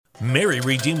Mary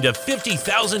redeemed a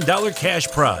 $50,000 cash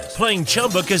prize playing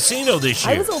Chumba Casino this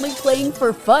year. I was only playing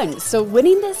for fun, so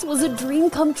winning this was a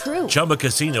dream come true. Chumba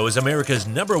Casino is America's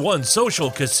 #1 social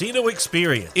casino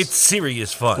experience. It's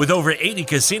serious fun. With over 80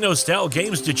 casino-style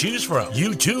games to choose from,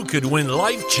 you too could win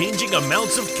life-changing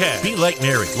amounts of cash. Be like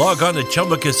Mary. Log on to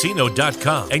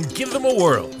ChumbaCasino.com and give them a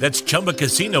whirl. That's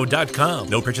ChumbaCasino.com.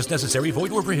 No purchase necessary.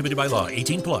 Void where prohibited by law.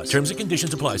 18+. Terms and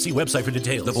conditions apply. See website for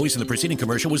details. The voice in the preceding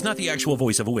commercial was not the actual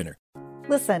voice of a winner.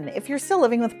 Listen, if you're still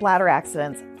living with bladder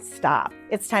accidents, stop.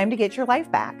 It's time to get your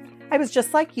life back. I was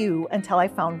just like you until I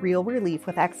found real relief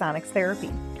with Axonics therapy.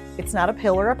 It's not a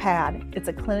pill or a pad. It's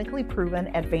a clinically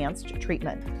proven advanced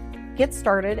treatment. Get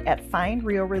started at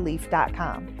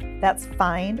findrealrelief.com. That's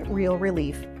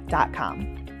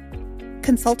findrealrelief.com.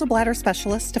 Consult a bladder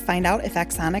specialist to find out if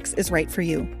Axonics is right for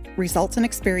you. Results and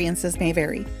experiences may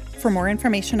vary. For more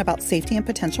information about safety and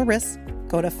potential risks,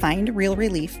 go to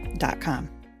findrealrelief.com.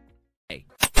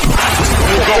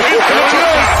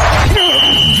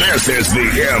 This is the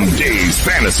MD's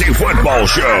Fantasy Football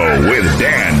Show with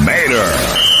Dan Mader,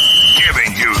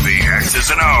 giving you the X's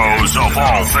and O's of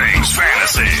all things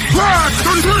fantasy.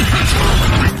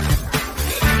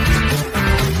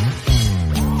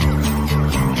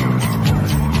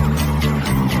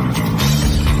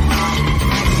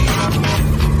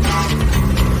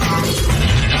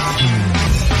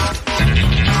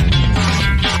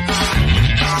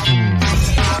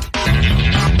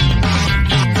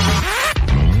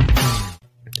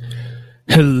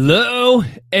 Hello,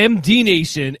 MD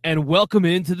Nation, and welcome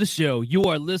into the show. You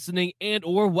are listening and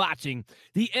or watching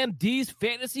the MD's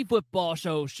Fantasy Football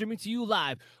Show, streaming to you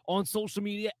live on social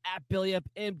media at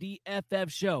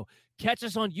BellyUpMDFF Show. Catch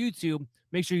us on YouTube.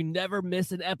 Make sure you never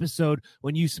miss an episode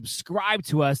when you subscribe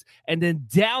to us, and then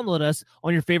download us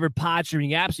on your favorite pod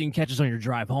streaming app so you can catch us on your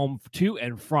drive home to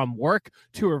and from work,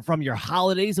 to or from your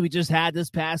holidays that we just had this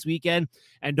past weekend.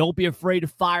 And don't be afraid to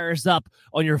fire us up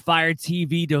on your Fire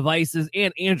TV devices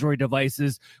and Android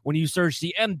devices when you search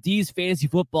the MD's Fantasy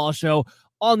Football Show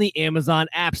on the Amazon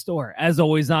App Store. As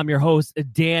always, I'm your host,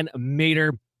 Dan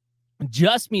Mader.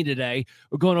 Just me today.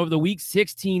 We're going over the Week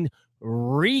 16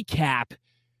 recap.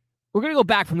 We're going to go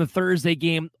back from the Thursday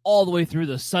game all the way through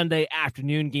the Sunday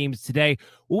afternoon games today.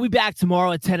 We'll be back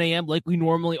tomorrow at 10 a.m. like we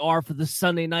normally are for the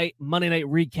Sunday night, Monday night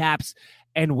recaps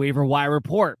and waiver wire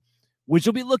report, which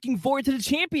will be looking forward to the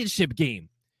championship game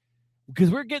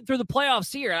because we're getting through the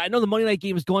playoffs here. I know the Monday night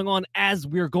game is going on as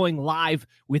we're going live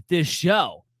with this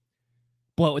show.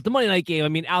 But with the Monday night game, I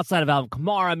mean, outside of Alvin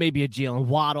Kamara, maybe a Jalen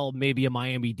Waddle, maybe a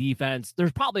Miami defense,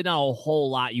 there's probably not a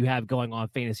whole lot you have going on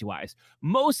fantasy-wise.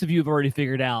 Most of you have already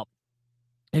figured out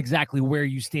exactly where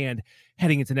you stand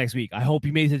heading into next week. I hope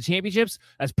you made it to the championships.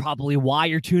 That's probably why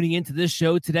you're tuning into this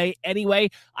show today. Anyway,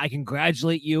 I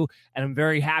congratulate you, and I'm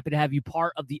very happy to have you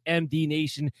part of the MD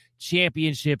Nation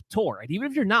Championship Tour. And even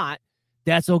if you're not,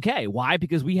 that's okay. Why?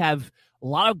 Because we have a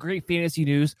lot of great fantasy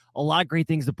news, a lot of great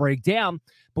things to break down,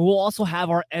 but we'll also have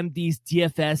our MD's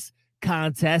DFS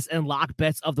contests and lock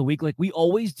bets of the week like we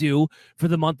always do for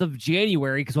the month of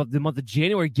January, because we'll have the month of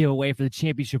January giveaway for the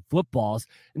championship footballs,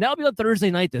 and that'll be on Thursday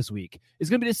night this week. It's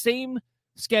going to be the same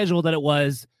schedule that it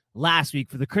was last week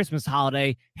for the Christmas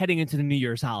holiday heading into the New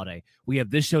Year's holiday. We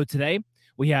have this show today.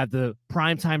 We have the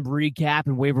primetime recap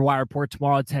and waiver wire report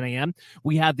tomorrow at 10 a.m.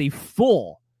 We have the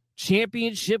full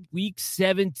championship week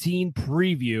 17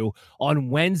 preview on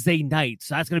Wednesday night.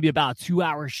 So that's going to be about a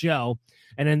 2-hour show.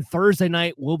 And then Thursday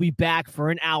night, we'll be back for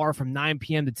an hour from 9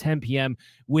 p.m. to 10 p.m.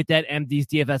 with that MD's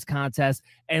DFS contest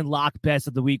and lock bets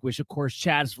of the week, which, of course,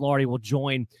 Chad Flaherty will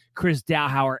join Chris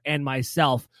Dowhauer and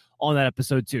myself on that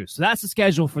episode, too. So that's the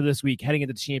schedule for this week heading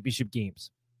into the championship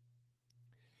games.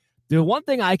 The one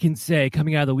thing I can say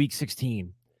coming out of the Week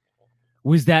 16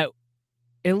 was that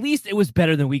at least it was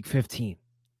better than Week 15.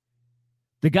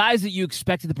 The guys that you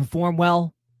expected to perform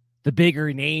well, the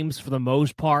bigger names for the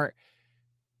most part,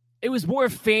 it was more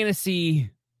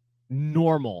fantasy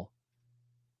normal,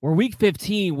 where Week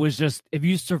 15 was just if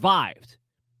you survived.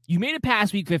 You made it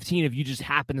past Week 15 if you just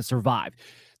happened to survive.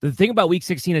 The thing about Week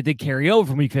 16 that did carry over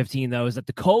from Week 15, though, is that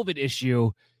the COVID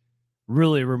issue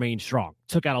really remained strong.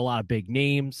 Took out a lot of big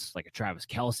names like a Travis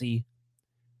Kelce,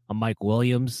 a Mike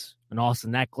Williams, an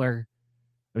Austin Eckler.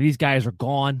 These guys are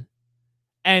gone.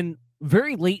 And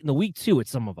very late in the week, too, at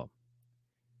some of them.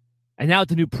 And now with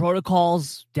the new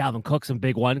protocols, Dalvin Cook's a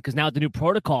big one, because now with the new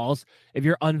protocols, if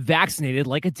you're unvaccinated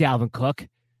like a Dalvin Cook,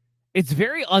 it's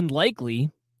very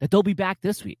unlikely that they'll be back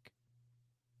this week.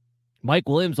 Mike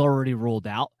Williams already ruled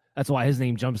out. That's why his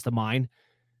name jumps to mind.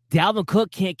 Dalvin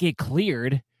Cook can't get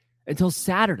cleared until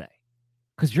Saturday,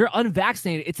 because you're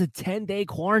unvaccinated. It's a 10-day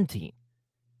quarantine.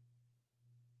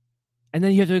 And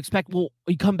then you have to expect, well,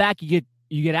 you come back, you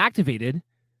get activated,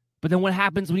 but then what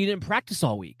happens when you didn't practice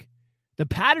all week? The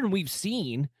pattern we've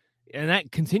seen, and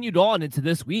that continued on into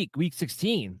this week, week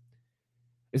 16,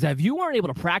 is that if you weren't able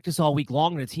to practice all week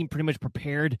long and the team pretty much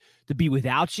prepared to be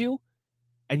without you,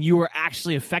 and you were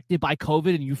actually affected by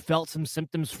COVID and you felt some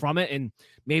symptoms from it, and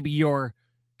maybe your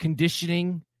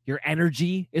conditioning, your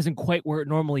energy isn't quite where it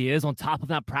normally is on top of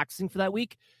not practicing for that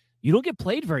week, you don't get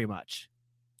played very much.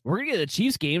 We're going to get the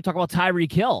Chiefs game, talk about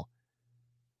Tyreek Hill.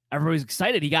 Everybody's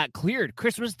excited. He got cleared.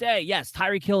 Christmas Day, yes,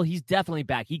 Tyreek Hill, he's definitely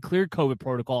back. He cleared COVID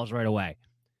protocols right away.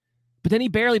 But then he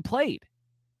barely played.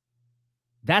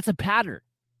 That's a pattern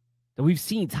that we've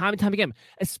seen time and time again,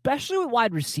 especially with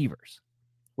wide receivers,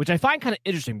 which I find kind of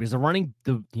interesting because the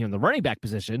running back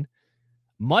position,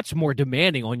 much more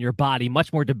demanding on your body,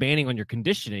 much more demanding on your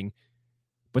conditioning.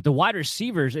 But the wide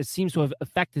receivers, it seems to have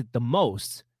affected the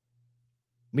most.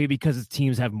 Maybe because the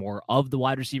teams have more of the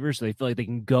wide receivers, so they feel like they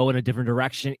can go in a different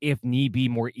direction if need be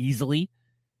more easily.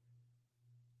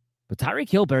 But Tyreek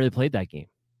Hill barely played that game.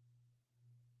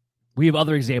 We have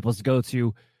other examples to go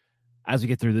to as we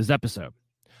get through this episode.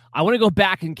 I want to go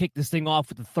back and kick this thing off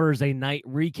with the Thursday night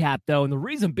recap, though. And the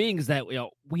reason being is that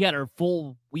we had our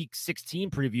full Week 16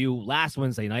 preview last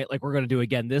Wednesday night, like we're going to do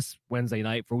again this Wednesday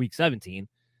night for Week 17.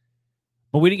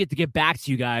 But we didn't get back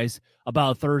to you guys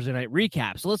about a Thursday night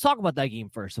recap. So let's talk about that game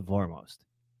first and foremost.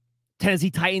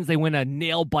 Tennessee Titans, they win a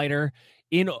nail-biter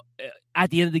at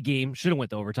the end of the game. Should have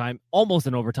went to overtime. Almost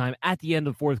in overtime. At the end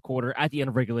of the fourth quarter. At the end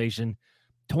of regulation.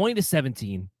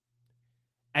 20-17.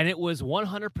 And it was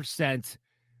 100%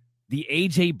 the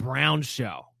A.J. Brown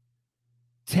show.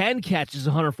 10 catches,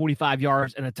 145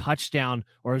 yards, and a touchdown.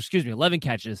 11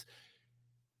 catches.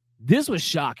 This was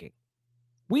shocking.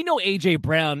 We know A.J.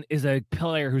 Brown is a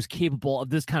player who's capable of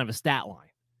this kind of a stat line.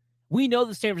 We know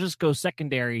the San Francisco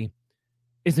secondary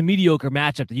is a mediocre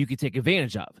matchup that you can take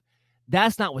advantage of.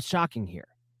 That's not what's shocking here.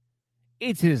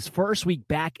 It's his first week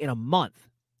back in a month.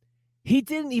 He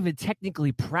didn't even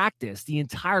technically practice the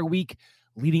entire week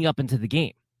leading up into the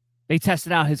game. They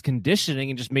tested out his conditioning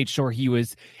and just made sure he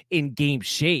was in game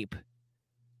shape.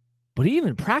 But he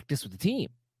even practiced with the team.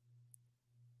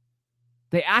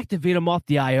 They activate him off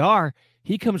the IR.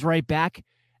 He comes right back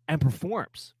and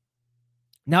performs.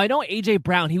 Now, I know A.J.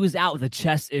 Brown, he was out with a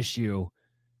chest issue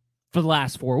for the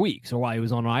last 4 weeks or while he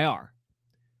was on IR.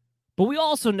 But we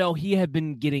also know he had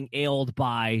been getting ailed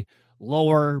by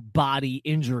lower body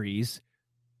injuries,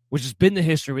 which has been the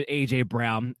history with A.J.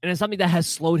 Brown. And it's something that has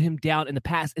slowed him down in the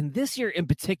past. And this year in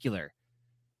particular,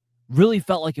 really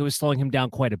felt like it was slowing him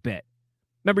down quite a bit.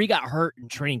 Remember, he got hurt in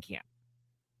training camp.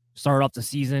 Started off the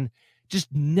season. Just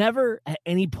never at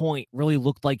any point really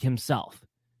looked like himself.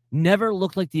 Never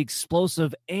looked like the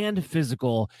explosive and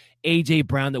physical A.J.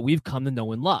 Brown that we've come to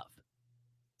know and love.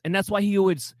 And that's why he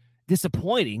was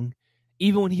disappointing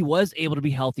even when he was able to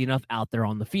be healthy enough out there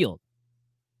on the field.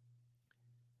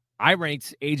 I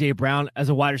ranked A.J. Brown as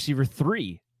a wide receiver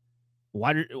 3.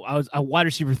 I was a wide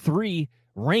receiver 3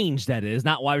 range, that is,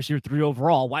 not wide receiver 3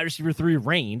 overall. Wide receiver 3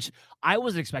 range. I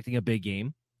wasn't expecting a big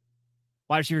game.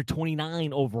 Wide receiver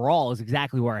 29 overall is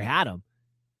exactly where I had him.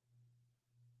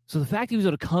 So the fact he was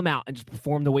able to come out and just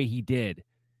perform the way he did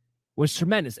was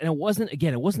tremendous. And it wasn't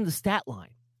the stat line.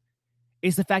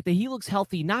 It's the fact that he looks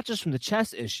healthy, not just from the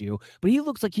chest issue, but he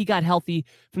looks like he got healthy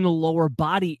from the lower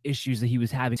body issues that he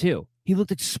was having too. He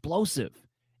looked explosive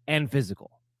and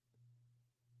physical.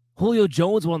 Julio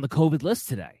Jones was on the COVID list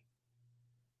today.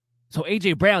 So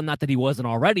A.J. Brown, not that he wasn't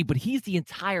already, but he's the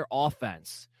entire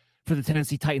offense for the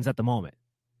Tennessee Titans at the moment.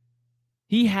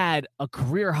 He had a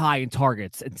career high in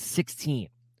targets at 16.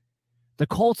 The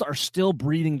Colts are still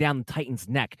breathing down the Titans'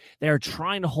 neck. They are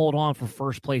trying to hold on for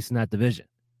first place in that division.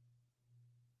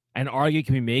 An argument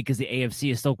can be made because the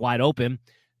AFC is still wide open.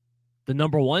 The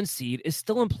number 1 seed is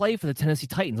still in play for the Tennessee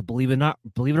Titans, believe it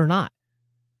or not.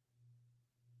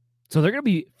 So they're going to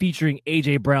be featuring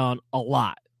A.J. Brown a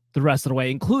lot the rest of the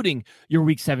way, including your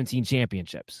Week 17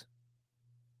 championships.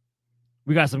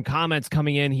 We got some comments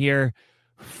coming in here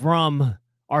from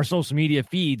our social media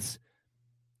feeds.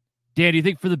 Dan, do you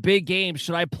think for the big game,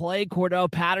 should I play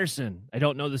Cordell Patterson? I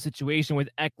don't know the situation with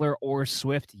Eckler or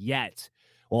Swift yet.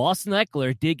 Well, Austin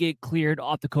Eckler did get cleared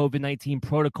off the COVID-19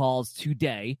 protocols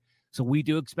today, so we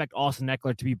do expect Austin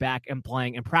Eckler to be back and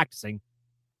playing and practicing.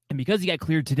 And because he got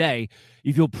cleared today,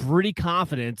 you feel pretty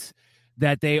confident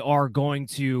that they are going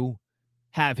to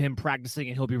have him practicing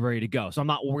and he'll be ready to go. So I'm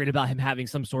not worried about him having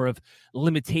some sort of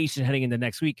limitation heading into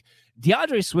next week.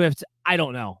 DeAndre Swift, I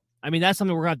don't know. I mean, that's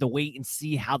something we're going to have to wait and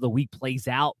see how the week plays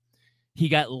out. He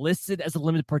got listed as a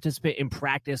limited participant in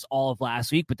practice all of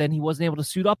last week, but then he wasn't able to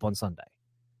suit up on Sunday.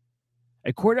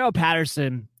 And Cordell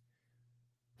Patterson,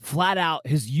 flat out,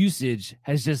 his usage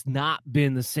has just not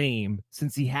been the same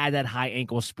since he had that high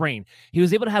ankle sprain. He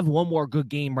was able to have one more good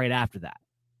game right after that.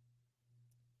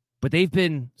 But they've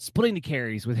been splitting the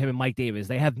carries with him and Mike Davis.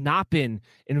 They have not been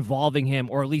involving him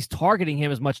or at least targeting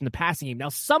him as much in the passing game. Now,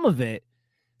 some of it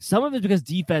is because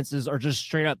defenses are just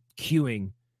straight up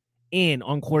queuing in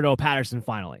on Cordell Patterson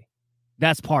finally.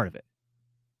 That's part of it.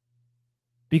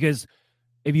 Because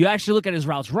if you actually look at his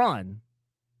routes run,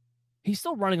 he's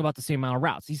still running about the same amount of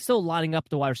routes. He's still lining up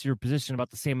the wide receiver position about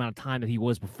the same amount of time that he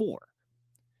was before.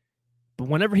 But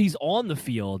whenever he's on the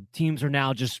field, teams are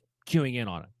now just queuing in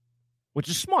on him, which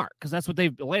is smart because that's what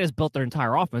Atlanta's built their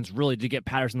entire offense really to get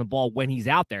Patterson the ball when he's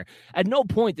out there. At no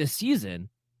point this season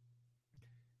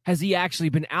has he actually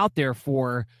been out there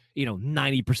for,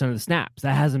 90% of the snaps.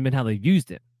 That hasn't been how they've used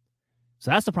it. So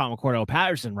that's the problem with Cordell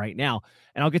Patterson right now.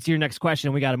 And I'll get to your next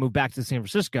question. We got to move back to San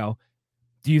Francisco.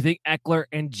 Do you think Eckler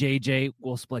and JJ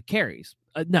will split carries?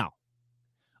 No.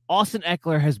 Austin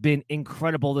Eckler has been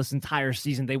incredible this entire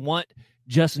season. They want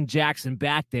Justin Jackson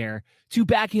back there to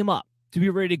back him up, to be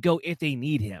ready to go if they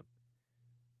need him.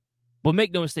 But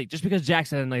make no mistake, just because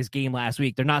Jackson had a nice game last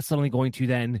week, they're not suddenly going to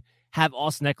then have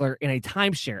Austin Eckler in a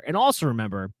timeshare. And also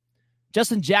remember,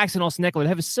 Justin Jackson and Austin Eckler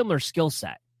have a similar skill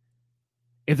set.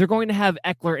 If they're going to have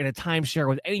Eckler in a timeshare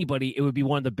with anybody, it would be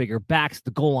one of the bigger backs at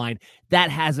the goal line. That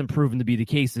hasn't proven to be the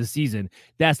case this season.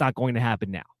 That's not going to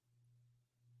happen now.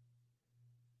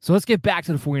 So let's get back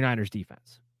to the 49ers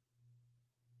defense.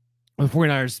 The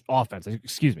 49ers offense,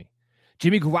 excuse me.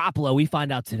 Jimmy Garoppolo, we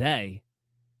find out today,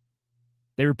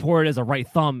 they reported as a right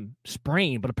thumb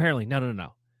sprain, but apparently,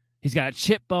 no. He's got a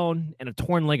chip bone and a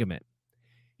torn ligament.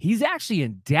 He's actually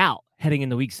in doubt heading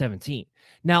into week 17.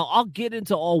 Now, I'll get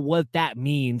into all what that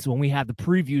means when we have the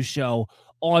preview show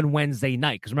on Wednesday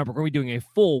night. Because remember, we're going to be doing a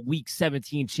full Week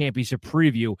 17 championship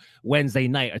preview Wednesday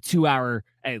night, a 2-hour,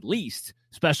 at least,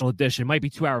 special edition. It might be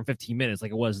 2 hours and 15 minutes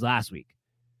like it was last week.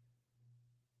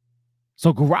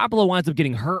 So Garoppolo winds up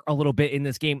getting hurt a little bit in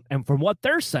this game. And from what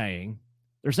they're saying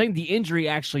the injury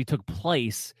actually took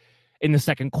place in the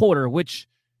second quarter, which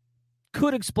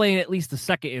could explain at least the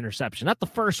second interception. Not the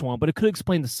first one, but it could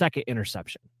explain the second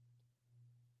interception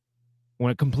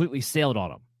when it completely sailed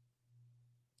on him.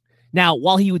 Now,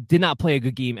 while he did not play a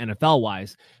good game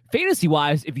NFL-wise,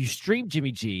 fantasy-wise, if you stream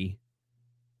Jimmy G,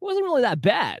 it wasn't really that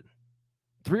bad.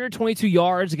 322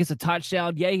 yards against a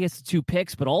touchdown. Yeah, he gets 2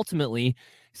 picks, but ultimately,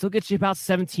 still gets you about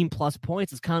 17-plus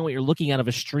points. It's kind of what you're looking at of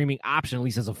a streaming option, at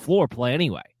least as a floor play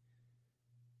anyway.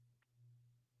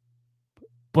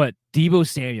 But Deebo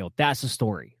Samuel, that's the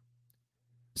story.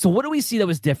 So what do we see that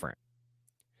was different?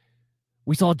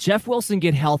 We saw Jeff Wilson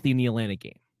get healthy in the Atlanta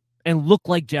game and look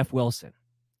like Jeff Wilson.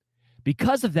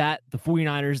 Because of that, the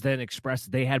 49ers then expressed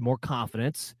that they had more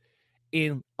confidence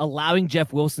in allowing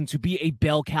Jeff Wilson to be a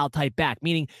bell cow type back,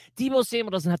 meaning Deebo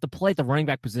Samuel doesn't have to play at the running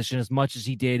back position as much as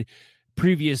he did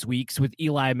previous weeks with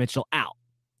Eli Mitchell out.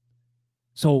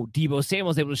 So Deebo Samuel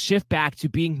was able to shift back to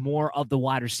being more of the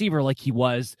wide receiver like he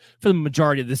was for the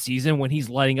majority of the season when he's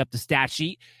lighting up the stat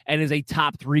sheet and is a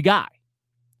top 3 guy.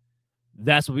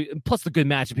 That's what plus the good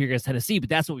matchup here against Tennessee, but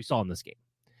that's what we saw in this game.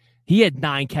 He had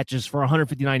 9 catches for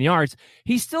 159 yards.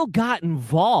 He still got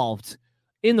involved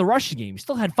in the rushing game. He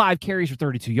still had 5 carries for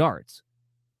 32 yards.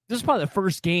 This is probably the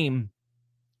first game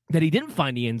that he didn't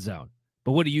find the end zone.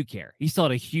 But what do you care? He still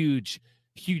had a huge,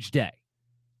 huge day.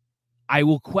 I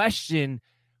will question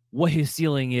what his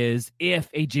ceiling is if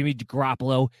a Jimmy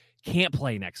Garoppolo can't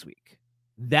play next week.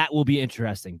 That will be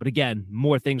interesting. But again,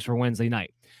 more things for Wednesday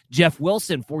night. Jeff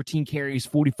Wilson, 14 carries,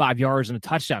 45 yards, and a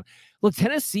touchdown. Look,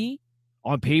 Tennessee,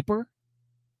 on paper,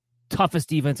 toughest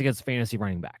defense against fantasy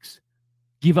running backs.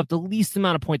 Give up the least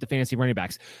amount of point to fantasy running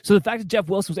backs. So the fact that Jeff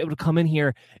Wilson was able to come in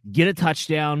here, get a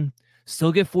touchdown,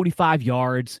 still get 45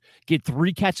 yards, get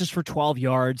 3 catches for 12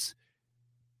 yards,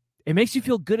 it makes you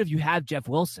feel good if you have Jeff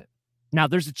Wilson. Now,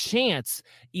 there's a chance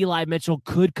Eli Mitchell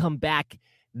could come back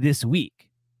this week,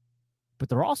 but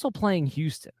they're also playing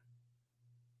Houston.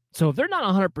 So if they're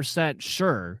not 100%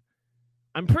 sure,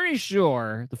 I'm pretty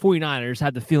sure the 49ers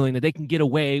have the feeling that they can get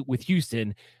away with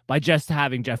Houston by just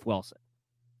having Jeff Wilson.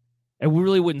 It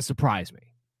really wouldn't surprise me.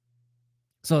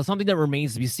 So it's something that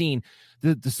remains to be seen.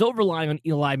 The silver lining on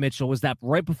Eli Mitchell was that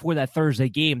right before that Thursday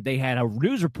game, they had a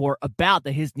news report about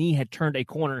that his knee had turned a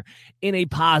corner in a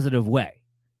positive way,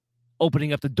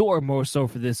 opening up the door more so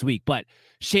for this week. But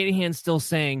Shanahan's still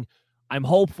saying, I'm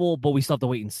hopeful, but we still have to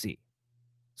wait and see.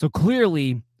 So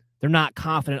clearly, they're not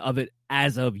confident of it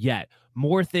as of yet.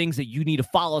 More things that you need to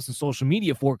follow us on social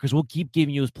media for, because we'll keep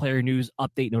giving you those player news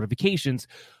update notifications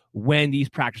when these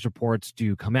practice reports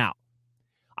do come out.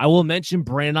 I will mention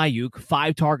Brandon Ayuk,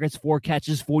 5 targets, 4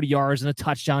 catches, 40 yards, and a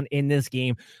touchdown in this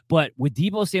game. But with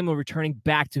Deebo Samuel returning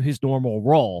back to his normal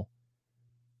role,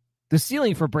 the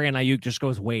ceiling for Brandon Ayuk just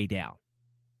goes way down.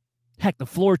 Heck, the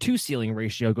floor-to-ceiling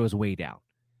ratio goes way down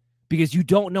because you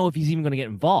don't know if he's even going to get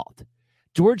involved.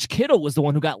 George Kittle was the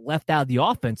one who got left out of the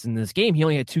offense in this game. He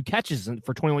only had 2 catches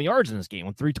for 21 yards in this game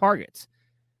on 3 targets.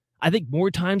 I think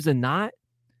more times than not,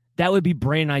 that would be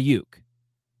Brandon Ayuk.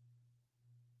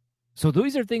 So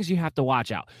these are things you have to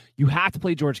watch out. You have to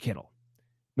play George Kittle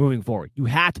moving forward. You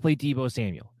have to play Deebo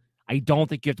Samuel. I don't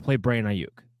think you have to play Brandon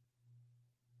Ayuk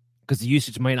because the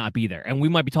usage might not be there. And we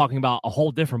might be talking about a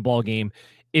whole different ball game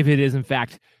if it is, in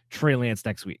fact, Trey Lance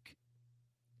next week.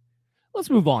 Let's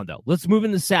move on, though. Let's move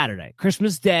into Saturday.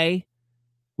 Christmas Day,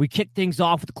 we kick things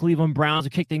off with the Cleveland Browns. We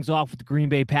kick things off with the Green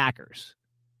Bay Packers.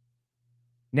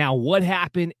 Now, what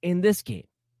happened in this game?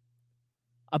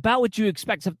 About what you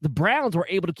expect. The Browns were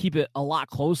able to keep it a lot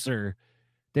closer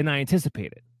than I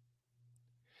anticipated.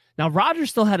 Now, Rodgers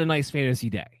still had a nice fantasy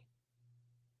day,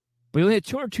 but he only had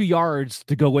 202 yards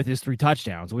to go with his 3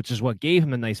 touchdowns, which is what gave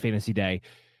him a nice fantasy day.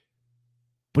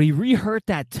 But he re-hurt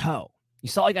that toe. You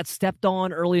saw he got stepped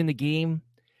on early in the game,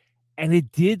 and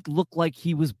it did look like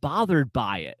he was bothered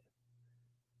by it.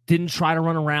 Didn't try to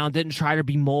run around, didn't try to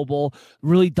be mobile,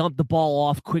 really dumped the ball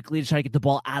off quickly to try to get the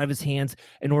ball out of his hands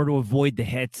in order to avoid the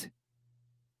hit.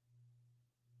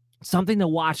 Something to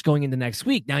watch going into next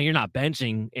week. Now, you're not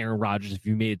benching Aaron Rodgers if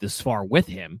you made it this far with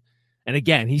him. And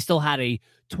again, he still had a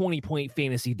 20-point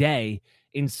fantasy day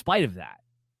in spite of that.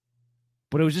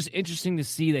 But it was just interesting to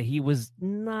see that he was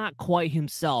not quite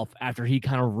himself after he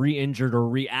kind of re-injured or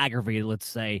re-aggravated, let's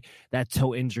say, that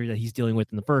toe injury that he's dealing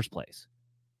with in the first place.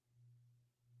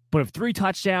 But if 3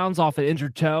 touchdowns off an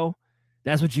injured toe,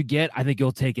 that's what you get, I think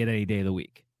you'll take it any day of the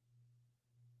week.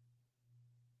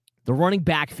 The running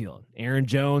backfield, Aaron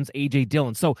Jones, A.J.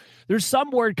 Dillon. So there's some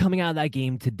word coming out of that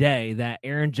game today that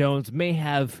Aaron Jones may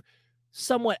have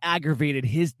somewhat aggravated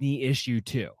his knee issue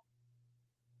too.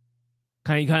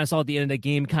 You kind of saw at the end of the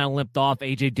game, kind of limped off.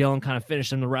 A.J. Dillon kind of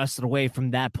finished him the rest of the way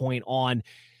from that point on.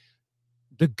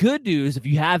 The good news, if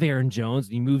you have Aaron Jones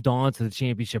and you moved on to the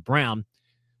championship round,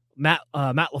 Matt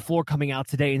LaFleur coming out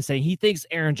today and saying he thinks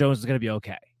Aaron Jones is going to be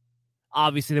okay.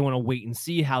 Obviously, they want to wait and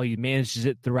see how he manages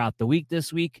it throughout the week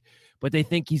this week, but they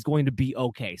think he's going to be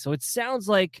okay. So it sounds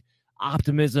like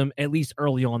optimism, at least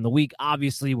early on in the week.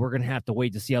 Obviously, we're going to have to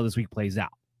wait to see how this week plays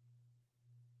out.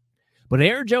 But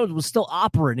Aaron Jones was still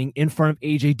operating in front of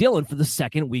A.J. Dillon for the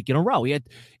second week in a row.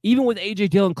 Even with A.J.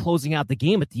 Dillon closing out the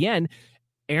game at the end,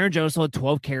 Aaron Jones still had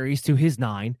 12 carries to his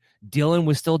 9. Dillon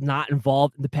was still not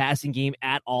involved in the passing game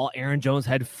at all. Aaron Jones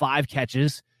had 5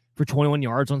 catches for 21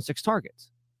 yards on 6 targets.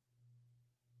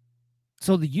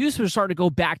 So the use was starting to go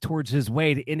back towards his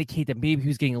way to indicate that maybe he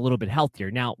was getting a little bit healthier.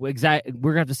 Now, we're going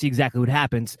to have to see exactly what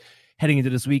happens heading into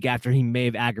this week after he may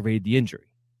have aggravated the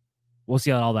injury. We'll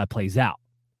see how all that plays out.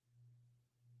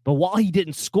 But while he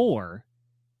didn't score,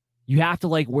 you have to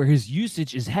like where his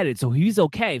usage is headed. So he's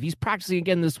okay. If he's practicing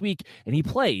again this week and he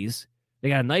plays, they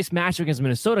got a nice matchup against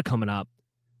Minnesota coming up.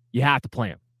 You have to play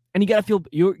him. And you got to feel,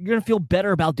 you're going to feel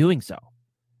better about doing so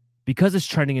because it's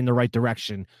trending in the right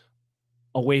direction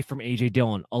away from A.J.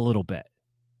 Dillon a little bit.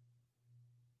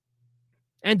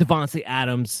 And Davante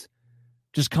Adams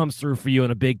just comes through for you on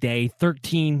a big day.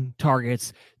 13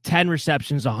 targets, 10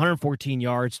 receptions, 114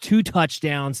 yards, 2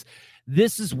 touchdowns.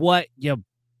 This is what you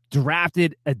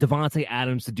drafted a Davante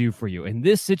Adams to do for you in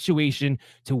this situation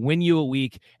to win you a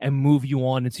week and move you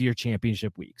on into your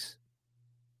championship weeks.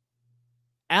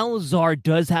 Allen Lazard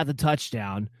does have the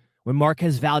touchdown when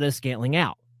Marquez Valdes-Scantling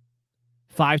out.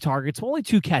 5 targets, only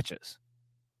 2 catches.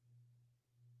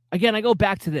 Again, I go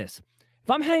back to this. If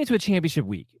I'm heading to a championship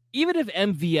week, even if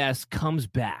MVS comes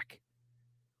back,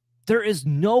 there is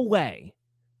no way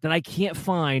that I can't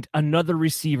find another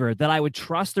receiver that I would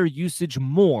trust their usage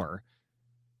more.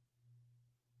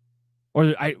 Or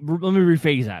let me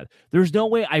rephrase that. There's no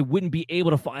way I wouldn't be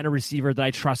able to find a receiver that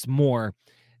I trust more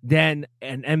than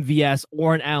an MVS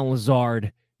or an Allen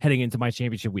Lazard heading into my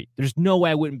championship week. There's no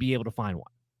way I wouldn't be able to find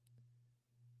one.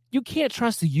 You can't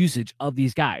trust the usage of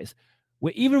these guys.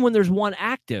 Even when there's one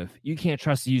active, you can't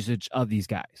trust the usage of these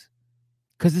guys.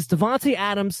 Because it's Davante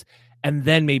Adams and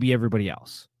then maybe everybody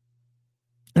else.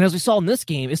 And as we saw in this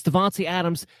game, it's Davante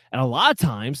Adams, and a lot of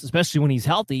times, especially when he's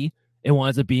healthy, it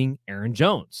winds up being Aaron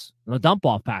Jones in the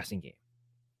dump-off passing game.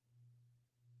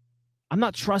 I'm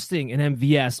not trusting an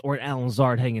MVS or an Allen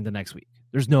Lazard heading into next week.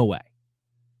 There's no way.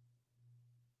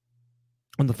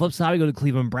 On the flip side, we go to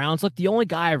Cleveland Browns. Look, the only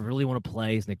guy I really want to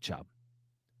play is Nick Chubb.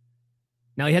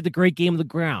 Now, he had the great game of the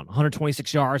ground,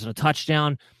 126 yards and a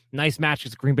touchdown. Nice match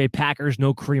against the Green Bay Packers.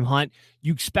 No Kareem Hunt.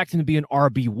 You expect him to be an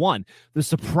RB1. The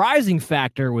surprising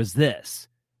factor was this.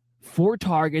 4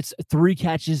 targets, 3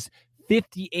 catches,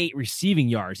 58 receiving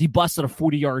yards. He busted a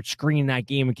 40-yard screen in that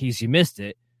game in case you missed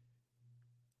it.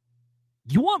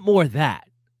 You want more of that.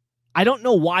 I don't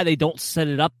know why they don't set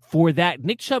it up for that.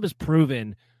 Nick Chubb has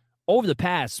proven over the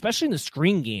past, especially in the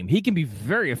screen game, he can be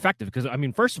very effective because, I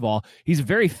mean, first of all, he's a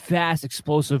very fast,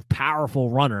 explosive, powerful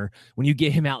runner when you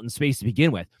get him out in space to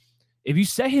begin with. If you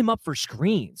set him up for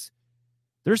screens,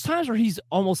 there's times where he's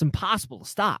almost impossible to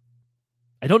stop.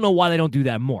 I don't know why they don't do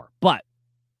that more, but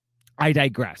I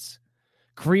digress.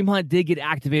 Kareem Hunt did get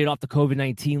activated off the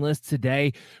COVID-19 list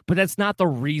today, but that's not the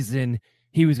reason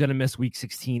he was going to miss Week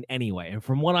 16 anyway. And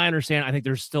from what I understand, I think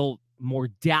there's still more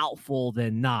doubtful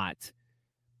than not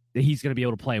that he's going to be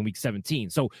able to play in Week 17.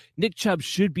 So Nick Chubb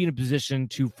should be in a position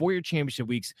to, for your championship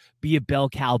weeks, be a bell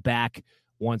cow back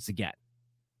once again.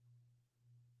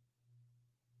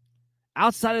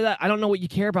 Outside of that, I don't know what you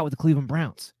care about with the Cleveland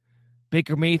Browns.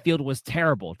 Baker Mayfield was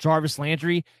terrible. Jarvis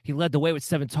Landry, he led the way with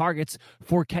 7 targets,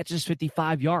 4 catches,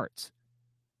 55 yards.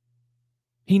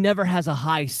 He never has a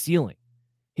high ceiling.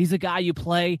 He's a guy you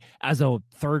play as a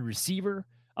third receiver,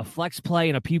 a flex play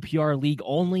in a PPR league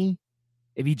only,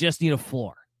 if you just need a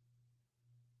floor.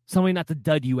 Somebody not to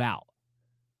dud you out.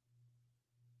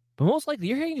 But most likely,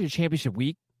 you're heading to your championship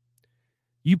week.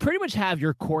 You pretty much have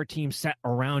your core team set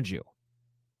around you.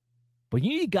 But you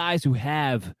need guys who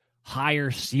have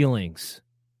higher ceilings.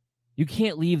 You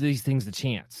can't leave these things to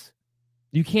chance.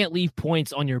 You can't leave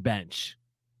points on your bench.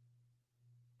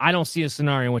 I don't see a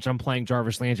scenario in which I'm playing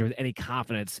Jarvis Landry with any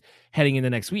confidence heading into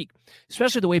next week,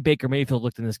 especially the way Baker Mayfield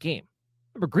looked in this game.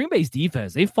 Remember, Green Bay's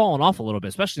defense, they've fallen off a little bit,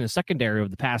 especially in the secondary over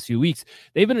the past few weeks.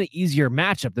 They've been an easier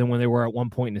matchup than when they were at one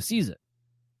point in the season.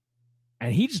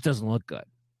 And he just doesn't look good.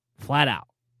 Flat out.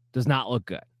 Does not look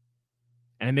good.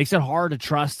 And it makes it hard to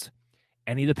trust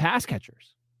any of the pass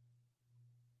catchers.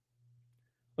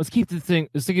 Let's keep this thing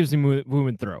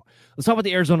moving through. Let's talk about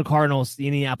the Arizona Cardinals, the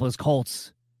Indianapolis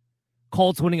Colts.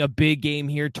 Colts winning a big game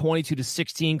here,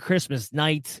 22-16, Christmas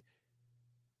night.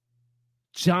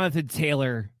 Jonathan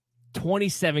Taylor,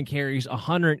 27 carries,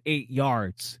 108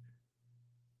 yards.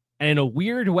 And in a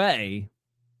weird way,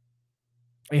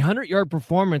 a 100-yard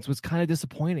performance was kind of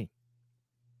disappointing.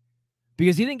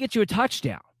 Because he didn't get you a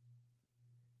touchdown.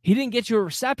 He didn't get you a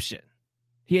reception.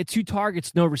 He had 2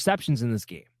 targets, no receptions in this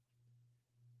game.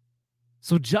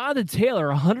 So Jonathan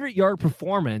Taylor, a 100-yard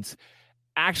performance,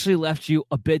 actually left you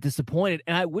a bit disappointed.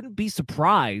 And I wouldn't be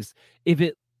surprised if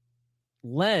it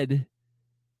led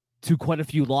to quite a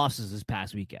few losses this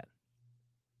past weekend.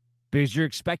 Because you're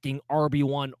expecting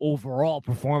RB1 overall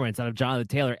performance out of Jonathan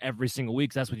Taylor every single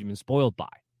week. That's what you've been spoiled by.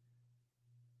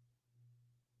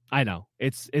 I know.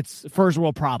 It's first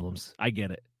world problems. I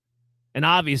get it. And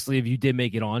obviously, if you did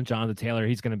make it on, Jonathan Taylor,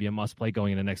 he's going to be a must-play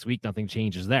going into next week. Nothing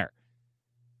changes there.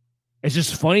 It's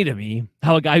just funny to me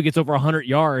how a guy who gets over 100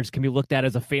 yards can be looked at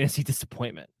as a fantasy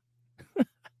disappointment.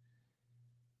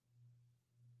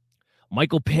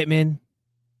 Michael Pittman.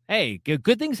 Hey,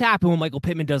 good things happen when Michael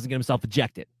Pittman doesn't get himself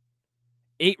ejected.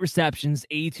 8 receptions,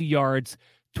 82 yards,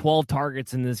 12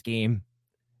 targets in this game.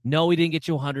 No, he didn't get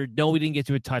you 100. No, he didn't get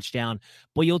you a touchdown.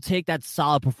 But you'll take that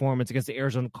solid performance against the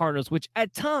Arizona Cardinals, which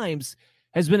at times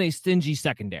has been a stingy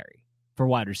secondary for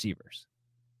wide receivers.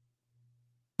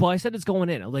 But I said it's going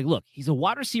in. I'm like, look, he's a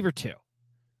wide receiver too.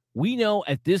 We know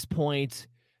at this point,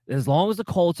 as long as the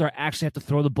Colts actually have to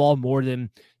throw the ball more than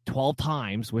 12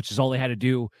 times, which is all they had to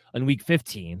do in week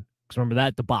 15, because remember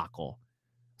that debacle.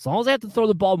 As long as they have to throw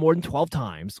the ball more than 12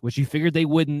 times, which you figured they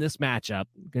would in this matchup,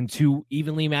 in 2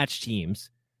 evenly matched teams,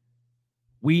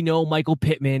 we know Michael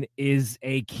Pittman is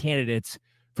a candidate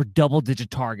for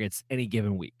double-digit targets any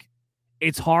given week.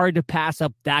 It's hard to pass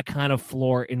up that kind of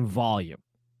floor in volume.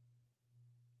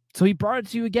 So he brought it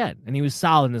to you again, and he was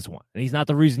solid in this one. And he's not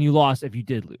the reason you lost if you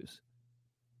did lose.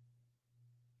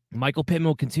 Michael Pittman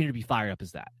will continue to be fired up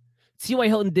as that. T.Y.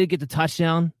 Hilton did get the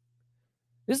touchdown.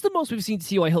 This is the most we've seen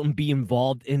T.Y. Hilton be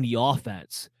involved in the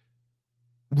offense,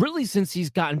 really since he's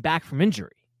gotten back from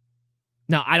injury.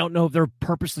 Now, I don't know if they're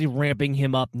purposely ramping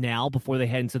him up now before they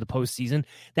head into the postseason.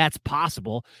 That's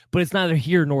possible, but it's neither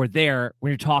here nor there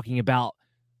when you're talking about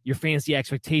your fantasy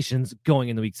expectations going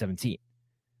into Week 17.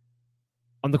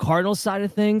 On the Cardinals side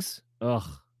of things,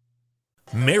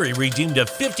 Mary redeemed a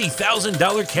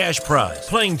 $50,000 cash prize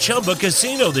playing Chumba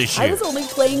Casino this year. I was only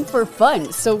playing for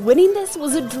fun, so winning this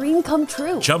was a dream come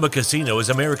true. Chumba Casino is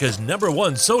America's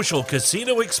 #1 social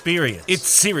casino experience. It's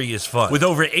serious fun. With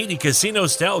over 80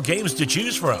 casino-style games to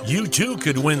choose from, you too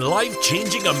could win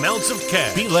life-changing amounts of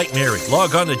cash. Be like Mary.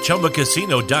 Log on to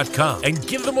ChumbaCasino.com and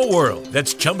give them a whirl.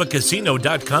 That's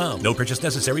ChumbaCasino.com. No purchase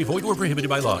necessary. Void or prohibited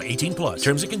by law. 18 plus.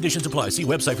 Terms and conditions apply. See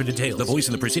website for details. The voice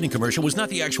in the preceding commercial was not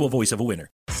the actual voice of a winner.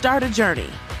 Start a journey,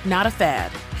 not a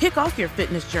fad. Kick off your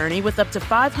fitness journey with up to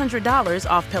 $500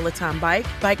 off Peloton Bike,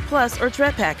 Bike Plus, or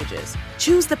Tread packages.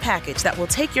 Choose the package that will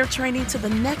take your training to the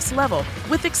next level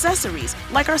with accessories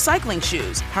like our cycling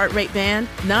shoes, heart rate band,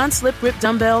 non-slip grip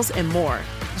dumbbells, and more.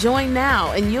 Join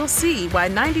now and you'll see why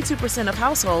 92% of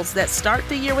households that start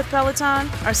the year with Peloton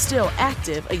are still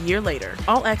active a year later.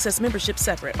 All access membership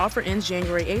separate. Offer ends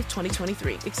January 8th,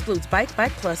 2023. Excludes Bike,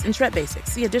 Bike Plus, and Tread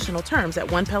Basics. See additional terms at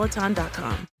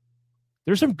onepeloton.com.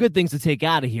 There's some good things to take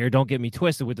out of here. Don't get me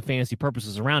twisted with the fantasy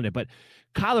purposes around it. But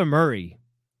Kyler Murray,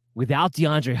 without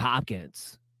DeAndre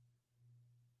Hopkins,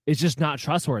 is just not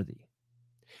trustworthy.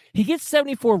 He gets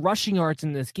 74 rushing yards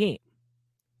in this game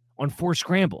on 4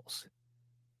 scrambles.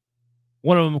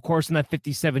 One of them, of course, in that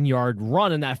 57-yard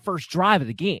run in that first drive of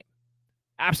the game.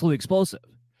 Absolutely explosive.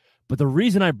 But the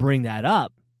reason I bring that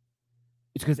up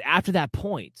is because after that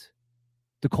point,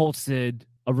 the Colts did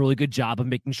a really good job of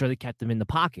making sure they kept him in the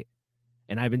pocket.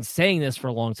 And I've been saying this for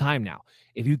a long time now.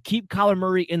 If you keep Kyler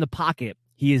Murray in the pocket,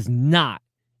 he is not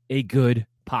a good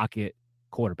pocket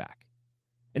quarterback.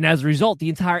 And as a result, the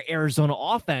entire Arizona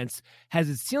offense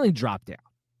has its ceiling dropped down.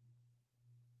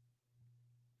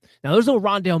 Now, there's no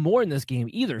Rondale Moore in this game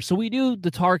either. So we do the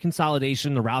target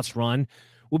consolidation, the routes run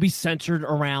will be centered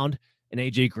around an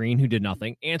A.J. Green, who did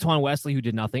nothing, Antoine Wesley, who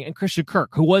did nothing, and Christian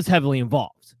Kirk, who was heavily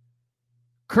involved.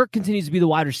 Kirk continues to be the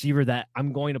wide receiver that if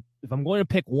I'm going to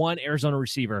pick one Arizona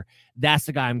receiver, that's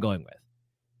the guy I'm going with.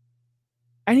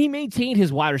 And he maintained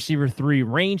his wide receiver 3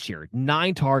 range here.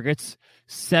 9 targets,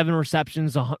 7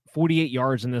 receptions, 48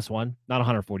 yards in this one. Not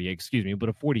 148, excuse me, but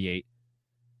a 48.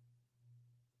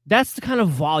 That's the kind of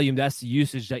volume, that's the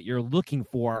usage that you're looking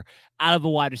for out of a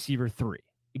wide receiver 3.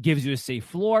 It gives you a safe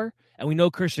floor, and we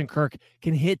know Christian Kirk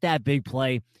can hit that big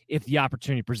play if the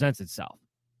opportunity presents itself.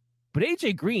 But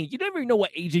A.J. Green, you never know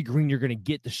what A.J. Green you're going to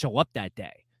get to show up that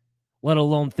day, let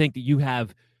alone think that you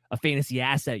have a fantasy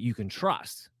asset you can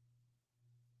trust.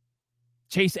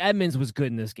 Chase Edmonds was good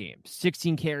in this game.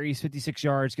 16 carries, 56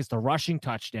 yards, gets the rushing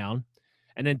touchdown,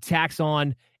 and then tacks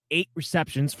on 8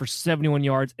 receptions for 71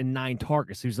 yards and 9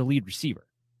 targets. He was the lead receiver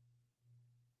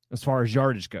as far as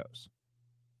yardage goes.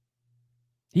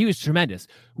 He was tremendous.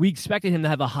 We expected him to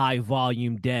have a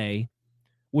high-volume day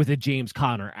with a James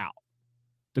Conner out.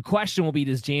 The question will be,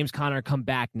 does James Conner come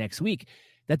back next week?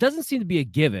 That doesn't seem to be a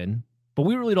given, but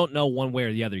we really don't know one way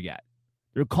or the other yet.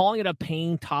 They're calling it a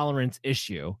pain tolerance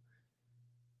issue.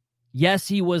 Yes,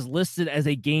 he was listed as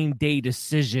a game day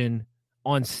decision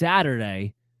on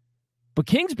Saturday, but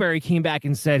Kingsbury came back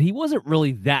and said he wasn't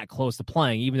really that close to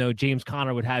playing, even though James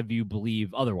Conner would have you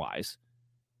believe otherwise.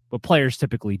 But players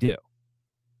typically do.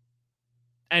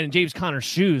 And in James Conner's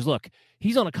shoes, look,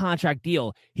 he's on a contract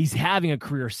deal. He's having a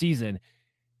career season.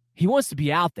 He wants to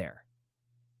be out there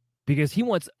because he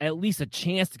wants at least a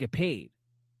chance to get paid.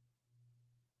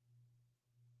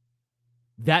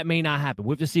 That may not happen.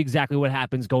 We'll have to see exactly what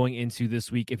happens going into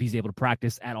this week if he's able to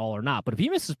practice at all or not. But if he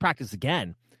misses practice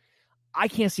again, I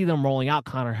can't see them rolling out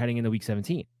Conner heading into week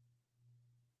 17.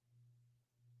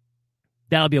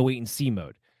 That'll be a wait-and-see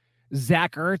mode.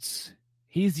 Zach Ertz,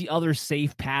 he's the other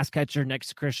safe pass catcher next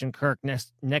to Christian Kirk,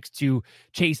 next to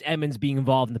Chase Edmonds being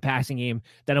involved in the passing game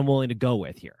that I'm willing to go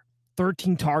with here.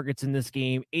 13 targets in this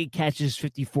game, 8 catches,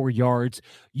 54 yards.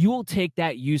 You will take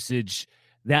that usage,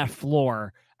 that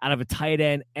floor, out of a tight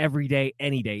end every day,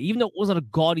 any day. Even though it wasn't a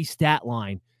gaudy stat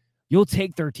line, you'll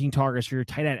take 13 targets for your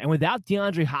tight end. And without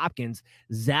DeAndre Hopkins,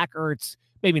 Zach Ertz,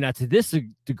 maybe not to this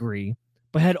degree,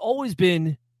 but had always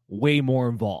been way more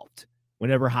involved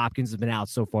whenever Hopkins has been out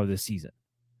so far this season.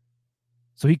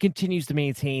 So he continues to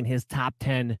maintain his top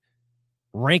 10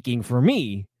 ranking for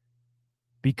me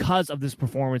because of this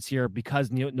performance here, because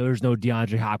there's no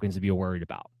DeAndre Hopkins to be worried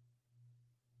about.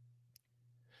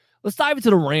 Let's dive into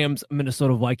the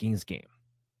Rams-Minnesota Vikings game.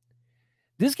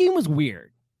 This game was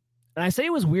weird. And I say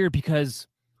it was weird because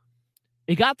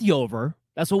it got the over.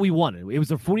 That's what we wanted. It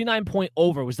was a 49-point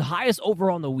over. It was the highest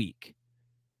over on the week.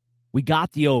 We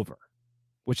got the over,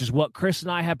 which is what Chris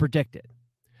and I had predicted.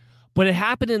 But it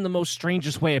happened in the most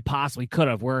strangest way it possibly could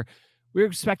have, where we were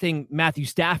expecting Matthew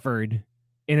Stafford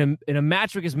in a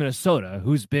matchup against Minnesota,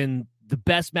 who's been the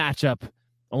best matchup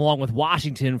along with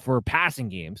Washington for passing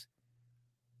games.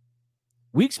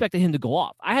 we expected him to go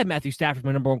off. I had Matthew Stafford,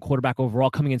 my number one quarterback overall,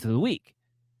 coming into the week.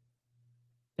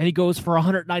 And he goes for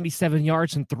 197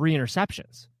 yards and 3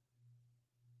 interceptions.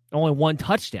 Only 1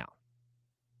 touchdown.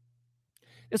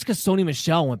 It's because Sony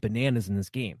Michel went bananas in this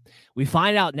game. We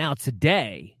find out now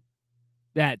today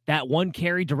that 1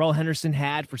 carry Darrell Henderson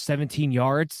had for 17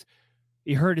 yards,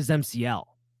 he hurt his MCL.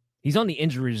 He's on the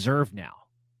injury reserve now.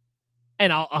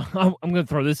 And I'm going to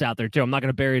throw this out there, too. I'm not going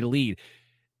to bury the lead.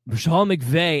 Sean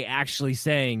McVay actually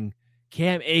saying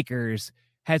Cam Akers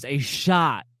has a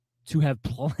shot to have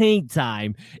playing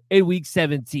time in Week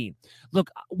 17.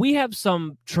 Look, we have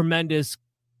some tremendous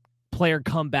player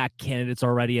comeback candidates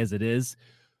already as it is.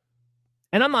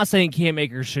 And I'm not saying Cam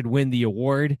Akers should win the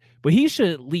award, but he should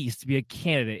at least be a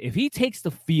candidate. If he takes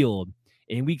the field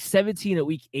in Week 17 or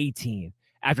Week 18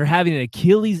 after having an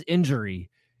Achilles injury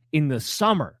in the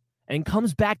summer and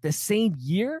comes back the same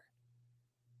year,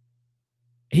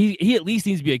 he at least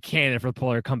needs to be a candidate for the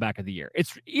player comeback of the year.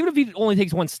 It's even if he only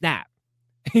takes 1 snap,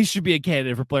 he should be a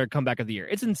candidate for player comeback of the year.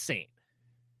 It's insane.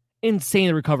 Insane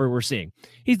the recovery we're seeing.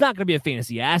 He's not going to be a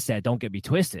fantasy asset, don't get me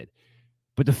twisted.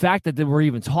 But the fact that we're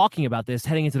even talking about this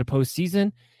heading into the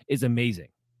postseason is amazing.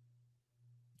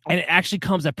 And it actually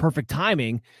comes at perfect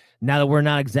timing now that we're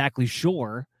not exactly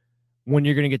sure when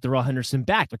you're going to get Darrell Henderson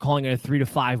back. They're calling it a 3 to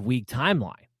 5 week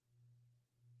timeline.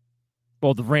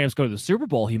 Well, if the Rams go to the Super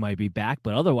Bowl, he might be back,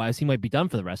 but otherwise he might be done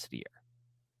for the rest of the year.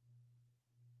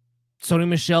 Sony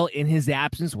Michel in his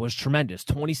absence was tremendous.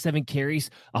 27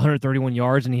 carries, 131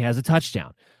 yards, and he has a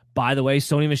touchdown. By the way,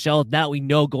 Sony Michel, now we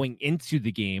know going into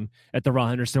the game that Darrell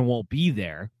Henderson won't be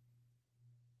there.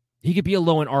 He could be a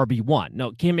low in RB1.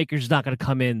 No, Cam Akers is not going to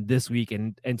come in this week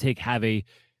and have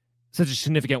such a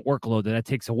significant workload that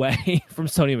takes away from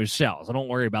Sony Michel. So don't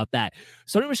worry about that.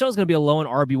 Sony Michel is going to be a low in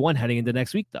RB1 heading into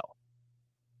next week, though.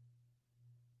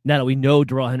 Now that we know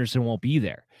Darrell Henderson won't be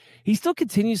there. He still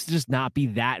continues to just not be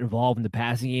that involved in the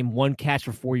passing game. 1 catch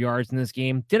for 4 yards in this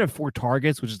game. Did have 4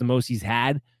 targets, which is the most he's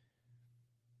had.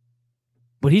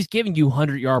 But he's giving you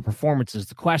 100-yard performances.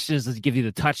 The question is, does he give you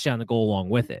the touchdown to go along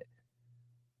with it?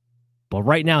 But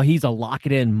right now, he's a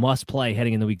lock-it-in, must-play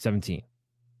heading into Week 17.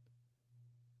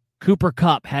 Cooper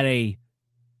Kupp had a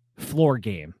floor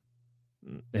game.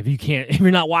 If you're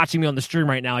not watching me on the stream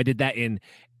right now, I did that in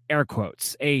air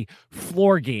quotes. A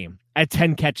floor game at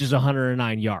 10 catches,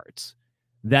 109 yards.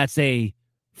 That's a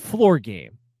floor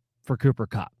game for Cooper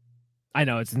Kupp. I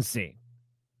know, it's insane.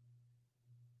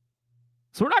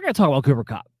 So we're not going to talk about Cooper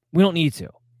Kupp. We don't need to.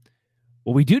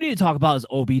 What we do need to talk about is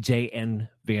OBJ and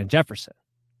Van Jefferson.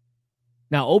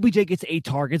 Now, OBJ gets 8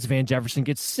 targets. Van Jefferson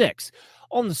gets 6.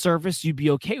 On the surface, you'd be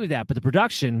okay with that. But the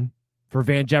production for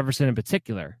Van Jefferson in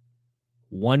particular,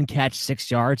 1 catch,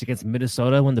 6 yards against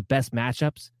Minnesota, one of the best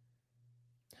matchups.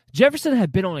 Jefferson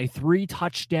had been on a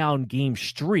 3-touchdown game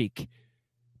streak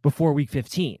before Week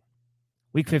 15.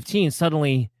 Week 15,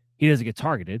 suddenly he doesn't get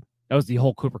targeted. That was the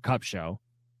whole Cooper Kupp show.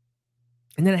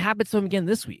 And then it happens to him again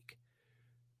this week,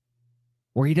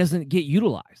 where he doesn't get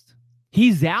utilized.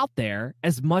 He's out there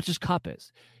as much as Kupp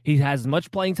is. He has as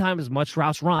much playing time, as much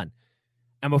routes run.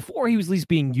 And before, he was at least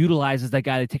being utilized as that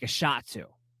guy to take a shot to.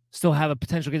 Still have a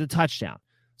potential to get a touchdown.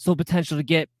 Still potential to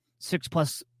get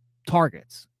 6+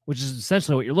 targets, which is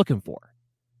essentially what you're looking for.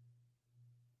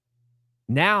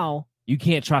 Now, you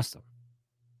can't trust him.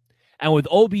 And with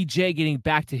OBJ getting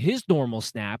back to his normal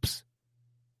snaps,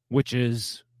 which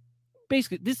is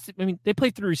basically they play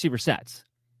 3 receiver sets.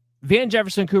 Van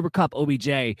Jefferson, Cooper Kupp, OBJ,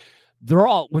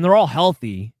 when they're all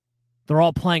healthy, they're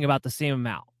all playing about the same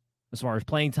amount as far as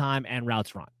playing time and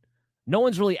routes run. No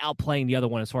one's really outplaying the other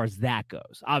one as far as that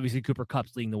goes. Obviously, Cooper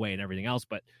Kupp's leading the way and everything else,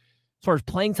 but as far as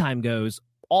playing time goes,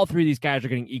 all 3 of these guys are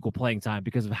getting equal playing time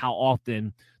because of how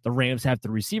often the Rams have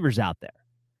the receivers out there.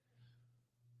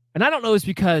 And I don't know if it's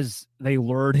because they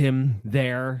lured him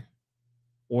there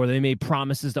or they made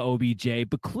promises to OBJ,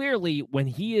 but clearly when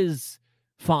he is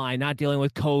fine, not dealing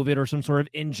with COVID or some sort of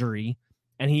injury,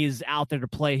 and he is out there to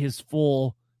play his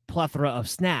full plethora of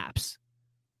snaps,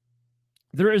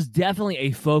 there is definitely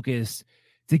a focus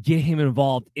to get him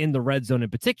involved in the red zone in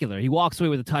particular. He walks away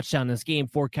with a touchdown in this game,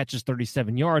 4 catches,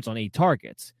 37 yards on 8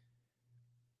 targets.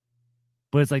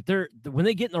 But it's like when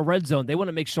they get in the red zone, they want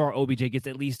to make sure OBJ gets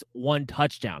at least 1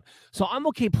 touchdown. So I'm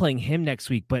okay playing him next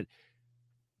week, but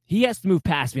he has to move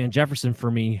past Van Jefferson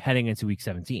for me heading into Week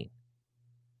 17.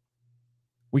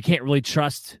 We can't really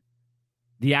trust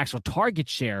the actual target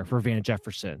share for Van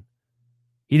Jefferson.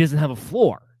 He doesn't have a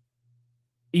floor,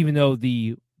 even though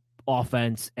the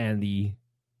offense and the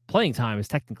playing time is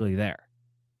technically there.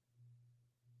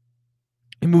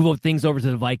 And move things over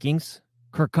to the Vikings.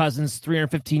 Kirk Cousins,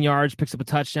 315 yards, picks up a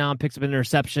touchdown, picks up an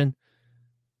interception.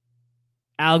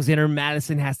 Alexander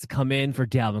Mattison has to come in for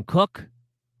Dalvin Cook,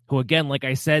 who, again, like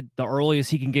I said, the earliest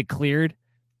he can get cleared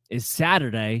is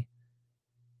Saturday,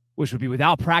 which would be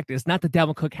without practice. Not that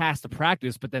Dalvin Cook has to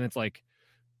practice, but then it's like,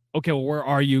 okay, well, where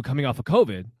are you coming off of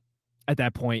COVID at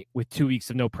that point with 2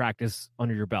 weeks of no practice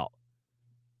under your belt?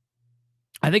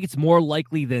 I think it's more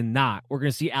likely than not we're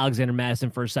going to see Alexander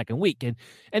Mattison for a second week.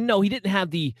 And no, he didn't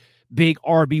have the big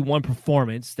RB1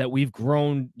 performance that we've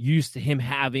grown used to him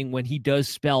having when he does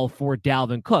spell for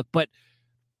Dalvin Cook. But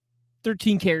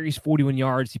 13 carries, 41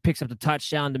 yards. He picks up the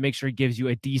touchdown to make sure he gives you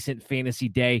a decent fantasy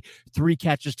day. 3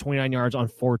 catches, 29 yards on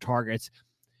 4 targets.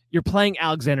 You're playing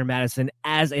Alexander Mattison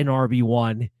as an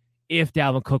RB1 if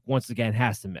Dalvin Cook once again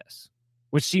has to miss,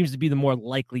 which seems to be the more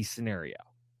likely scenario.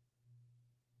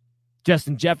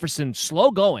 Justin Jefferson, slow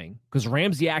going, because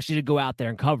Ramsey actually did go out there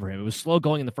and cover him. It was slow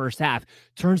going in the first half.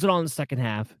 Turns it on in the second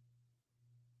half.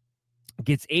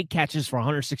 Gets 8 catches for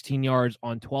 116 yards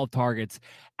on 12 targets.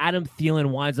 Adam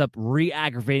Thielen winds up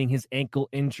re-aggravating his ankle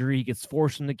injury. He gets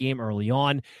forced from the game early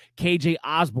on. KJ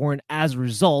Osborne, as a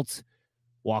result,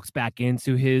 walks back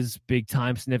into his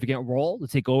big-time significant role to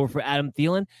take over for Adam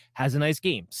Thielen. Has a nice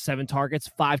game. 7 targets,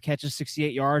 5 catches,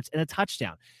 68 yards, and a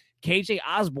touchdown. KJ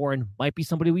Osborne might be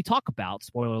somebody we talk about,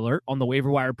 spoiler alert, on the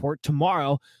Waiver Wire Report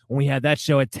tomorrow when we have that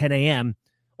show at 10 a.m.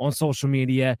 on social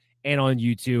media and on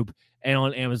YouTube and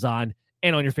on Amazon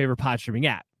and on your favorite pod streaming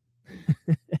app.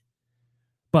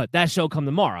 But that show come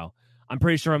tomorrow. I'm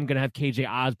pretty sure I'm going to have KJ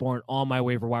Osborne on my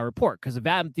Waiver Wire Report because if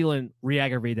Adam Thielen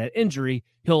re-aggravated that injury,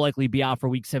 he'll likely be out for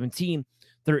Week 17.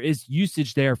 There is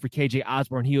usage there for KJ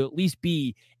Osborne. He'll at least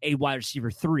be a wide receiver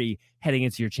 3 heading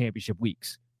into your championship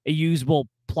weeks. A usable,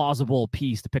 plausible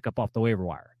piece to pick up off the waiver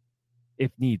wire, if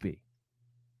need be.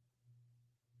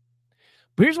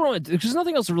 But here's what I want to do, because there's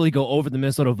nothing else to really go over the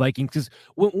Minnesota Vikings, because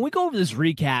when we go over this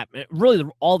recap, really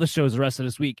all the shows the rest of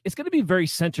this week, it's going to be very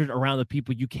centered around the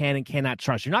people you can and cannot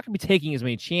trust. You're not going to be taking as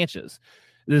many chances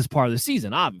this part of the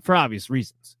season, for obvious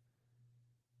reasons.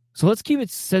 So let's keep it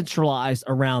centralized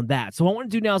around that. So what I want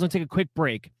to do now is I'm going to take a quick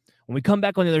break. When we come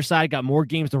back on the other side, got more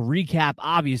games to recap,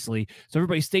 obviously. So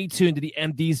everybody stay tuned to the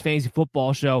MD's Fantasy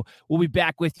Football Show. We'll be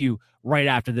back with you right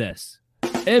after this.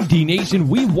 MD Nation,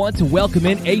 we want to welcome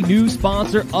in a new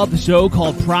sponsor of the show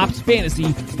called Props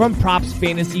Fantasy from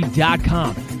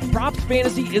PropsFantasy.com. Props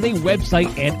Fantasy is a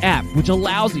website and app which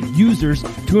allows users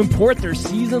to import their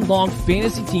season-long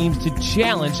fantasy teams to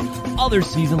challenge other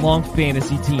season-long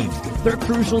fantasy teams. Their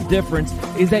crucial difference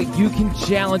is that you can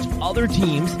challenge other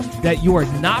teams that you are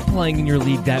not playing in your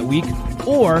league that week,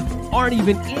 or aren't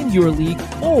even in your league,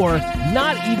 or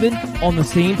not even on the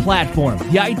same platform.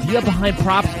 The idea behind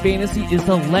Props Fantasy is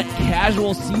to let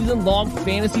casual season-long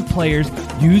fantasy players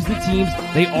use the teams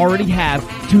they already have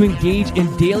to engage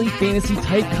in daily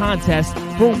fantasy-type contests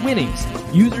for winnings.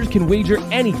 Users can wager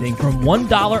anything from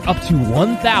 $1 up to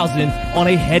 $1,000 on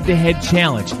a head-to-head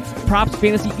challenge. Props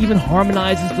Fantasy even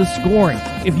harmonizes the scoring.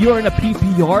 If you're in a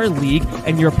PPR league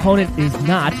and your opponent is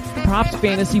not, Props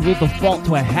Fantasy will default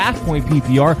to a half-point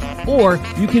PPR, or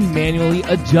you can manually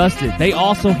adjust it. They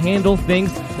also handle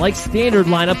things like standard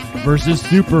lineup versus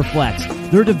Superflex.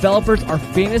 Their developers are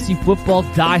fantasy football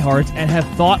diehards and have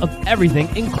thought of everything,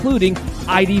 including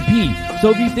IDP.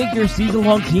 So if you think your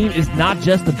season-long team is not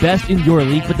just the best in your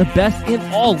league, but the best in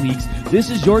all leagues, this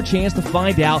is your chance to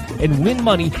find out and win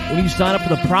money when you sign up for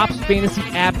the Props Fantasy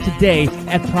app today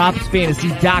at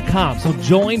PropsFantasy.com. So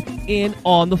join in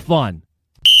on the fun.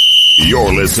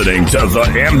 You're listening to the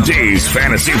MD's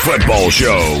Fantasy Football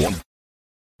Show.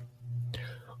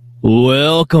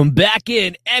 Welcome back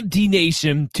in, MD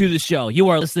Nation, to the show. You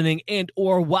are listening and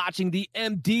or watching the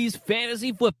MD's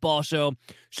Fantasy Football Show.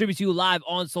 Distributed to you live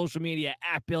on social media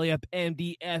at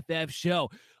BillyUpMDFF Show.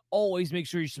 Always make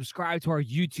sure you subscribe to our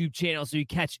YouTube channel so you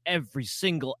catch every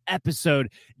single episode.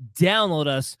 Download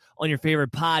us on your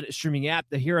favorite pod streaming app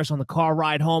to hear us on the car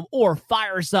ride home, or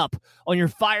fire us up on your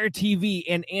Fire TV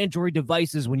and Android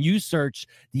devices when you search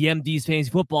the MD's Fantasy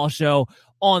Football Show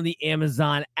on the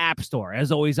Amazon App Store.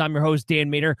 As always, I'm your host, Dan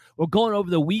Mader. We're going over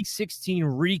the Week 16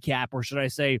 recap, or should I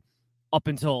say up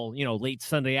until, late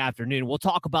Sunday afternoon. We'll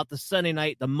talk about the Sunday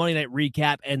night, the Monday night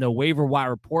recap, and the waiver wire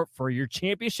report for your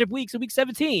championship weeks of Week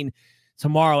 17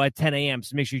 tomorrow at 10 a.m.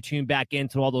 So make sure you tune back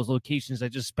into all those locations I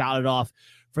just spouted off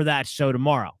for that show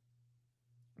tomorrow.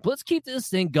 But let's keep this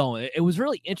thing going. It was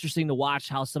really interesting to watch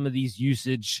how some of these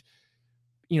usage,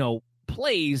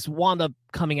 plays wound up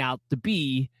coming out to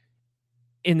be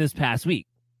in this past week.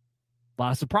 A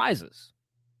lot of surprises.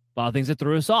 A lot of things that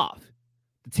threw us off.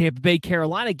 The Tampa Bay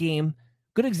Carolina game,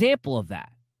 good example of that.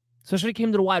 especially when it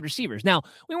came to the wide receivers. Now,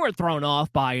 we weren't thrown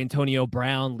off by Antonio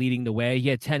Brown leading the way. He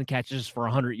had 10 catches for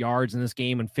 100 yards in this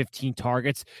game and 15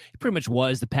 targets. It pretty much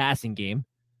was the passing game.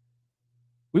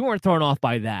 We weren't thrown off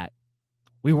by that.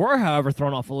 We were, however,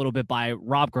 thrown off a little bit by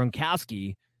Rob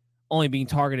Gronkowski only being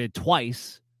targeted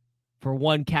twice for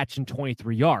 1 catch and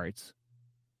 23 yards.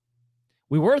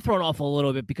 We were thrown off a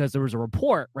little bit because there was a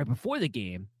report right before the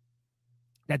game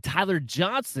that Tyler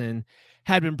Johnson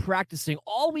had been practicing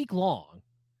all week long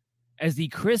as the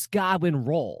Chris Godwin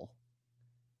role.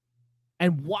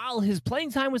 And while his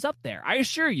playing time was up there, I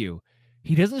assure you,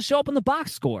 he doesn't show up in the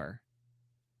box score.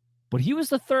 But he was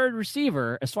the third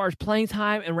receiver as far as playing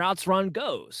time and routes run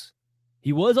goes.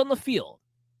 He was on the field.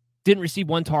 Didn't receive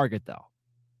 1 target, though.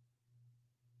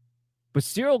 But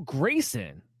Cyril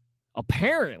Grayson,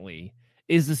 apparently,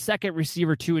 is the second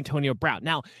receiver to Antonio Brown.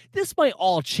 Now, this might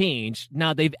all change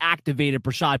now they've activated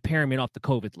Brashad Perriman off the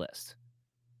COVID list.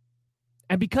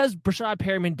 And because Brashad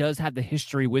Perriman does have the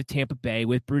history with Tampa Bay,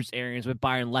 with Bruce Arians, with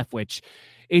Byron Leftwich,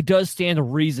 it does stand to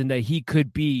reason that he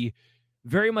could be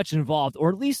very much involved, or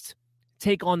at least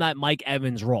take on that Mike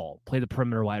Evans role, play the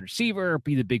perimeter wide receiver,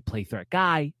 be the big play threat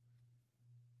guy.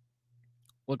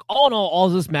 Look, all in all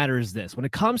this matters is this. When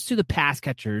it comes to the pass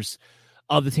catchers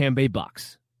of the Tampa Bay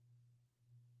Bucks,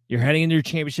 you're heading into your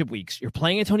championship weeks. You're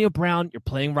playing Antonio Brown. You're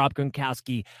playing Rob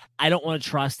Gronkowski. I don't want to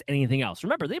trust anything else.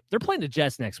 Remember, they're playing the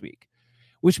Jets next week,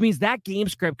 which means that game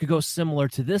script could go similar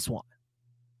to this one,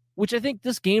 which I think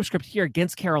this game script here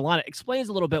against Carolina explains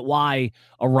a little bit why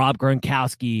a Rob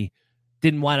Gronkowski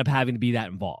didn't wind up having to be that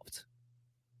involved.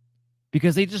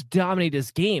 Because they just dominated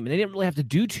this game, and they didn't really have to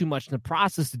do too much in the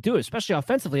process to do it, especially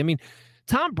offensively. I mean,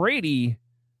 Tom Brady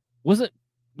wasn't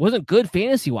good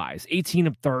fantasy-wise. 18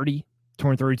 of 30,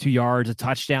 232 yards, a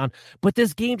touchdown. But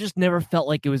this game just never felt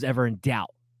like it was ever in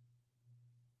doubt.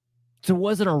 So it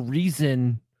wasn't a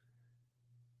reason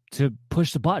to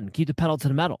push the button, keep the pedal to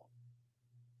the metal.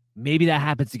 Maybe that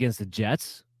happens against the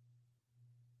Jets.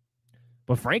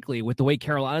 But frankly, with the way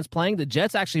Carolina's playing, the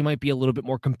Jets actually might be a little bit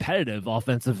more competitive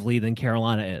offensively than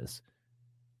Carolina is.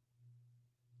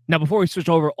 Now, before we switch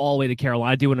over all the way to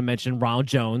Carolina, I do want to mention Ronald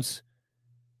Jones.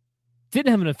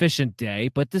 Didn't have an efficient day,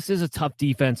 but this is a tough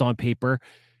defense on paper.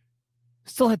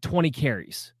 Still had 20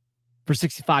 carries for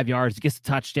 65 yards. He gets a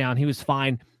touchdown. He was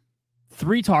fine.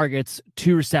 3 targets,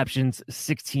 2 receptions,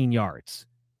 16 yards.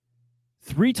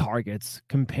 3 targets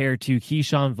compared to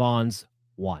Keyshawn Vaughn's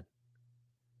 1.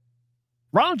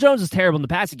 Ronald Jones is terrible in the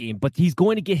passing game, but he's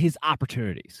going to get his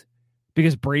opportunities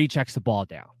because Brady checks the ball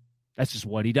down. That's just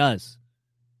what he does.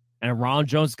 And Ronald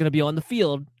Jones is going to be on the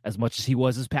field as much as he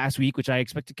was this past week, which I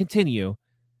expect to continue.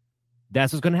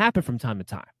 That's what's going to happen from time to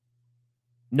time.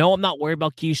 No, I'm not worried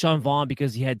about Keyshawn Vaughn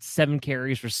because he had 7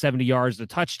 carries for 70 yards and a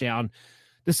touchdown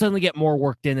to suddenly get more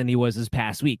worked in than he was this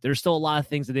past week. There's still a lot of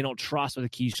things that they don't trust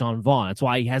with Keyshawn Vaughn. That's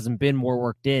why he hasn't been more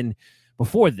worked in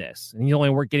before this. And he's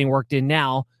only getting worked in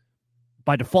now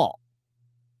by default.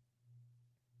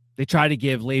 They tried to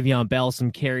give Le'Veon Bell some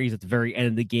carries at the very end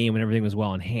of the game when everything was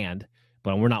well in hand,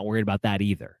 but we're not worried about that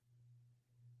either.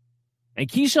 And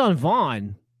Keyshawn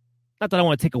Vaughn, not that I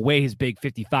want to take away his big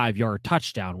 55-yard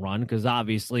touchdown run, because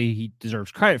obviously he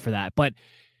deserves credit for that, but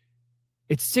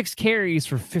it's 6 carries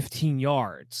for 15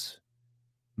 yards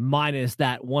minus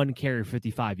that 1 carry for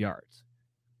 55 yards.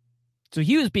 So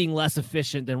he was being less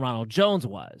efficient than Ronald Jones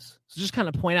was. So just kind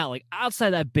of point out, like,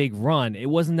 outside that big run, it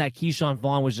wasn't that Keyshawn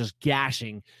Vaughn was just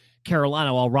gashing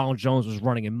Carolina while Ronald Jones was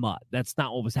running in mud. That's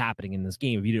not what was happening in this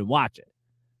game if you didn't watch it.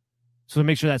 So to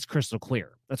make sure that's crystal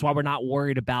clear. That's why we're not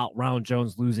worried about Ronald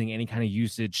Jones losing any kind of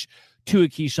usage to a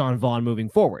Keyshawn Vaughn moving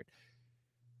forward.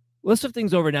 Let's shift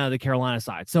things over now to the Carolina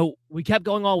side. So we kept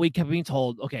going all week, kept being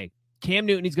told, okay, Cam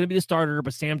Newton, he's going to be the starter,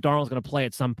 but Sam Darnold's going to play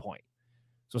at some point.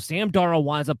 So Sam Darnold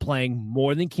winds up playing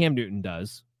more than Cam Newton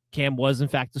does. Cam was, in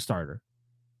fact, the starter.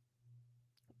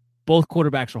 Both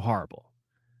quarterbacks were horrible.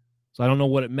 So I don't know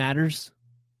what it matters.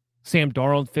 Sam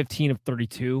Darnold, 15 of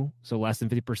 32, so less than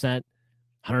 50%,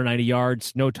 190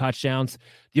 yards, no touchdowns.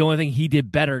 The only thing he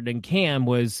did better than Cam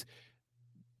was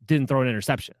didn't throw an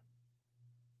interception.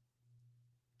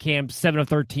 Cam, 7 of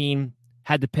 13,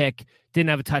 had the pick, didn't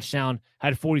have a touchdown,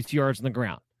 had 42 yards on the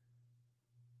ground.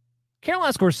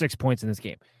 Carolina scores 6 points in this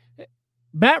game.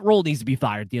 Matt Rule needs to be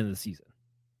fired at the end of the season.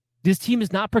 This team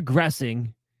is not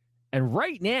progressing, and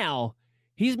right now,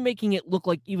 he's making it look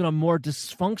like even a more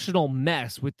dysfunctional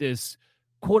mess with this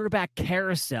quarterback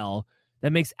carousel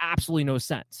that makes absolutely no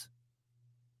sense.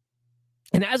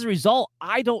 And as a result,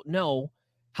 I don't know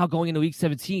how going into Week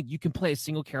 17 you can play a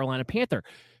single Carolina Panther.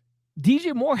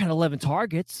 DJ Moore had 11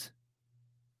 targets.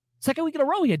 Second week in a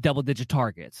row, he had double-digit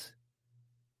targets.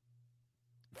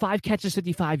 5 catches,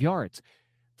 55 yards.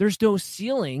 there's no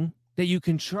ceiling that you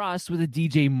can trust with a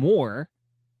DJ Moore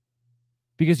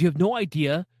because you have no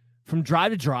idea from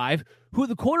drive to drive who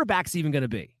the quarterback's even going to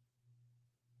be.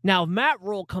 Now, if Matt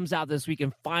Rule comes out this week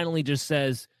and finally just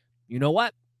says, you know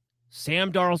what?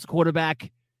 Sam Darnold's the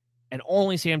quarterback, and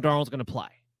only Sam Darnold's going to play.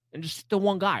 And just stick to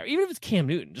one guy. Or even if it's Cam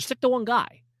Newton, just stick to one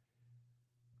guy.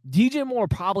 DJ Moore will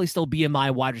probably still be in my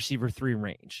wide receiver 3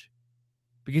 range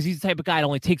because he's the type of guy that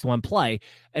only takes one play.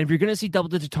 And if you're going to see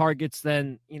double-digit targets,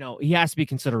 then, he has to be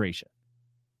consideration.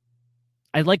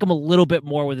 I'd like him a little bit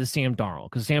more with his Sam Darnold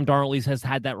because Sam Darnold at least has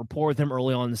had that rapport with him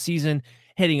early on in the season,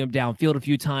 hitting him downfield a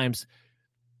few times.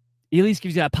 He at least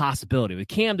gives you that possibility. With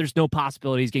Cam, there's no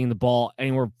possibility he's getting the ball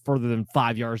anywhere further than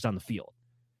 5 yards down the field.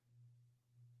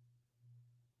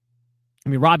 I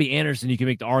mean, Robbie Anderson, you can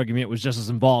make the argument, was just as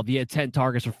involved. He had 10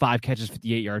 targets for 5 catches,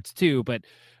 58 yards too, but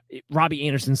Robbie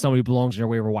Anderson's somebody who belongs in your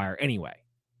waiver wire anyway.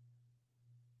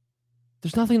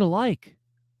 There's nothing to like.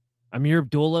 Amir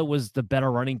Abdullah was the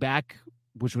better running back,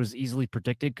 which was easily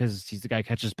predicted because he's the guy who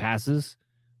catches passes.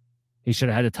 He should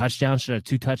have had a touchdown, should have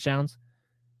 2 touchdowns.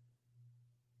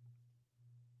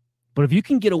 But if you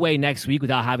can get away next week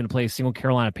without having to play a single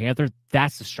Carolina Panther,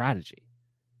 that's the strategy.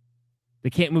 They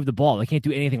can't move the ball. They can't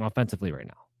do anything offensively right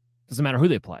now. Doesn't matter who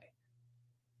they play.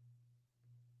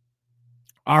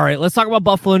 All right, let's talk about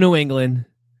Buffalo, New England.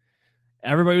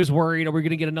 Everybody was worried, are we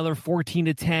going to get another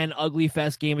 14-10 ugly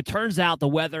fest game? It turns out the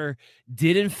weather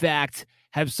did, in fact,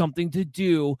 have something to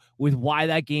do with why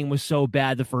that game was so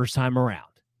bad the first time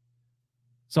around.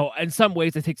 So in some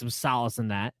ways, I take some solace in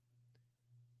that.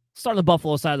 Start on the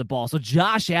Buffalo side of the ball. So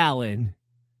Josh Allen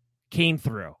came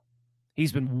through.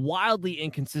 He's been wildly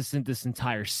inconsistent this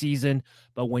entire season,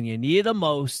 but when you needed him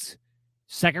most,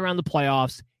 second round of the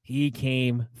playoffs, he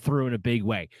came through in a big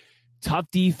way. Tough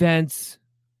defense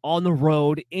on the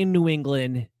road in New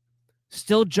England,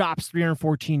 still drops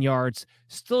 314 yards,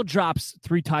 still drops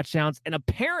 3 touchdowns, and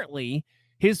apparently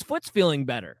his foot's feeling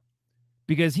better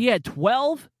because he had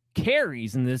 12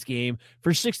 carries in this game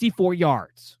for 64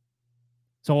 yards.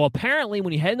 So apparently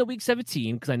when you head into week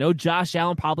 17, because I know Josh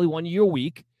Allen probably won your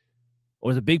week, or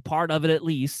was a big part of it at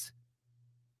least,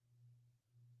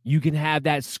 you can have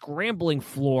that scrambling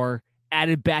floor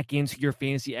added back into your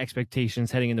fantasy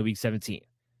expectations heading into week 17.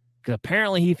 Because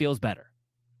apparently he feels better.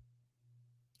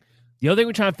 The other thing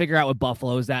we're trying to figure out with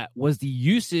Buffalo is that was the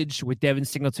usage with Devin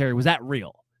Singletary, was that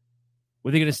real? Were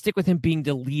they going to stick with him being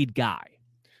the lead guy?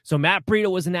 So Matt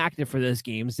Breida was inactive for this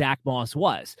game. Zach Moss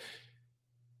was.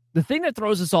 The thing that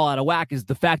throws us all out of whack is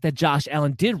the fact that Josh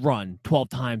Allen did run 12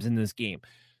 times in this game.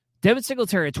 Devin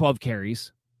Singletary had 12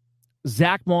 carries.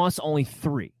 Zach Moss only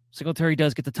 3. Singletary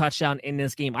does get the touchdown in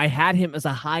this game. I had him as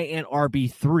a high-end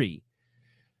RB3.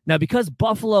 Now, because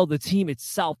Buffalo, the team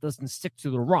itself, doesn't stick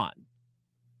to the run,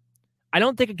 I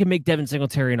don't think I can make Devin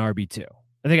Singletary an RB2.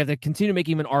 I think I have to continue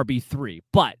making him an RB3.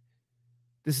 But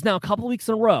this is now a couple weeks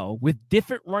in a row with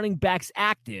different running backs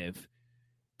active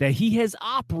that he has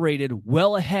operated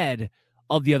well ahead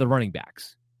of the other running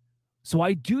backs. So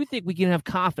I do think we can have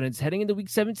confidence heading into week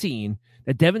 17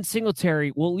 that Devin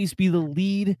Singletary will at least be the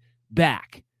lead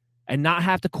back and not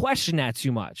have to question that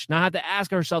too much, not have to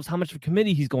ask ourselves how much of a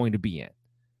committee he's going to be in.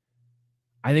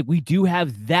 I think we do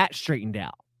have that straightened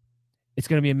out. It's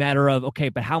going to be a matter of, okay,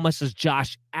 but how much does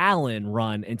Josh Allen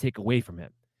run and take away from him?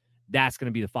 That's going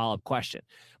to be the follow-up question.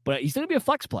 But he's going to be a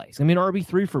flex play. He's going to be an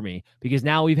RB3 for me because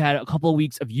now we've had a couple of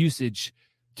weeks of usage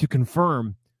to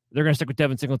confirm they're going to stick with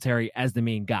Devin Singletary as the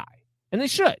main guy. And they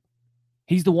should.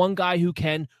 He's the one guy who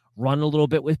can run a little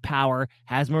bit with power,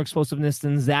 has more explosiveness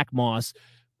than Zach Moss,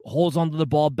 holds onto the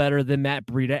ball better than Matt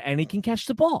Breida, and he can catch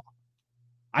the ball.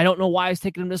 I don't know why it's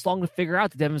taken him this long to figure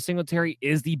out that Devin Singletary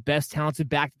is the best talented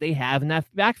back that they have in that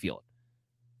backfield.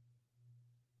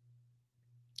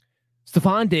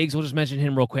 Stephon Diggs, we'll just mention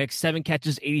him real quick. 7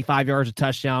 catches, 85 yards, a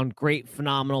touchdown. Great,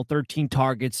 phenomenal, 13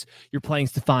 targets. You're playing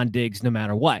Stephon Diggs no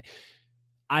matter what.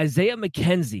 Isaiah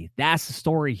McKenzie, that's the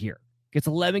story here. Gets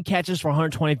 11 catches for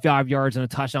 125 yards and a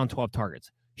touchdown, 12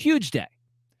 targets. Huge day.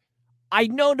 I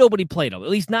know nobody played him, at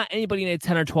least not anybody in a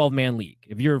 10 or 12-man league.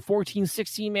 If you're a 14,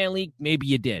 16-man league, maybe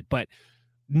you did, but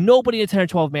nobody in a 10 or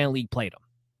 12-man league played him.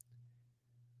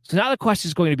 So now the question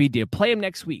is going to be, do you play him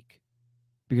next week?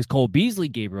 Because Cole Beasley,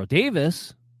 Gabriel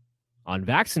Davis,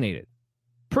 unvaccinated.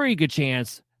 Pretty good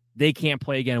chance they can't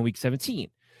play again in week 17.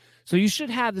 So you should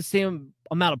have the same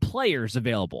amount of players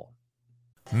available.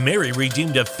 Mary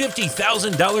redeemed a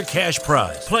 $50,000 cash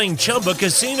prize playing Chumba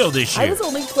Casino this year. I was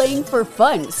only playing for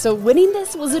fun, so winning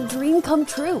this was a dream come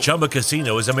true. Chumba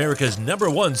Casino is America's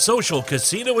 #1 social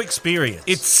casino experience.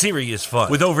 It's serious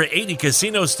fun. With over 80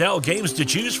 casino-style games to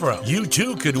choose from, you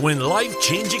too could win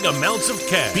life-changing amounts of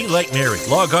cash. Be like Mary.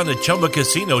 Log on to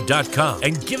ChumbaCasino.com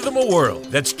and give them a whirl.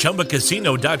 That's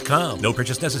ChumbaCasino.com. No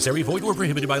purchase necessary. Void where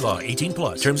prohibited by law. 18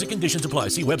 plus. Terms and conditions apply.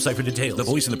 See website for details. The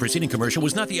voice in the preceding commercial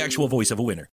was not the actual voice of a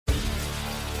winner.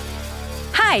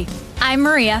 Hi, I'm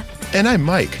Maria. And I'm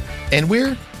Mike. And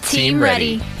we're Team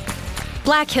Ready.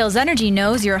 Black Hills Energy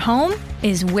knows your home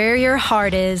is where your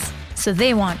heart is, so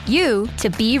they want you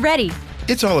to be ready.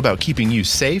 It's all about keeping you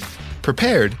safe,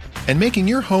 prepared, and making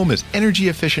your home as energy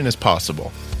efficient as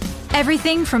possible.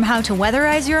 Everything from how to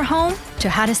weatherize your home to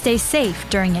how to stay safe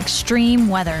during extreme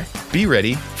weather. Be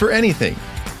ready for anything.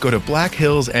 Go to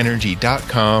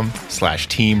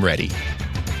blackhillsenergy.com/Team Ready.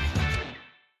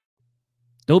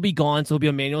 They'll be gone, so it'll be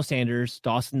Emmanuel Sanders,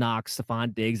 Dawson Knox,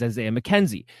 Stephon Diggs, Isaiah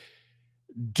McKenzie.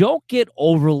 Don't get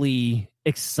overly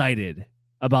excited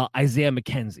about Isaiah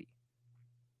McKenzie.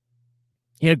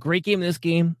 He had a great game in this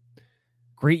game,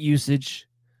 great usage,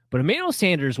 but Emmanuel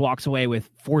Sanders walks away with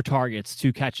 4 targets,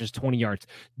 2 catches, 20 yards.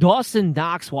 Dawson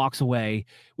Knox walks away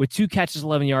with 2 catches,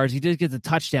 11 yards. He did get the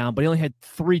touchdown, but he only had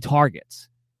 3 targets.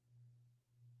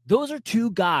 Those are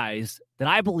 2 guys that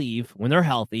I believe, when they're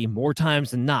healthy, more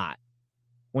times than not,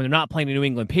 when they're not playing the New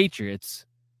England Patriots,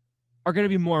 are going to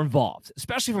be more involved,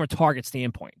 especially from a target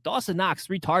standpoint. Dawson Knox,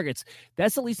 3 targets.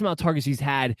 That's the least amount of targets he's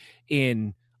had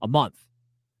in a month,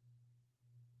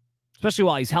 especially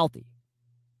while he's healthy.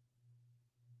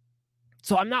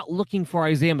 So I'm not looking for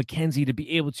Isaiah McKenzie to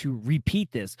be able to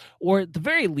repeat this, or at the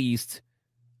very least,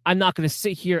 I'm not going to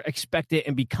sit here, expect it,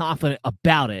 and be confident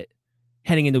about it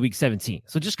heading into Week 17.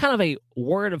 So just kind of a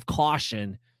word of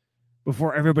caution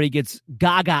before everybody gets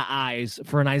gaga eyes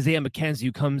for an Isaiah McKenzie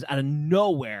who comes out of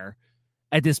nowhere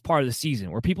at this part of the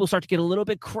season, where people start to get a little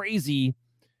bit crazy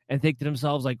and think to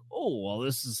themselves like, oh, well,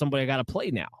 this is somebody I got to play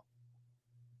now,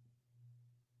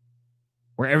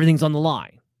 where everything's on the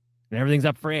line and everything's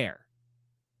up for air.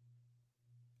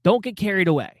 Don't get carried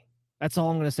away. That's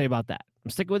all I'm going to say about that. I'm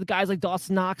sticking with guys like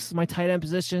Dawson Knox, my tight end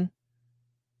position.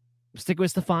 I'm sticking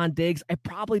with Stephon Diggs. I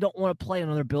probably don't want to play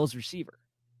another Bills receiver.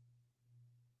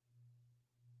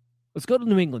 Let's go to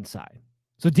the New England side.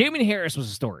 So Damian Harris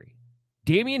was a story.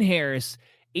 Damian Harris,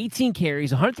 18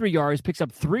 carries, 103 yards, picks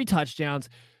up 3 touchdowns.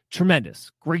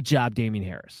 Tremendous. Great job, Damian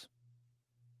Harris.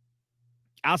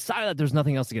 Outside of that, there's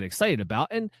nothing else to get excited about.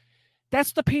 And that's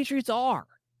what the Patriots are.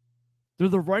 They're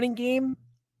the running game.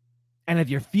 And if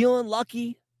you're feeling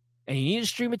lucky and you need to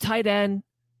stream a tight end,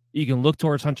 you can look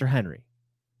towards Hunter Henry.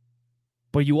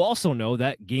 But you also know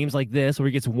that games like this, where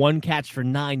he gets 1 catch for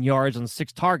 9 yards on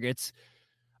 6 targets,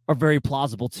 are very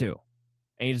plausible too.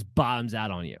 And he just bottoms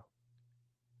out on you.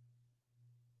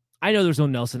 I know there's no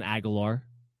Nelson Aguilar.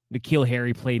 N'Keal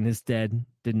Harry played in his stead,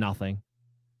 did nothing.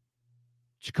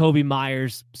 Jacoby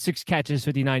Myers, 6 catches,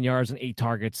 59 yards, and 8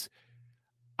 targets.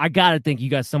 I got to think you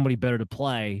got somebody better to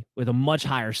play with a much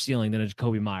higher ceiling than a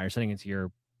Jacoby Myers heading into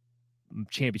your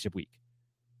championship week.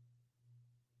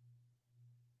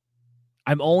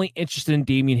 I'm only interested in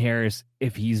Damian Harris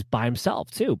if he's by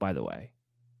himself too, by the way.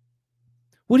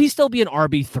 Would he still be an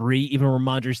RB3 even when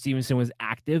Ramondre Stevenson was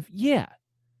active? Yeah.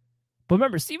 But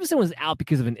remember, Stevenson was out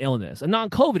because of an illness, a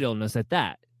non-COVID illness at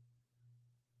that.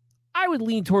 I would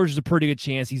lean towards a pretty good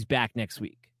chance he's back next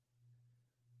week.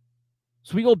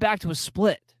 So we go back to a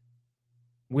split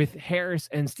with Harris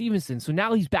and Stevenson. So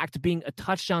now he's back to being a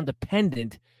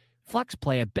touchdown-dependent flex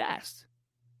play at best.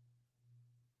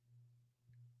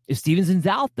 If Stevenson's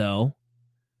out, though,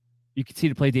 you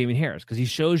continue to play Damian Harris because he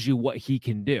shows you what he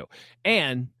can do.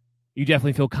 And you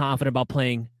definitely feel confident about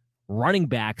playing running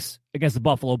backs against the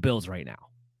Buffalo Bills right now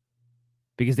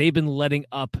because they've been letting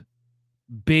up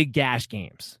big gash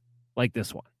games like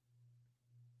this one.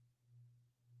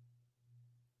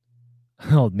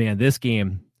 Oh, man, this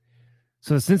game.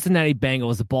 So the Cincinnati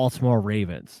Bengals, the Baltimore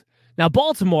Ravens. Now,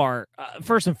 Baltimore,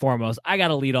 first and foremost, I got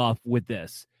to lead off with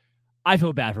this. I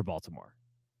feel bad for Baltimore.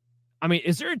 I mean,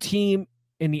 is there a team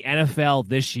in the NFL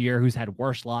this year who's had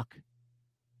worse luck?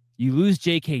 You lose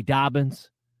J.K.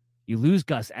 Dobbins. You lose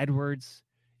Gus Edwards.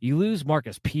 You lose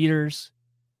Marcus Peters.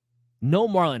 No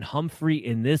Marlon Humphrey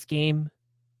in this game.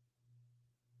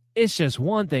 It's just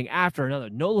one thing after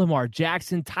another. No Lamar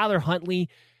Jackson. Tyler Huntley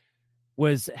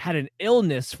had an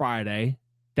illness Friday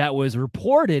that was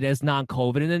reported as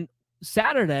non-COVID, and then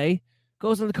Saturday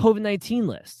goes on the COVID-19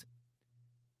 list.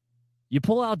 You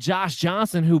pull out Josh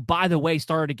Johnson, who, by the way,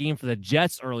 started a game for the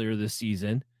Jets earlier this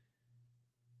season.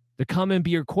 to come and be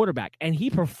your quarterback, and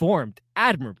he performed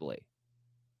admirably.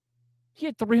 He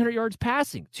had 300 yards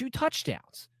passing, 2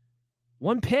 touchdowns,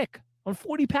 1 pick on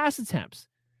 40 pass attempts.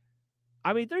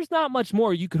 I mean, there's not much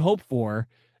more you could hope for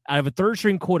out of a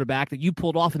third-string quarterback that you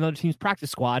pulled off another team's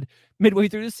practice squad midway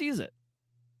through the season.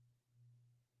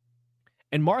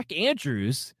 And Mark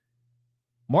Andrews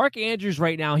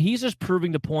right now, he's just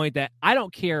proving the point that I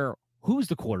don't care who's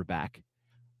the quarterback.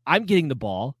 I'm getting the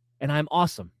ball, and I'm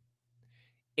awesome.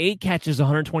 8 catches,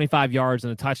 125 yards,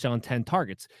 and a touchdown on 10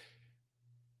 targets.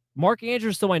 Mark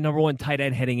Andrews is still my number 1 tight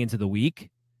end heading into the week,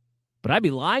 but I'd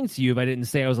be lying to you if I didn't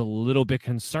say I was a little bit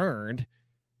concerned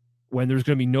when there's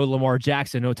going to be no Lamar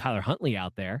Jackson, no Tyler Huntley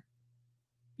out there.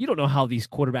 You don't know how these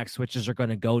quarterback switches are going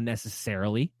to go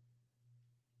necessarily.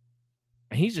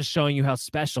 And he's just showing you how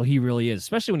special he really is,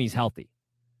 especially when he's healthy.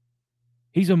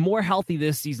 He's been more healthy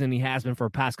this season than he has been for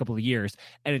the past couple of years,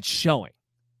 and it's showing.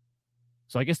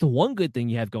 So I guess the one good thing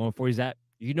you have going for you is that,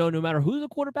 no matter who the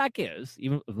quarterback is,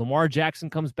 even if Lamar Jackson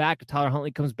comes back, if Tyler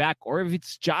Huntley comes back, or if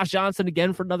it's Josh Johnson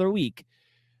again for another week,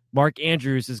 Mark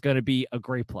Andrews is going to be a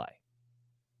great play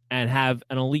and have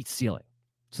an elite ceiling.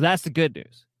 So that's the good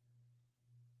news.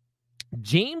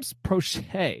 James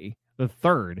Prochet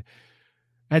III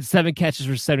had 7 catches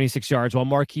for 76 yards, while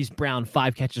Marquise Brown,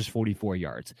 5 catches, 44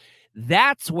 yards.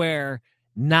 That's where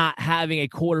not having a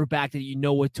quarterback that you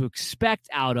know what to expect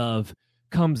out of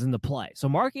comes into play. So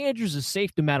Mark Andrews is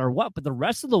safe no matter what, but the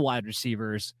rest of the wide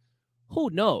receivers, who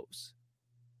knows?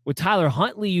 With Tyler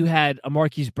Huntley, you had a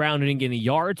Marquise Brown who didn't get any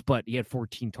yards, but he had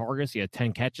 14 targets. He had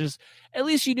 10 catches. At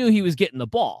least you knew he was getting the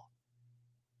ball.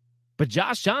 But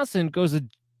Josh Johnson goes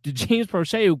to James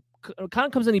Prochet, who kind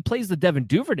of comes in, he plays the Devin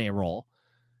Duvernay role.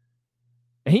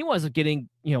 And he wasn't getting,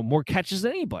 more catches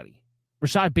than anybody.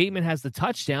 Rashad Bateman has the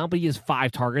touchdown, but he has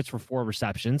 5 targets for 4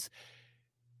 receptions.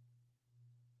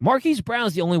 Marquise Brown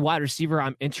is the only wide receiver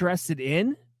I'm interested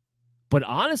in. But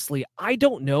honestly, I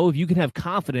don't know if you can have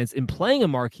confidence in playing a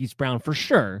Marquise Brown for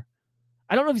sure.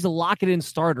 I don't know if he's a lock-it-in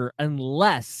starter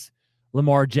unless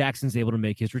Lamar Jackson's able to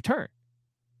make his return.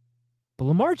 But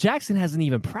Lamar Jackson hasn't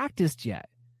even practiced yet.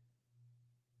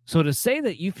 So to say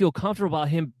that you feel comfortable about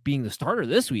him being the starter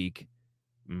this week,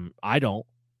 I don't.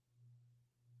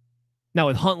 Now,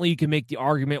 with Huntley, you can make the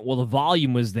argument, well, the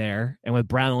volume was there, and with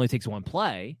Brown only takes 1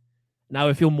 play. Now,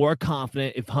 I feel more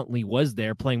confident if Huntley was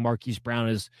there, playing Marquise Brown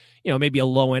as, maybe a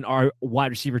low-end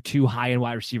wide receiver 2, high-end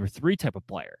wide receiver 3 type of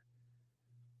player.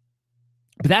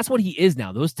 But that's what he is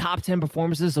now. Those top 10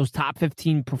 performances, those top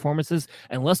 15 performances,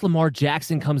 unless Lamar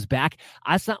Jackson comes back,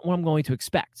 that's not what I'm going to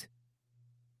expect.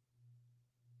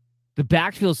 The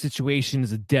backfield situation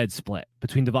is a dead split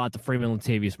between Devonta Freeman and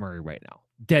Latavius Murray right now.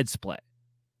 Dead split.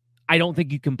 I don't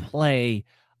think you can play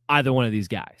either one of these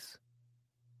guys.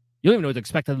 You don't even know what to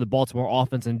expect out of the Baltimore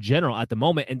offense in general at the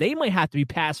moment, and they might have to be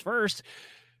pass first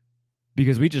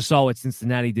because we just saw what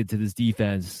Cincinnati did to this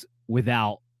defense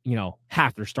without,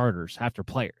 half their starters, half their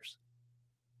players.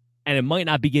 And it might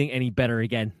not be getting any better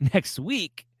again next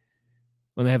week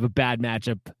when they have a bad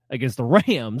matchup against the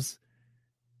Rams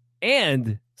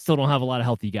and still don't have a lot of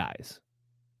healthy guys.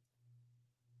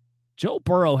 Joe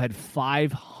Burrow had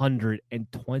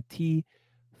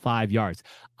 525 yards.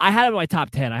 I had him in my top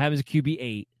 10. I have him as a QB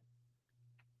 8.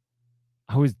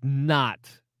 I was not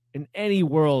in any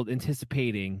world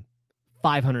anticipating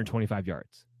 525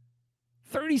 yards.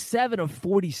 37 of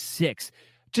 46.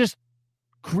 Just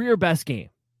career best game.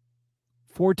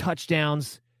 4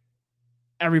 touchdowns.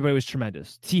 Everybody was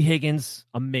tremendous. T. Higgins,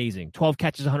 amazing. 12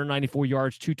 catches, 194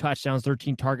 yards, 2 touchdowns,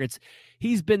 13 targets.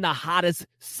 He's been the hottest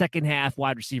second half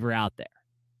wide receiver out there.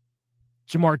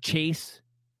 Jamar Chase,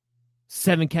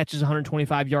 7 catches,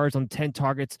 125 yards on 10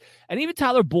 targets. And even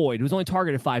Tyler Boyd, who's only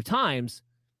targeted 5 times,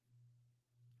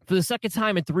 for the second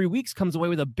time in 3 weeks, comes away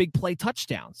with a big play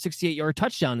touchdown, 68-yard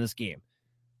touchdown in this game.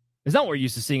 It's not what we're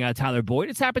used to seeing out of Tyler Boyd.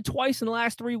 It's happened twice in the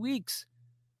last 3 weeks.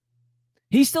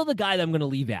 He's still the guy that I'm going to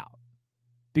leave out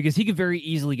because he could very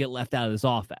easily get left out of this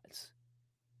offense.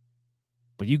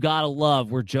 But you got to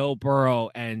love where Joe Burrow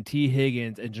and T.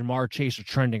 Higgins and Jamar Chase are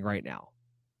trending right now.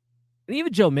 And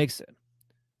even Joe Mixon.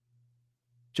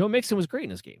 Joe Mixon was great in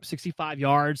this game. 65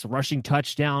 yards, rushing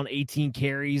touchdown, 18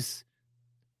 carries.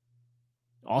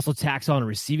 Also tacks on a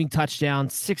receiving touchdown,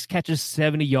 6 catches,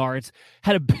 70 yards.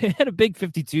 Had a big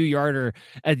 52-yarder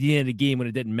at the end of the game when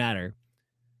it didn't matter.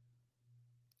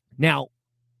 Now,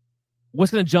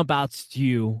 what's going to jump out to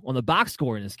you on the box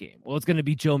score in this game? Well, it's going to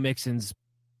be Joe Mixon's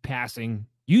passing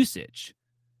usage.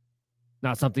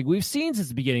 Not something we've seen since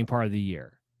the beginning part of the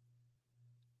year.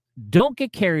 Don't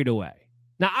get carried away.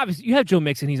 Now, obviously, you have Joe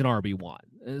Mixon. He's an RB1.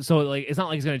 So, like, it's not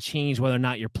like it's going to change whether or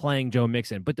not you're playing Joe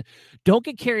Mixon. But don't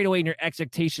get carried away in your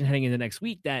expectation heading into next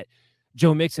week that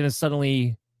Joe Mixon is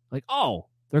suddenly like, oh,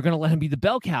 they're going to let him be the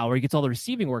bell cow where he gets all the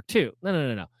receiving work too.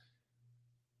 No.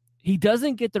 He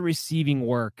doesn't get the receiving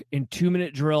work in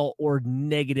 2-minute drill or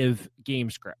negative game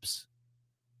scripts.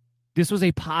 This was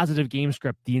a positive game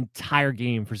script the entire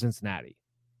game for Cincinnati.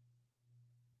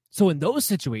 So in those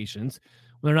situations,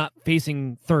 when they're not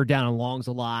facing third down and longs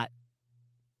a lot,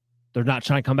 they're not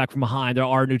trying to come back from behind, there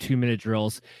are no 2-minute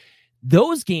drills.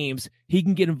 Those games, he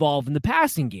can get involved in the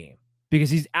passing game because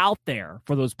he's out there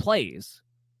for those plays.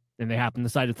 And they happen to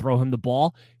decide to throw him the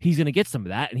ball, he's going to get some of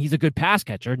that, and he's a good pass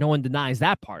catcher. No one denies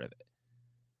that part of it.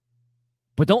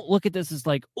 But don't look at this as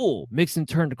like, oh, Mixon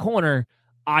turned a corner.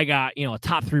 I got, a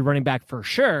top 3 running back for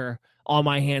sure on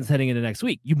my hands heading into next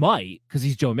week. You might, because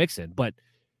he's Joe Mixon, but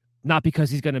not because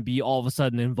he's going to be all of a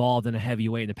sudden involved in a heavy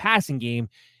way in the passing game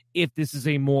if this is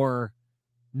a more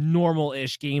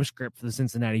normal-ish game script for the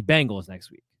Cincinnati Bengals next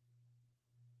week.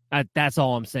 That's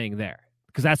all I'm saying there,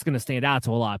 because that's going to stand out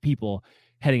to a lot of people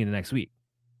heading into next week.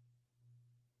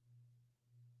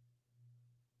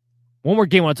 One more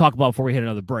game I want to talk about before we hit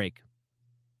another break.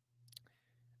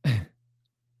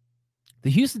 The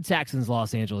Houston Texans,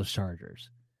 Los Angeles Chargers.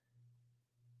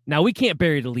 Now, we can't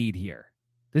bury the lead here.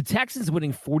 The Texans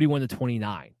winning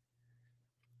 41-29.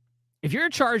 If you're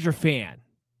a Charger fan,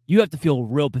 you have to feel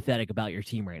real pathetic about your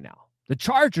team right now. The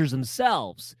Chargers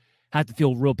themselves have to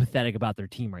feel real pathetic about their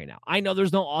team right now. I know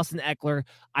there's no Austin Eckler.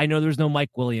 I know there's no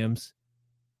Mike Williams.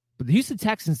 But the Houston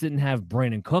Texans didn't have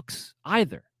Brandon Cooks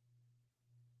either.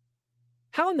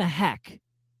 How in the heck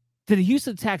did the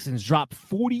Houston Texans drop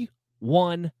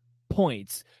 41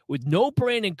 points with no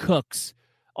Brandon Cooks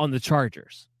on the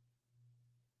Chargers?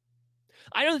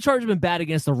 I know the Chargers have been bad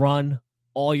against the run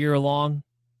all year long,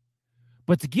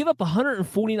 but to give up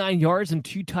 149 yards and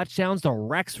 2 touchdowns to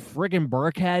Rex friggin'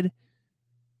 Burkhead,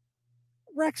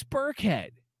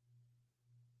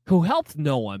 who helped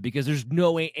no one because there's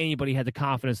no way anybody had the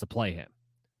confidence to play him.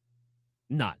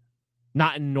 None.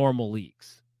 Not in normal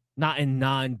leagues. Not in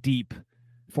non-deep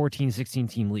 14, 16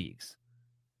 team leagues.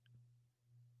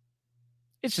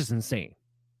 It's just insane.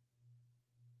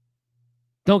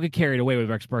 Don't get carried away with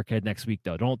Rex Burkhead next week,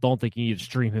 though. Don't think you need to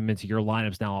stream him into your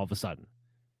lineups now all of a sudden.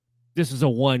 This is a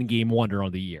one-game wonder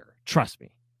on the year. Trust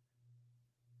me.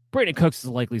 Brandon Cooks is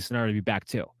a likely scenario to be back,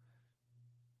 too.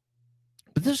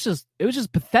 But it was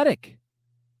just pathetic.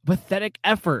 Pathetic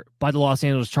effort by the Los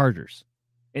Angeles Chargers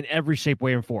in every shape,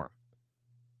 way, and form.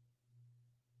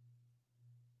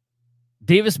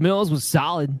 Davis Mills was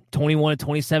solid.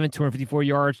 21-27, 254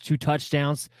 yards, 2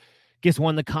 touchdowns. Gets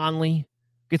one to Conley.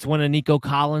 Gets one to Nico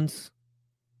Collins.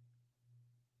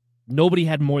 Nobody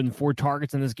had more than 4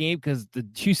 targets in this game because the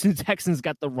Houston Texans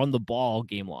got to run the ball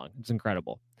game long. It's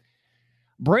incredible.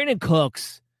 Brandon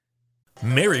Cooks.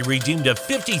 Mary redeemed a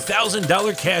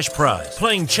 $50,000 cash prize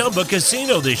playing Chumba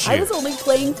Casino this year. I was only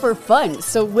playing for fun,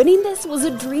 so winning this was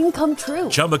a dream come true.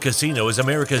 Chumba Casino is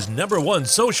America's #1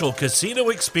 social casino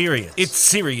experience. It's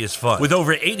serious fun. With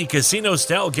over 80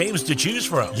 casino-style games to choose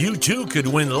from, you too could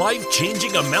win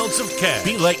life-changing amounts of cash.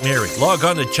 Be like Mary. Log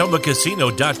on to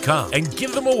ChumbaCasino.com and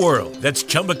give them a whirl. That's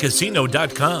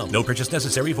ChumbaCasino.com. No purchase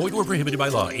necessary. Void where prohibited by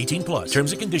law. 18+.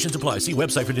 Terms and conditions apply. See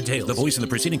website for details. The voice in the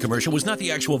preceding commercial was not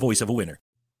the actual voice of a winner.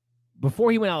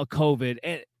 Before he went out with COVID,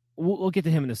 and we'll get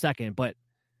to him in a second, but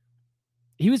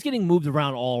he was getting moved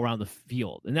around all around the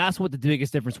field, and that's what the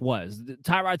biggest difference was.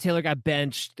 Tyrod Taylor got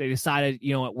benched. They decided,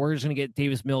 we're just going to get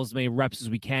Davis Mills as many reps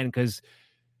as we can because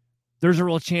there's a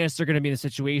real chance they're going to be in a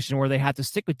situation where they have to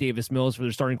stick with Davis Mills for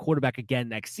their starting quarterback again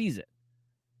next season.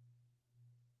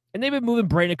 And they've been moving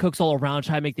Brandon Cooks all around,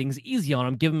 trying to make things easy on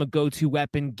him, give him a go-to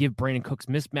weapon, give Brandon Cooks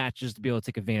mismatches to be able to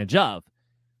take advantage of.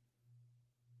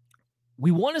 We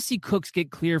want to see Cooks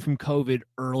get cleared from COVID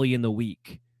early in the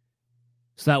week.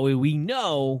 So that way we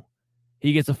know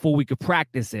he gets a full week of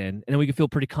practice in, and then we can feel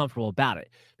pretty comfortable about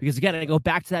it. Because, again, I go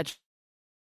back to that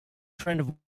trend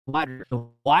of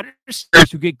wide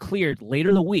receivers who get cleared later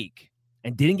in the week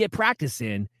and didn't get practice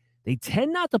in, they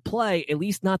tend not to play, at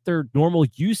least not their normal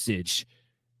usage,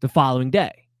 the following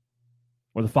day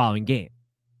or the following game.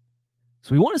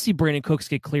 So we want to see Brandon Cooks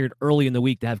get cleared early in the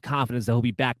week to have confidence that he'll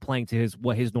be back playing to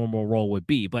what his normal role would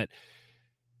be. But,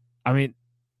 I mean,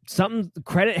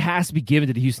 credit has to be given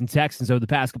to the Houston Texans over the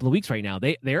past couple of weeks right now.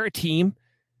 They're a team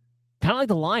kind of like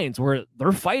the Lions where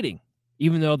they're fighting,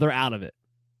 even though they're out of it.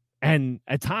 And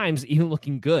at times, even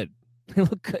looking good. They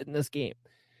look good in this game.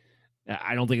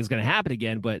 I don't think it's going to happen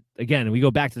again. But, again, we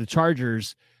go back to the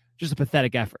Chargers, just a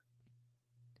pathetic effort.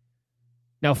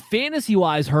 Now,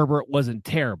 fantasy-wise, Herbert wasn't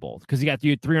terrible because he got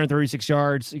 336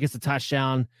 yards. He gets a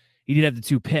touchdown. he did have the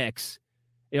 2 picks.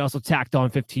 He also tacked on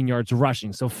 15 yards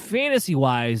rushing. So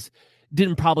fantasy-wise,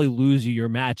 didn't probably lose you your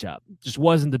matchup. Just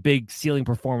wasn't the big ceiling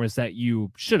performance that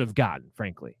you should have gotten,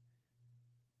 frankly.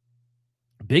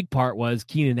 Big part was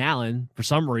Keenan Allen, for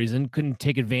some reason, couldn't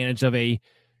take advantage of a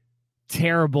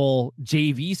terrible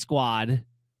JV squad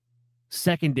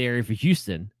secondary for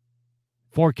Houston.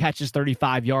 4 catches,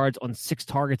 35 yards on 6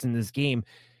 targets in this game.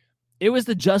 It was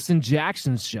the Justin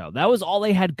Jackson show. That was all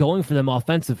they had going for them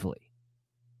offensively.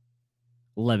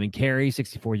 11 carries,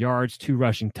 64 yards, 2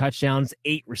 rushing touchdowns,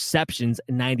 8 receptions,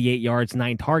 98 yards,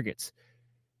 9 targets.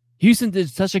 Houston did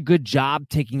such a good job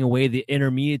taking away the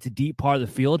intermediate to deep part of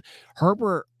the field.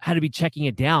 Herbert had to be checking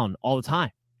it down all the time.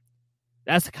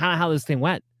 That's kind of how this thing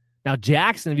went. Now,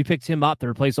 Jackson, if you picked him up to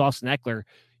replace Austin Eckler,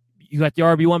 you got the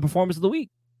RB1 performance of the week.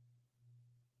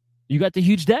 You got the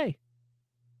huge day.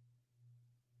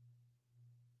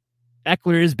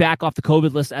 Eckler is back off the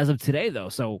COVID list as of today, though.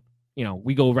 So,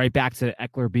 we go right back to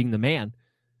Eckler being the man.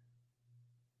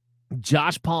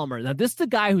 Josh Palmer. Now, this is the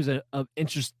guy who's of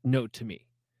interest note to me.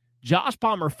 Josh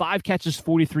Palmer, 5 catches,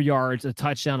 43 yards, a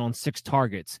touchdown on 6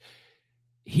 targets.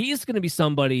 He's going to be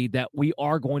somebody that we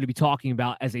are going to be talking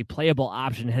about as a playable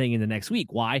option heading into next week.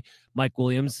 Why? Mike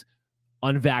Williams,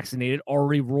 unvaccinated,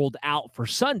 already ruled out for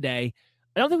Sunday.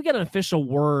 I don't think we got an official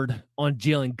word on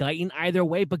Jalen Guyton either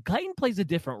way, but Guyton plays a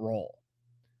different role.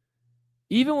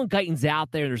 Even when Guyton's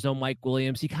out there's no Mike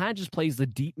Williams, he kind of just plays the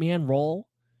deep man role.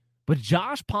 But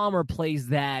Josh Palmer plays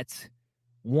that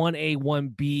 1A,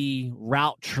 1B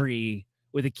route tree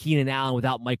with a Keenan Allen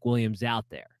without Mike Williams out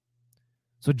there.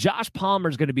 So Josh Palmer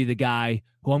is going to be the guy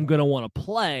who I'm going to want to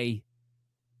play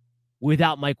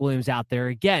without Mike Williams out there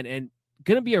again. And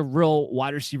going to be a real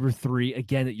wide receiver 3,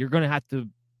 again, that you're going to have to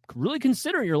really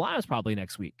consider in your lineups probably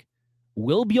next week.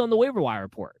 Will be on the waiver wire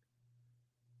report.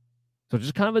 So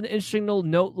just kind of an interesting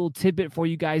little tidbit for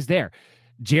you guys there.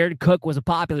 Jared Cook was a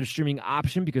popular streaming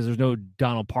option because there's no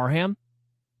Donald Parham,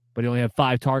 but he only had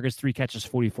 5 targets, 3 catches,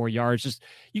 44 yards. Just,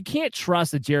 you can't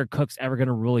trust that Jared Cook's ever going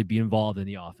to really be involved in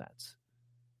the offense.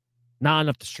 Not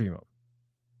enough to stream him.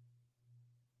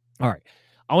 All right.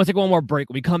 I want to take one more break.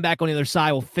 When we come back on the other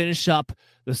side, we'll finish up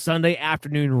the Sunday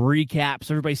afternoon recap.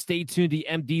 So everybody stay tuned to the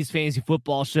MD's Fantasy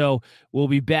Football Show. We'll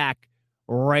be back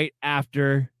right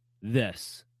after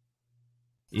this.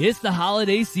 It's the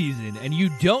holiday season, and you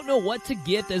don't know what to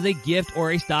gift as a gift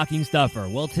or a stocking stuffer.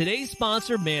 Well, today's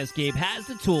sponsor, Manscaped, has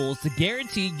the tools to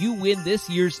guarantee you win this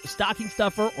year's stocking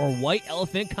stuffer or white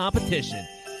elephant competition.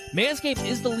 Manscaped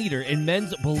is the leader in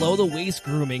men's below-the-waist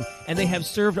grooming, and they have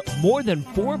served more than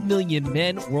 4 million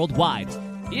men worldwide.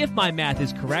 If my math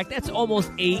is correct, that's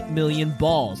almost 8 million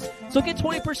balls. So get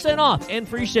 20% off and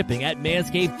free shipping at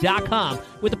Manscaped.com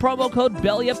with the promo code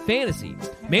BELLYUPFANTASY.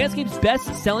 Manscaped's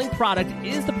best-selling product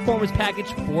is the Performance Package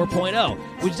 4.0,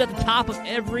 which is at the top of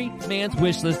every man's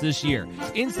wish list this year.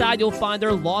 Inside, you'll find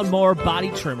their Lawnmower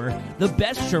Body Trimmer, the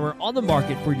best trimmer on the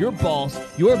market for your balls,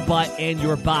 your butt, and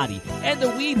your body, and the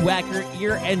Weed Whacker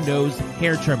Ear and Nose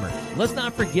Hair Trimmer. Let's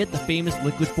not forget the famous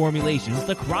liquid formulations,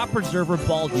 the Crop Preserver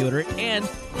Ball Deodorant, and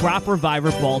Crop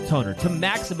Reviver Ball Toner to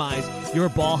maximize your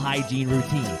ball hygiene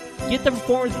routine. Get the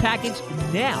Performance Package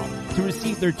now to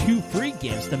receive their 2 free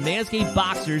gifts, the Manscaped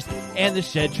Boxers and the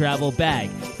Shed Travel Bag.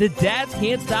 The dads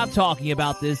can't stop talking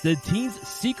about this, the teens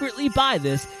secretly buy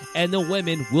this, and the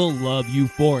women will love you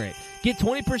for it. Get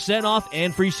 20% off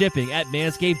and free shipping at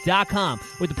Manscaped.com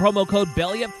with the promo code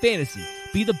BELLYUPFANTASY.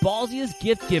 Be the ballsiest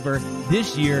gift giver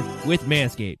this year with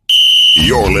Manscaped.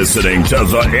 You're listening to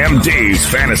the MD's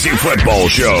Fantasy Football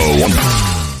Show.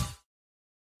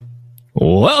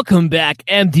 Welcome back,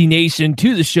 MD Nation,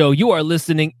 to the show. You are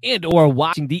listening and or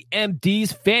watching the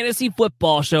MD's Fantasy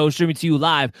Football Show, streaming to you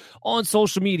live on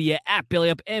social media at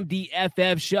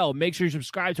BellyUpMDFF Show. Make sure you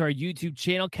subscribe to our YouTube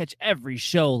channel, catch every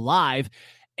show live,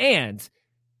 and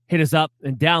hit us up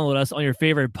and download us on your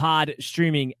favorite pod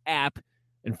streaming app.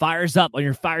 And fire us up on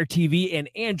your Fire TV and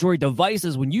Android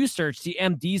devices when you search the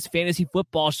MD's Fantasy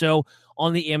Football Show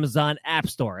on the Amazon App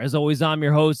Store. As always, I'm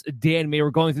your host, Dan May. We're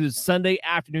going through the Sunday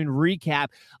afternoon recap.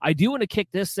 I do want to kick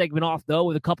this segment off, though,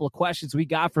 with a couple of questions we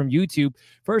got from YouTube.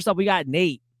 First up, we got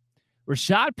Nate.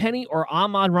 Rashad Penny or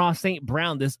Amon-Ra St.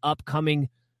 Brown this upcoming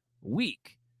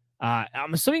week?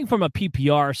 I'm assuming from a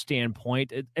PPR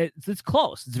standpoint, it's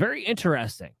close. It's very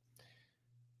interesting.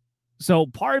 So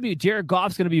part of you, Jared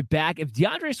Goff's going to be back. If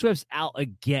DeAndre Swift's out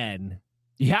again,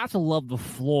 you have to love the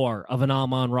floor of an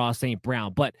Amon-Ra St.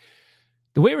 Brown. But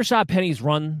the way Rashad Penny's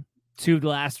run 2 of the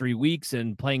last 3 weeks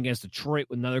and playing against Detroit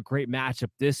with another great matchup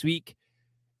this week,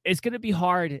 it's going to be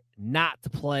hard not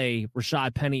to play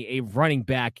Rashad Penny, a running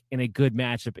back, in a good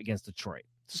matchup against Detroit.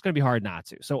 It's just going to be hard not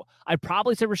to. So I'd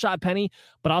probably say Rashad Penny,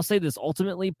 but I'll say this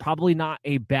ultimately, probably not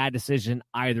a bad decision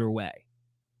either way.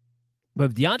 But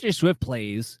if DeAndre Swift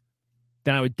plays,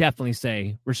 then I would definitely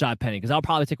say Rashad Penny, because I'll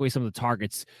probably take away some of the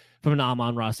targets from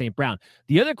Amon-Ra St. Brown.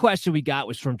 The other question we got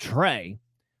was from Trey,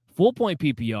 full point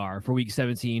PPR for week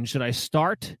 17. Should I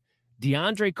start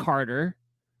DeAndre Carter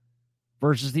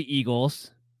versus the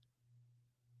Eagles,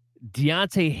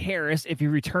 Deontay Harris if he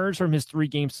returns from his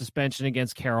 3-game suspension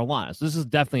against Carolina? So this is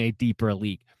definitely a deeper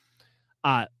league.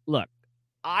 Look,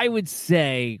 I would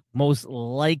say most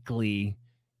likely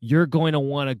you're going to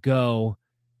want to go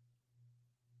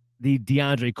the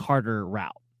DeAndre Carter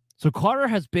route. So Carter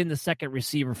has been the second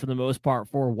receiver for the most part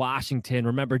for Washington.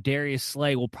 Remember, Darius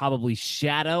Slay will probably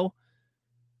shadow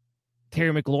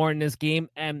Terry McLaurin in this game.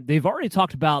 And they've already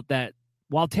talked about that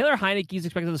while Taylor Heinicke is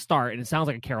expected to start, and it sounds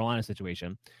like a Carolina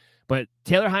situation, but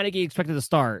Taylor Heinicke expected to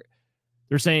start,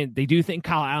 they're saying they do think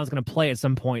Kyle Allen's going to play at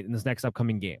some point in this next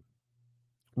upcoming game.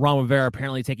 Ron Rivera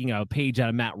apparently taking a page out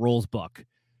of Matt Rule's book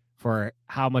for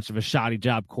how much of a shoddy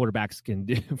job quarterbacks can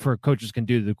do, for coaches can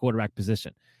do to the quarterback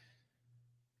position.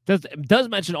 Does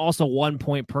mention also 1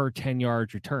 point per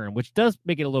 10-yard return, which does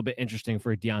make it a little bit interesting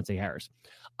for Deontay Harris.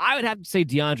 I would have to say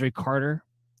DeAndre Carter,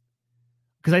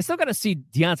 because I still got to see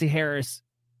Deontay Harris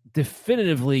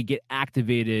definitively get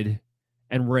activated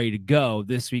and ready to go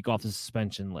this week off the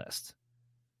suspension list.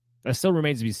 That still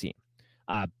remains to be seen.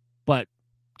 But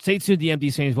stay tuned to the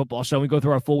MD's Fantasy Football Show. We go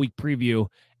through our full week preview.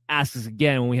 Ask us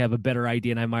again when we have a better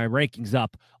idea, and I have my rankings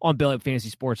up on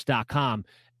BillupFantasySports.com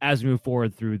as we move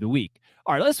forward through the week.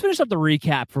 All right, let's finish up the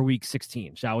recap for week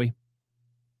 16, shall we?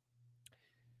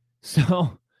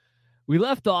 So we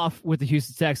left off with the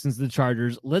Houston Texans and the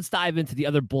Chargers. Let's dive into the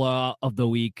other blowout of the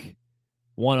week.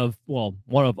 One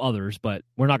of others, but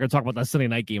we're not going to talk about that Sunday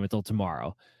night game until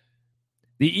tomorrow.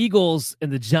 The Eagles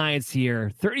and the Giants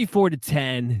here,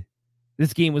 34-10.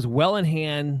 This game was well in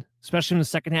hand, especially in the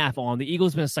second half on. The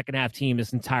Eagles have been a second half team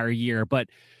this entire year, but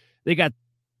they got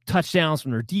touchdowns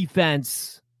from their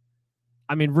defense.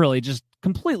 I mean, really just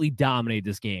completely dominated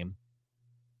this game.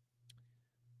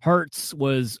 Hurts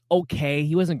was okay.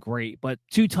 He wasn't great, but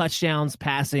 2 touchdowns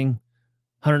passing,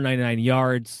 199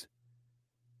 yards.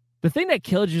 The thing that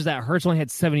killed you is that Hurts only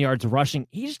had 7 yards of rushing.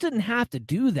 He just didn't have to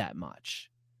do that much.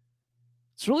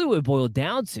 It's really what it boiled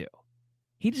down to.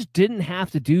 He just didn't have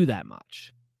to do that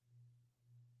much.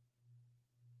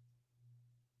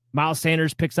 Miles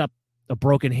Sanders picks up a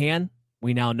broken hand.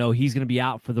 We now know he's going to be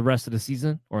out for the rest of the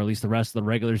season, or at least the rest of the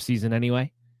regular season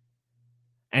anyway.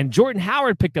 And Jordan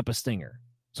Howard picked up a stinger.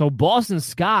 So Boston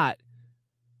Scott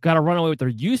got to run away with their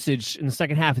usage in the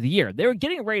second half of the year. They were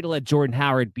getting ready to let Jordan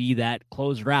Howard be that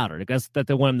closer outer. I guess that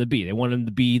they want him to be. They want him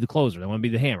to be the closer. They want him to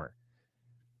be the hammer.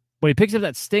 But he picks up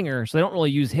that stinger, so they don't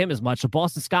really use him as much. So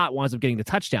Boston Scott winds up getting the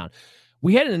touchdown.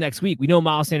 We head into next week. We know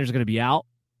Miles Sanders is going to be out.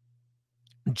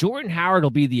 Jordan Howard will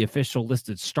be the official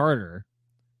listed starter,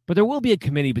 but there will be a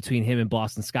committee between him and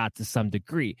Boston Scott to some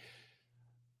degree.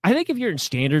 I think if you're in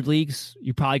standard leagues,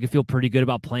 you probably could feel pretty good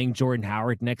about playing Jordan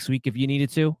Howard next week if you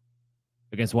needed to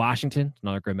against Washington.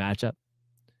 Another great matchup.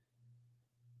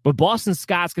 But Boston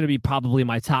Scott's going to be probably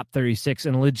my top 36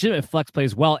 and a legitimate flex play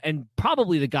as well, and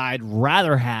probably the guy I'd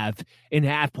rather have in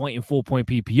half point and full point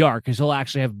PPR because he'll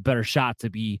actually have a better shot to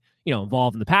be,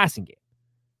 involved in the passing game.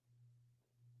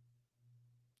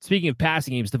 Speaking of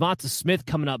passing games, Devonta Smith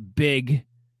coming up big.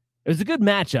 It was a good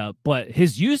matchup, but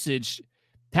his usage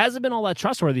hasn't been all that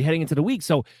trustworthy heading into the week.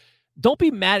 So don't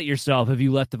be mad at yourself if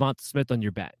you left Devonta Smith on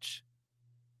your bench.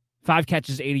 5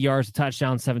 catches, 80 yards, a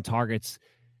touchdown, 7 targets.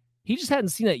 He just hadn't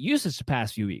seen that usage the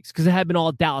past few weeks because it had been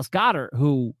all Dallas Goedert,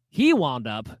 who he wound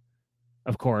up,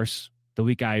 of course, the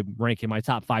week I rank in my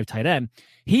top 5 tight end,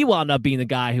 he wound up being the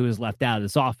guy who was left out of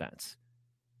this offense.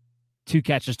 2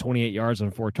 catches, 28 yards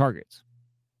on 4 targets.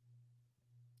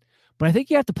 But I think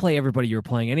you have to play everybody you're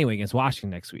playing anyway against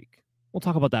Washington next week. We'll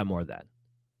talk about that more then.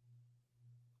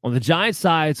 On the Giants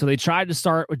side, so they tried to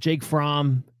start with Jake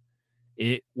Fromm.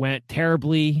 It went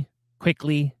terribly,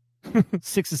 quickly,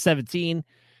 6-17.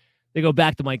 They go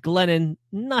back to Mike Glennon.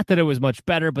 Not that it was much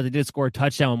better, but they did score a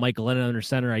touchdown with Mike Glennon under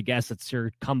center. I guess it's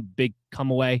your big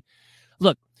come away.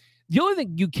 Look, the only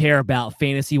thing you care about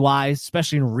fantasy-wise,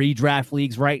 especially in redraft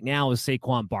leagues right now, is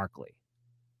Saquon Barkley,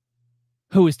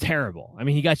 who is terrible. I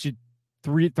mean, he got you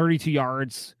 32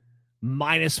 yards,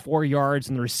 minus 4 yards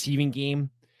in the receiving game.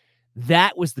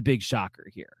 That was the big shocker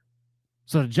here.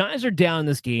 So the Giants are down in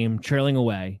this game, trailing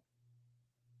away.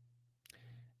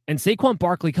 And Saquon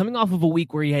Barkley, coming off of a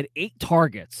week where he had 8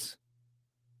 targets,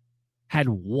 had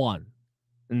 1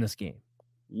 in this game.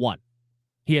 1.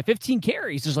 He had 15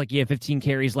 carries, just like he had 15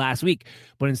 carries last week.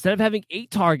 But instead of having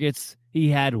 8 targets, he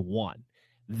had 1.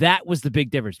 That was the big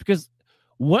difference, because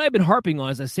what I've been harping on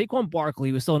is that Saquon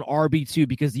Barkley was still an RB2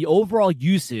 because the overall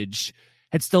usage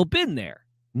had still been there,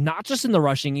 not just in the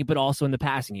rushing game, but also in the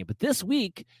passing game. But this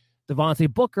week,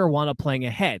 Devontae Booker wound up playing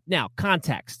ahead. Now,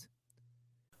 context.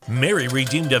 Mary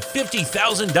redeemed a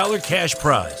 $50,000 cash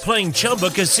prize playing Chumba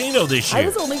Casino this year. I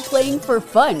was only playing for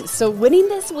fun, so winning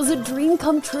this was a dream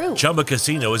come true. Chumba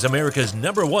Casino is America's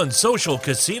 #1 social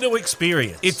casino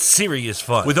experience. It's serious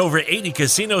fun. With over 80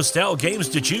 casino-style games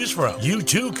to choose from, you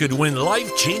too could win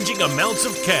life-changing amounts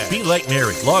of cash. Be like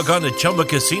Mary. Log on to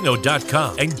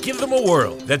ChumbaCasino.com and give them a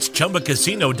whirl. That's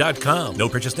ChumbaCasino.com. No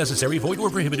purchase necessary. Void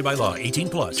where prohibited by law.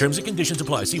 18+. Terms and conditions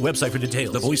apply. See website for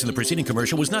details. The voice in the preceding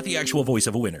commercial was not the actual voice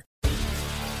of a winner.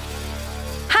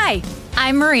 Hi,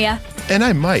 I'm Maria. And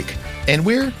I'm Mike. And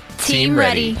we're Team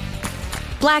Ready.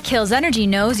 Black Hills Energy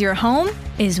knows your home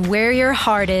is where your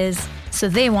heart is, so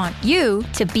they want you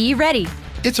to be ready.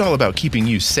 It's all about keeping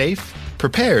you safe,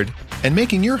 prepared, and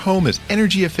making your home as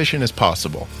energy efficient as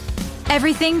possible.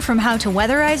 Everything from how to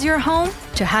weatherize your home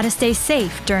to how to stay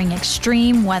safe during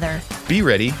extreme weather. Be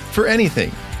ready for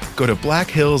anything. Go to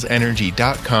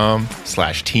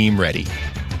blackhillsenergy.com/Team Ready.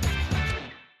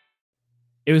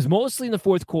 It was mostly in the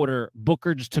fourth quarter,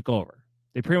 Booker just took over.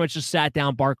 They pretty much just sat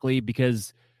down Barkley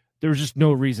because there was just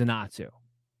no reason not to.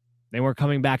 They weren't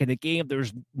coming back in the game. There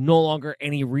was no longer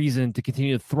any reason to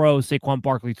continue to throw Saquon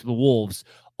Barkley to the Wolves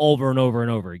over and over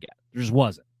and over again. There just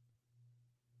wasn't.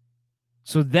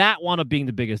 So that wound up being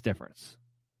the biggest difference.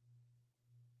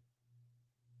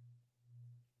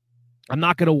 I'm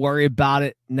not going to worry about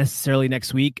it necessarily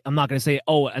next week. I'm not going to say,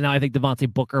 oh, and now I think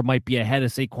Devontae Booker might be ahead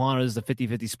of Saquon. It is a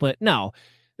 50-50 split. No,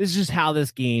 this is just how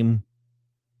this game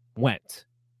went.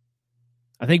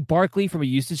 I think Barkley, from a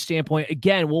usage standpoint,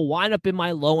 again, will wind up in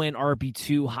my low-end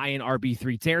RB2, high-end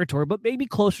RB3 territory, but maybe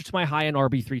closer to my high-end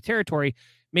RB3 territory,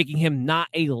 making him not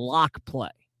a lock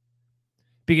play.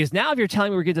 Because now if you're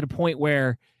telling me we're getting to the point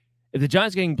where if the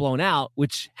Giants are getting blown out,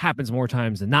 which happens more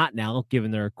times than not now,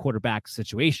 given their quarterback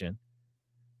situation,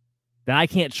 that I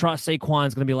can't trust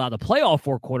Saquon's going to be allowed to play all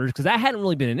 4 quarters, because that hadn't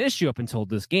really been an issue up until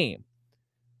this game.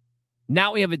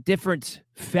 Now we have a different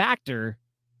factor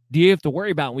do you have to worry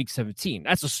about in Week 17.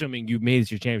 That's assuming you made it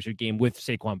your championship game with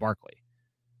Saquon Barkley.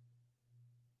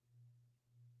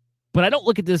 But I don't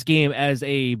look at this game as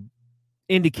a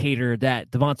indicator that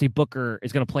Devontae Booker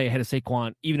is going to play ahead of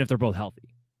Saquon, even if they're both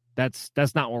healthy. That's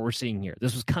not what we're seeing here.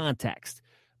 This was context.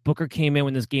 Booker came in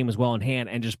when this game was well in hand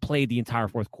and just played the entire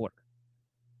fourth quarter.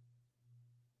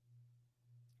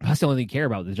 That's the only thing I care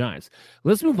about with the Giants.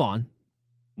 Let's move on.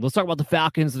 Let's talk about the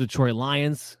Falcons, the Detroit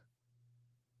Lions.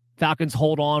 Falcons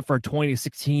hold on for a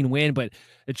 20-16 win, but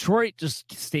Detroit just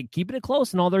keeping it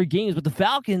close in all their games. But the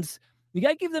Falcons, you got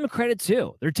to give them a credit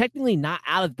too. They're technically not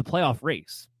out of the playoff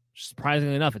race.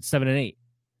 Surprisingly enough, it's 7-8.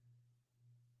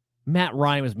 Matt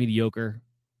Ryan was mediocre.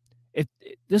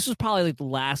 This was probably like the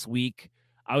last week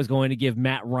I was going to give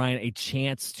Matt Ryan a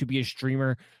chance to be a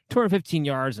streamer. 215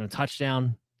 yards and a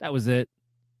touchdown. That was it.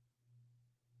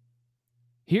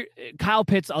 Here, Kyle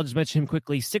Pitts, I'll just mention him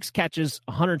quickly. 6 catches,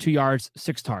 102 yards,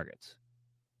 6 targets.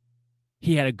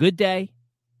 He had a good day.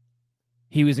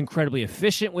 He was incredibly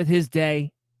efficient with his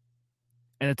day.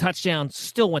 And the touchdown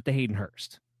still went to Hayden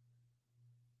Hurst.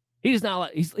 He's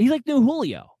not. He's like new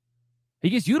Julio. He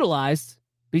gets utilized,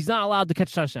 but he's not allowed to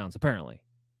catch touchdowns, apparently.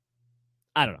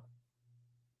 I don't know.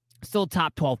 Still a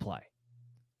top 12 play.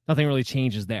 Nothing really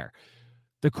changes there.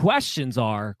 The questions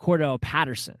are Cordell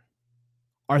Patterson.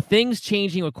 Are things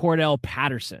changing with Cordell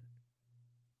Patterson?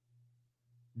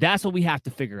 That's what we have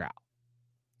to figure out.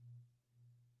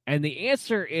 And the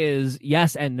answer is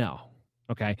yes and no.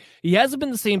 Okay. He hasn't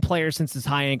been the same player since his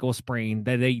high ankle sprain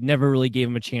that they never really gave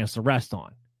him a chance to rest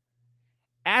on.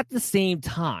 At the same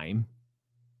time,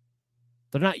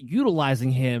 they're not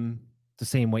utilizing him the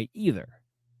same way either.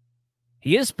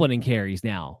 He is splitting carries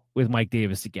now with Mike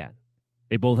Davis again.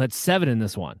 They both had 7 in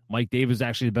this one. Mike Davis is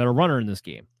actually the better runner in this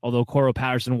game, although Cordell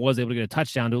Patterson was able to get a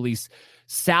touchdown to at least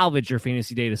salvage your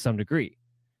fantasy day to some degree.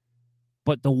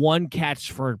 But the 1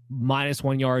 catch for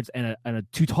 -1 yards and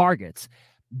 2 targets,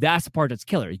 that's the part that's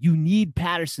killer. You need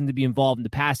Patterson to be involved in the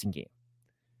passing game.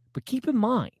 But keep in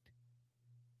mind,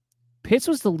 Pitts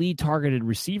was the lead targeted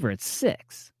receiver at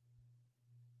 6.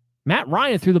 Matt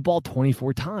Ryan threw the ball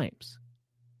 24 times.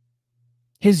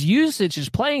 His usage, his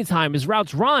playing time, his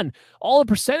routes run, all the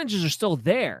percentages are still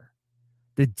there.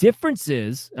 The difference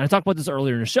is, and I talked about this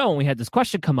earlier in the show when we had this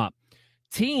question come up,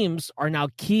 teams are now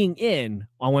keying in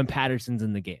on when Patterson's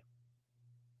in the game.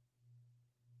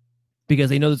 Because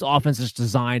they know this offense is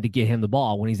designed to get him the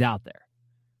ball when he's out there.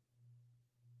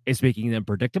 It's making them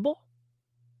predictable,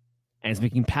 and it's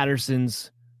making Patterson's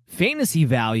fantasy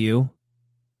value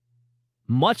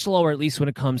Much lower, at least when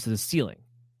it comes to the ceiling.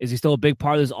 Is he still a big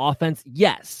part of this offense?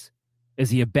 Yes. Is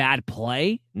he a bad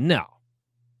play? No.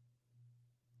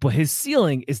 But his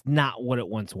ceiling is not what it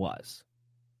once was.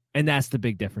 And that's the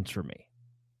big difference for me.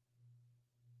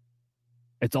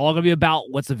 It's all going to be about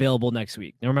what's available next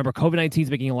week. Now, remember, COVID-19 is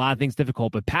making a lot of things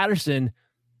difficult, but Patterson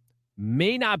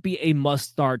may not be a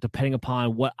must-start depending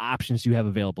upon what options you have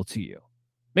available to you.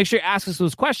 Make sure you ask us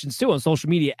those questions, too, on social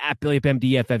media at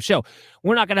BillyUpMDFF Show.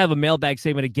 We're not going to have a mailbag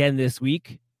segment again this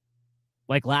week,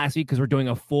 like last week, because we're doing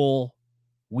a full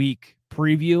week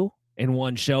preview in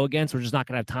one show again, so we're just not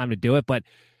going to have time to do it. But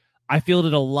I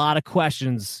fielded a lot of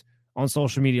questions on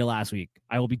social media last week.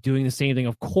 I will be doing the same thing,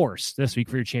 of course, this week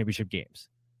for your championship games.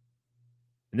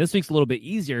 And this week's a little bit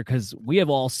easier because we have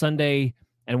all Sunday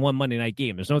and one Monday night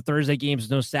game. There's no Thursday games,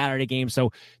 there's no Saturday games.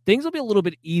 So things will be a little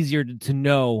bit easier to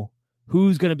know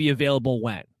who's going to be available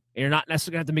when. And you're not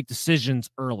necessarily going to have to make decisions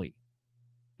early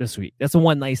this week. That's the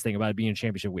one nice thing about it being a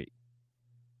championship week.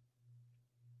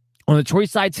 On the Detroit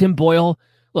side, Tim Boyle,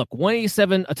 look,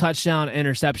 187, a touchdown,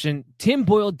 interception. Tim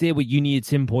Boyle did what you needed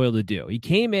Tim Boyle to do. He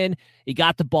came in, he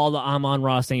got the ball to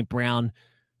Amon-Ra St. Brown,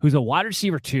 who's a wide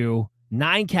receiver 2,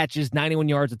 9 catches, 91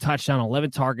 yards, a touchdown,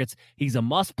 11 targets. He's a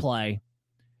must play.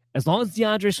 As long as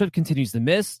DeAndre Swift continues to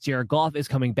miss, Jared Goff is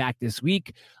coming back this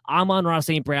week. Amon-Ra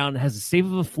St. Brown has as safe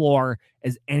of a floor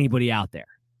as anybody out there.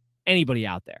 Anybody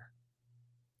out there.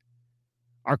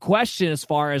 Our question as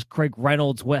far as Craig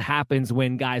Reynolds, what happens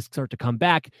when guys start to come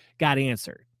back, got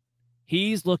answered.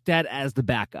 He's looked at as the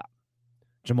backup.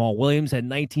 Jamal Williams had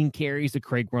 19 carries to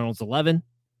Craig Reynolds' 11.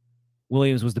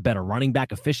 Williams was the better running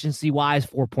back efficiency-wise,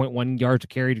 4.1 yards a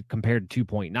carry compared to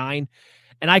 2.9.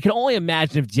 And I can only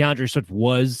imagine if DeAndre Swift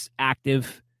was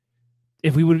active,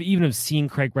 if we would have even have seen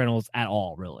Craig Reynolds at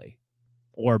all, really.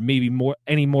 Or maybe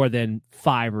any more than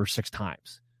 5 or 6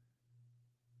 times.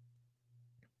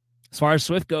 As far as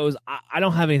Swift goes, I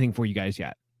don't have anything for you guys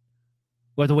yet.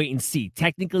 We'll have to wait and see.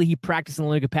 Technically, he practiced in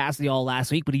limited capacity all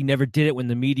last week, but he never did it when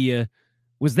the media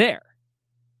was there.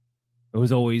 It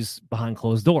was always behind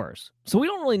closed doors. So we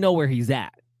don't really know where he's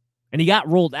at. And he got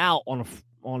rolled out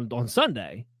on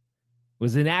Sunday.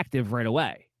 Was inactive right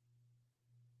away.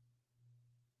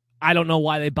 I don't know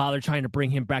why they bothered trying to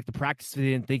bring him back to practice if they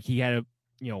didn't think he had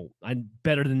a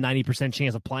better than 90%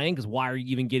 chance of playing, because why are you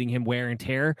even getting him wear and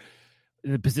tear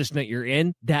in the position that you're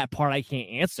in? That part I can't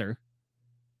answer.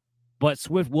 But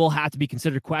Swift will have to be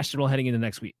considered questionable heading into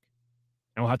next week.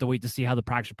 And we'll have to wait to see how the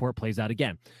practice report plays out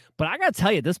again. But I got to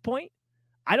tell you, at this point,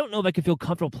 I don't know if I can feel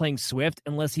comfortable playing Swift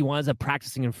unless he winds up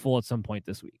practicing in full at some point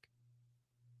this week.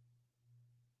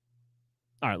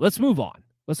 All right, let's move on.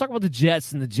 Let's talk about the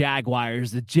Jets and the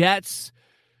Jaguars. The Jets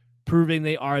proving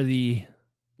they are the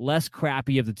less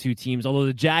crappy of the two teams, although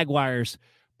the Jaguars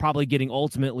probably getting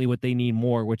ultimately what they need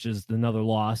more, which is another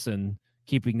loss and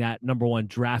keeping that number 1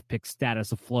 draft pick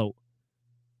status afloat.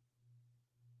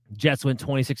 Jets went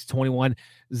 26-21.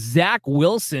 Zach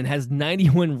Wilson has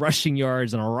 91 rushing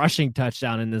yards and a rushing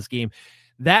touchdown in this game.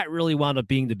 That really wound up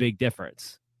being the big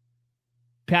difference.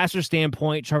 Passer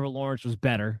standpoint, Trevor Lawrence was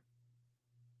better.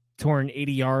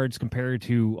 280 yards compared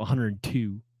to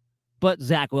 102. But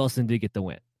Zach Wilson did get the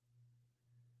win.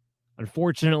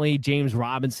 Unfortunately, James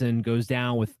Robinson goes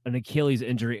down with an Achilles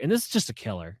injury, and this is just a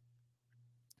killer.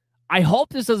 I hope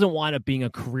this doesn't wind up being a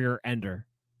career ender.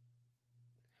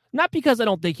 Not because I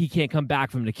don't think he can't come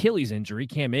back from an Achilles injury.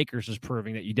 Cam Akers is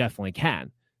proving that you definitely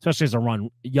can, especially as a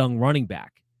young running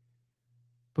back.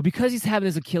 But because he's having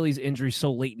his Achilles injury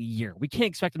so late in the year, we can't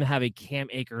expect him to have a Cam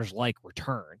Akers-like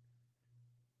return.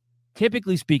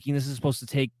 Typically speaking, this is supposed to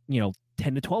take,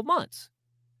 10 to 12 months.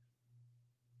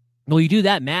 Well, you do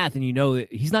that math and you know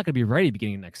that he's not going to be ready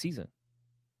beginning of next season.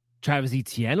 Travis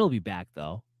Etienne will be back,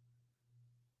 though.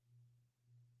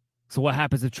 So what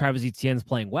happens if Travis Etienne's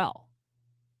playing well?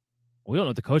 We don't know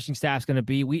what the coaching staff's going to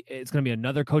be. It's going to be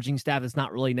another coaching staff that's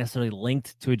not really necessarily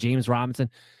linked to a James Robinson.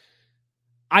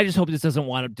 I just hope this doesn't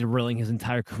wind up derailing his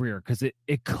entire career, because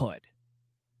it could.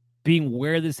 Being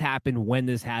where this happened, when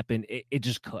this happened, it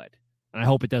just could. And I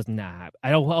hope it doesn't happen. I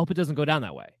hope it doesn't go down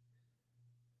that way.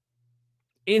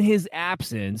 In his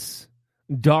absence,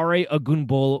 Dare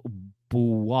Ogunbowale,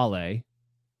 I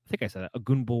think I said that,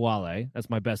 Ogunbowale. That's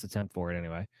my best attempt for it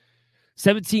anyway.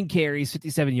 17 carries,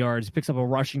 57 yards, picks up a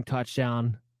rushing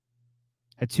touchdown,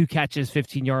 had 2 catches,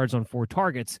 15 yards on 4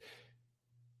 targets.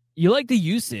 You like the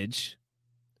usage,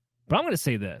 but I'm going to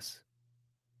say this.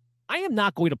 I am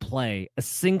not going to play a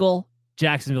single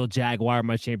Jacksonville Jaguar in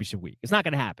my championship week. It's not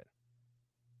going to happen.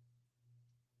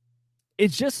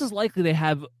 It's just as likely they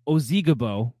have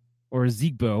Ozigbo,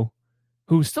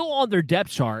 who's still on their depth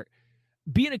chart,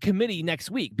 be in a committee next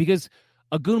week, because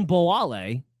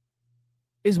Ogunbowale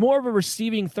is more of a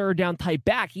receiving third down type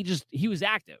back. He was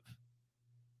active.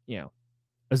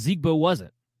 Ezigbo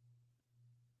wasn't.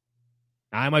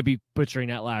 I might be butchering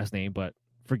that last name, but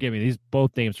forgive me.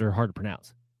 Both names are hard to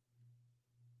pronounce.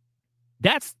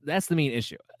 That's the main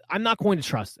issue. I'm not going to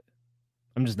trust it.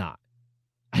 I'm just not.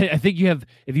 I think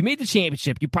if you made the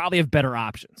championship, you probably have better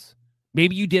options.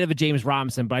 Maybe you did have a James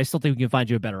Robinson, but I still think we can find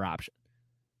you a better option.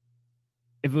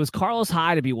 If it was Carlos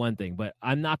Hyde, it'd be one thing, but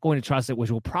I'm not going to trust it,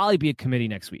 which will probably be a committee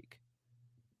next week.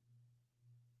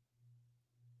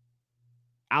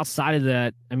 Outside of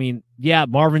that,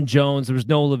 Marvin Jones, there was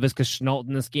no Laviska Shenault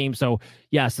in this game. So,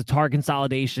 yes, the target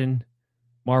consolidation,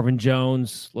 Marvin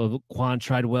Jones, Laquan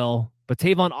Treadwell, but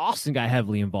Tavon Austin got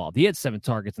heavily involved. He had 7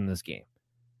 targets in this game.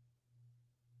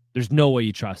 There's no way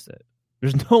you trust it.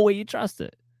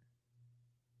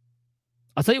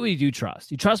 I'll tell you what you do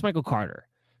trust. You trust Michael Carter.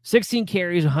 16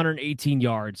 carries, 118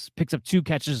 yards, picks up 2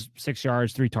 catches, 6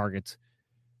 yards, 3 targets.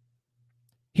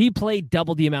 He played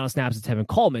double the amount of snaps as Tevin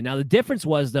Coleman. Now, the difference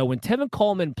was, though, when Tevin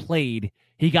Coleman played,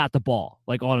 he got the ball,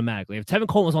 automatically. If Tevin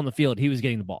Coleman was on the field, he was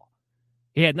getting the ball.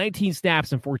 He had 19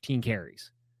 snaps and 14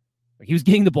 carries. He was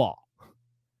getting the ball.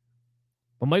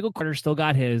 But Michael Carter still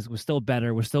got his, was still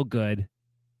better, was still good.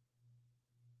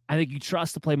 I think you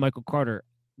trust to play Michael Carter.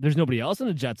 There's nobody else in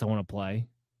the Jets I want to play.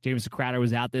 James Crowder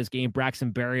was out this game.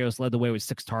 Braxton Berrios led the way with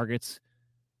 6 targets.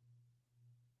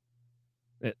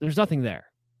 There's nothing there.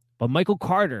 But Michael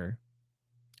Carter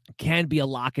can be a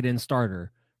lock-it-in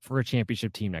starter for a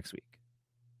championship team next week.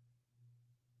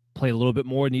 Played a little bit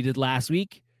more than he did last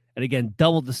week. And again,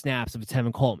 doubled the snaps of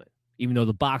Tevin Coleman. Even though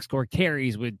the box score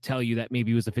carries would tell you that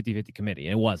maybe it was a 50-50 committee.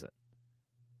 And it wasn't.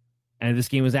 And this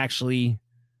game was actually,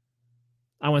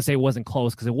 I want to say it wasn't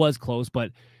close because it was close, but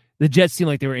the Jets seemed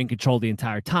like they were in control the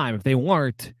entire time. If they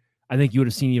weren't, I think you would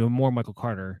have seen even more Michael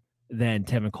Carter than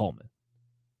Tevin Coleman.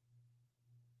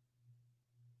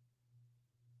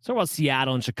 Let's talk about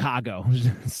Seattle and Chicago.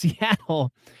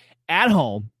 Seattle at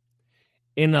home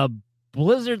in a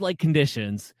blizzard-like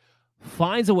conditions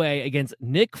finds a way against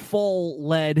Nick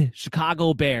Foles-led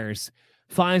Chicago Bears,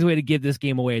 finds a way to give this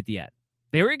game away at the end.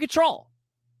 They were in control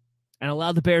and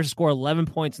allowed the Bears to score 11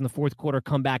 points in the fourth quarter,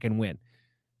 come back and win.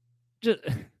 Just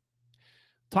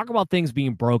talk about things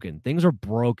being broken. Things are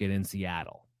broken in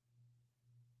Seattle.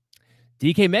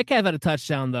 DK Metcalf had a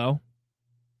touchdown, though.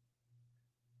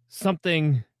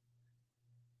 Something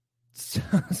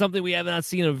we have not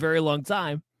seen in a very long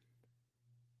time.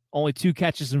 Only 2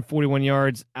 catches and 41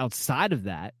 yards outside of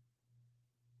that.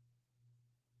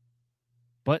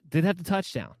 But did have the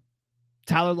touchdown.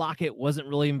 Tyler Lockett wasn't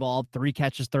really involved. 3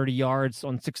 catches, 30 yards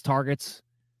on 6 targets.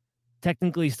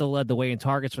 Technically still led the way in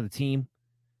targets for the team.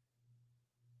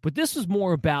 But this was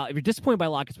more about, if you're disappointed by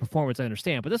Lockett's performance, I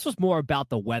understand, but this was more about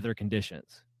the weather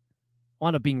conditions.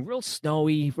 Wound up being real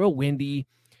snowy, real windy.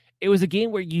 It was a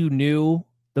game where you knew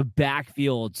the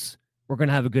backfields were going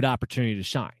to have a good opportunity to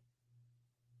shine.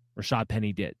 Rashad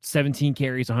Penny did. 17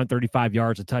 carries, 135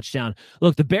 yards, a touchdown.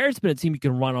 Look, the Bears have been a team you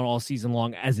can run on all season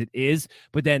long as it is,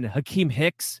 but then Hakeem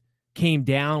Hicks came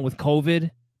down with COVID.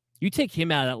 You take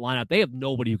him out of that lineup, they have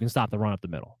nobody who can stop the run up the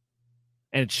middle.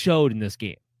 And it showed in this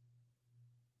game.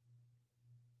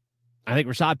 I think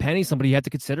Rashad Penny, somebody you have to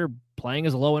consider playing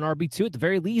as a low-end RB2 at the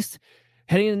very least,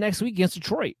 heading into next week against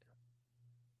Detroit.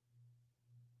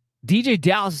 DJ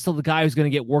Dallas is still the guy who's going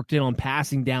to get worked in on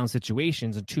passing down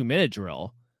situations and 2-minute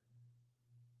drill.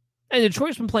 And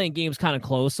Detroit's been playing games kind of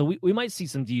close, so we might see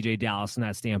some DJ Dallas from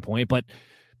that standpoint, but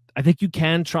I think you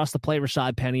can trust to play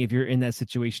Rashad Penny if you're in that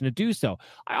situation to do so.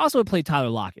 I also would play Tyler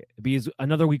Lockett. He's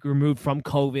another week removed from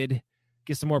COVID,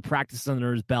 get some more practice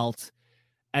under his belt,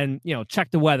 and,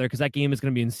 check the weather because that game is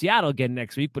going to be in Seattle again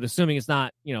next week, but assuming it's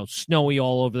not, snowy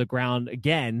all over the ground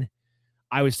again,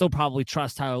 I would still probably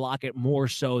trust Tyler Lockett more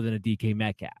so than a DK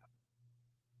Metcalf.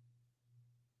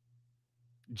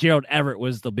 Gerald Everett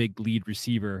was the big lead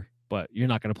receiver, but you're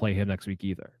not going to play him next week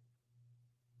either.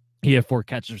 He had 4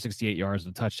 catches for 68 yards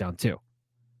and a touchdown too.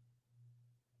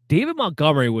 David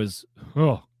Montgomery was, he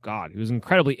was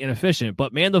incredibly inefficient,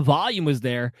 but man, the volume was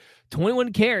there.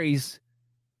 21 carries,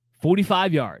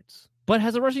 45 yards, but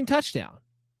has a rushing touchdown.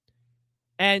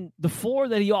 And the floor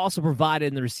that he also provided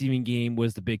in the receiving game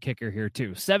was the big kicker here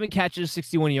too. 7 catches,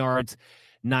 61 yards,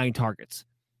 9 targets.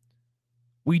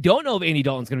 We don't know if Andy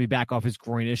Dalton's going to be back off his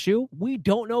groin issue. We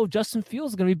don't know if Justin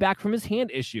Fields is going to be back from his hand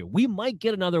issue. We might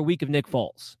get another week of Nick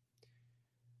Foles.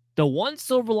 The one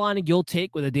silver lining you'll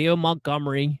take with a David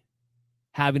Montgomery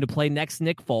having to play next to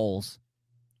Nick Foles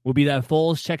will be that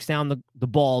Foles checks down the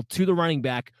ball to the running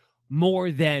back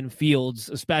more than Fields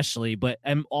especially, but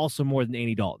also more than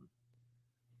Andy Dalton.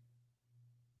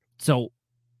 So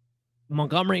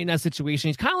Montgomery in that situation,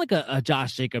 he's kind of like a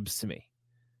Josh Jacobs to me,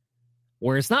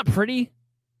 where it's not pretty,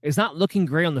 it's not looking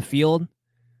great on the field,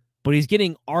 but he's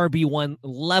getting RB1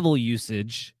 level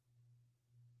usage,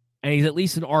 and he's at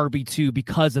least an RB2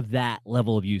 because of that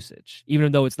level of usage,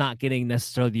 even though it's not getting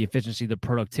necessarily the efficiency, the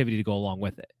productivity to go along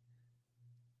with it.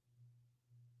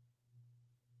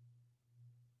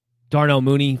 Darnell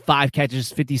Mooney, 5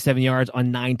 catches, 57 yards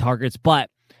on 9 targets, but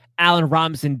Allen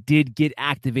Robinson did get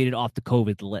activated off the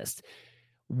COVID list.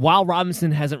 While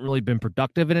Robinson hasn't really been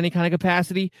productive in any kind of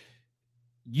capacity,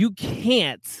 you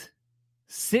can't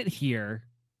sit here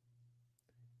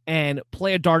and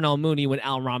play a Darnell Mooney when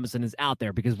Allen Robinson is out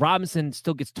there, because Robinson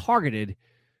still gets targeted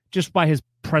just by his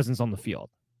presence on the field.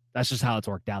 That's just how it's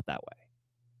worked out that way.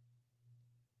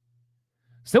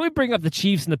 So then we bring up the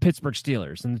Chiefs and the Pittsburgh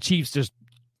Steelers, and the Chiefs just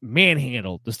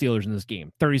manhandled the Steelers in this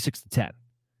game, 36-10,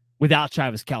 without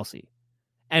Travis Kelce,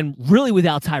 and really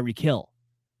without Tyreek Hill.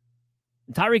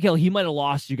 And Tyreek Hill, he might have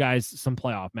lost you guys some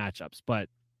playoff matchups, but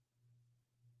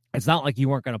it's not like you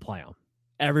weren't going to play him.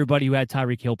 Everybody who had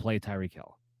Tyreek Hill played Tyreek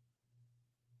Hill.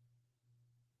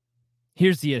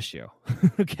 Here's the issue,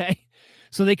 okay?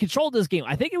 So they controlled this game.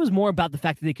 I think it was more about the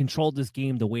fact that they controlled this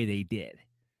game the way they did.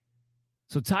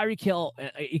 So Tyreek Hill,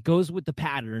 it goes with the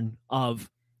pattern of,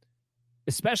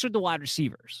 especially the wide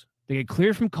receivers, they get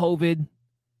cleared from COVID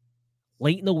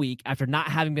late in the week after not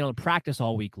having been able to practice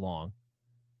all week long.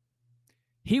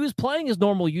 He was playing his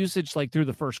normal usage like through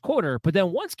the first quarter, but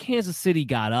then once Kansas City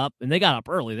got up, and they got up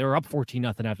early, they were up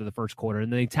 14-0 after the first quarter,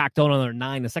 and then they tacked on another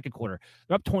 9 in the second quarter.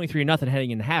 They're up 23-0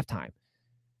 heading into halftime.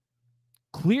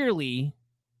 Clearly,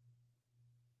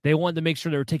 they wanted to make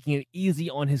sure they were taking it easy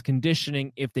on his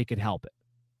conditioning if they could help it.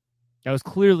 That was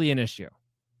clearly an issue.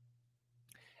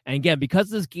 And again, because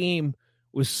this game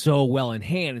was so well in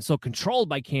hand and so controlled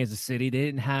by Kansas City, they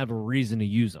didn't have a reason to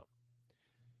use them.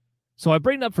 So I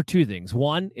bring it up for 2 things.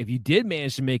 One, if you did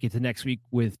manage to make it to next week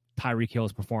with Tyreek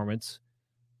Hill's performance,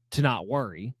 to not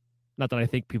worry. Not that I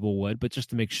think people would, but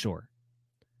just to make sure.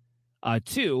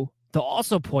 2, to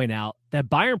also point out that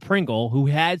Byron Pringle, who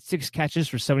had 6 catches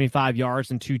for 75 yards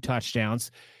and 2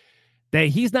 touchdowns, that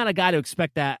he's not a guy to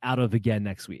expect that out of again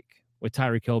next week, with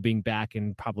Tyreek Hill being back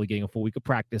and probably getting a full week of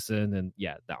practice in. And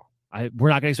yeah, no, we're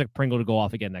not going to expect Pringle to go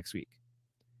off again next week.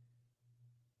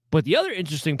 But the other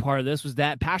interesting part of this was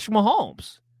that Patrick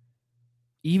Mahomes,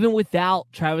 even without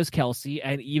Travis Kelce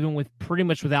and even with pretty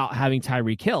much without having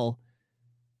Tyreek Hill,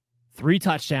 3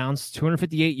 touchdowns,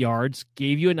 258 yards,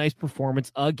 gave you a nice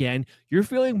performance again. You're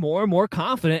feeling more and more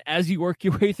confident as you work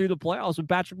your way through the playoffs with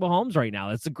Patrick Mahomes right now.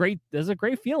 That's a great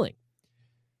feeling.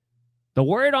 The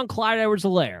word on Clyde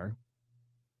Edwards-Helaire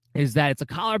is that it's a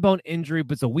collarbone injury,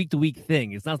 but it's a week-to-week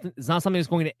thing. It's not something that's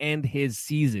going to end his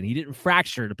season. He didn't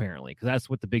fracture it, apparently, because that's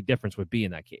what the big difference would be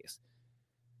in that case.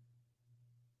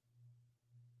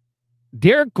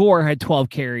 Derek Gore had 12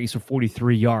 carries for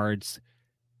 43 yards.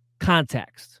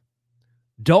 Context.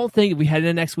 Don't think if we head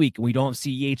into next week and we don't have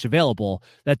CEH available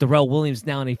that Darrell Williams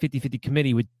now in a 50-50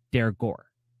 committee with Derek Gore.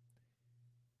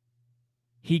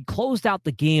 He closed out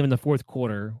the game in the fourth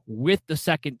quarter with the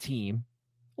second team.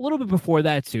 A little bit before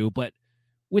that too, but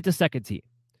with the second team.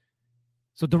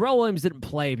 So Darrell Williams didn't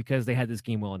play because they had this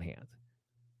game well in hand.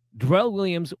 Darrell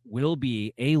Williams will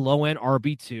be a low-end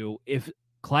RB2 if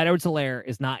Clyde Edwards-Helaire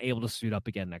is not able to suit up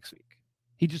again next week.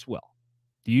 He just will.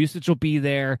 The usage will be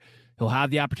there. He'll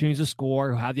have the opportunities to score.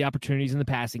 He'll have the opportunities in the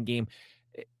passing game.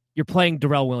 You're playing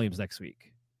Darrell Williams next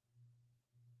week.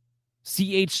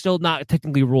 CH still not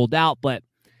technically ruled out, but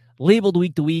labeled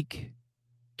week to week.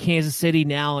 Kansas City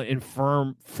now in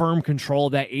firm control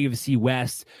of that AFC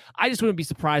West. I just wouldn't be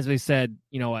surprised if they said,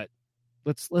 you know what,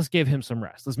 let's give him some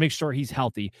rest. Let's make sure he's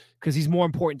healthy, because he's more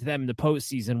important to them in the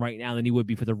postseason right now than he would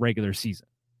be for the regular season.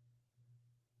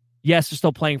 Yes, they're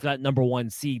still playing for that number 1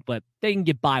 seed, but they can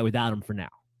get by without him for now.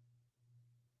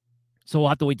 So we'll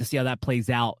have to wait to see how that plays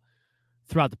out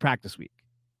throughout the practice week.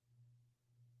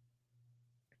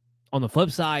 On the flip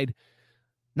side,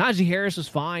 Najee Harris was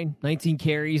fine. 19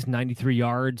 carries, 93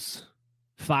 yards,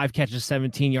 5 catches,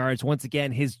 17 yards. Once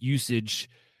again, his usage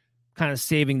kind of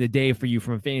saving the day for you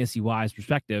from a fantasy-wise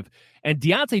perspective. And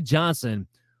Deontay Johnson,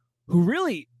 who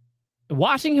really,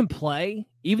 watching him play,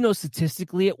 even though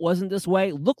statistically it wasn't this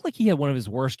way, looked like he had one of his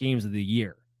worst games of the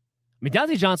year. I mean,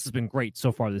 Deontay Johnson's been great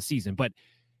so far this season, but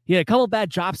he had a couple of bad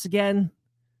drops again.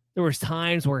 There was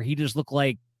times where he just looked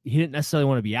like he didn't necessarily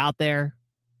want to be out there,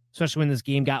 especially when this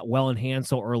game got well in hand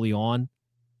so early on.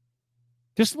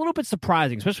 Just a little bit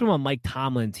surprising, especially from a Mike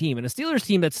Tomlin team and a Steelers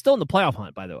team that's still in the playoff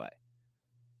hunt, by the way.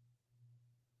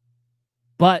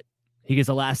 But he gets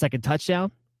a last-second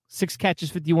touchdown, 6 catches,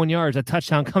 51 yards, a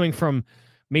touchdown coming from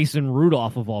Mason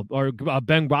Rudolph or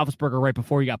Ben Roethlisberger right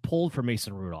before he got pulled for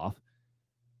Mason Rudolph.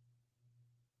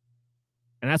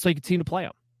 And that's why you continue to play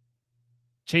him.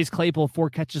 Chase Claypool, 4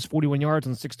 catches, 41 yards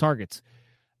on 6 targets.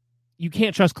 You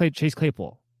can't trust Chase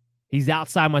Claypool. He's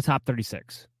outside my top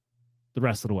 36 the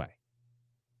rest of the way.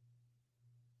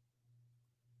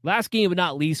 Last game, but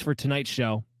not least for tonight's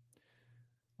show.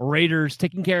 Raiders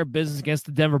taking care of business against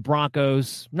the Denver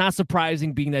Broncos. Not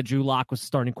surprising, being that Drew Lock was the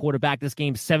starting quarterback. This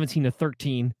game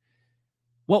 17-13.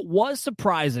 What was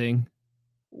surprising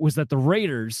was that the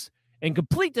Raiders, in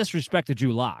complete disrespect to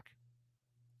Drew Lock,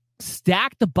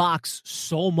 stacked the box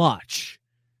so much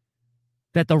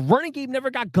that the running game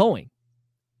never got going.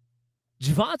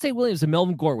 Javonte Williams and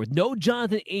Melvin Gordon, with no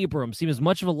Jonathan Abram, seem as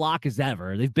much of a lock as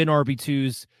ever. They've been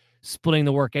RB2s, splitting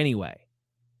the work anyway.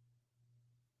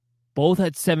 Both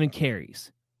had 7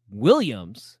 carries.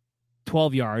 Williams,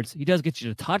 12 yards. He does get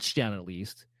you a touchdown at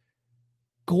least.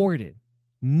 Gordon,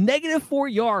 -4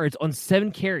 yards on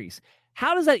 7 carries.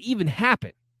 How does that even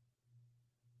happen?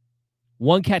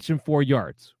 1 catch and 4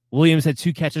 yards. Williams had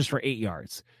 2 catches for 8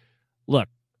 yards. Look,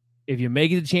 if you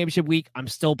make it to championship week, I'm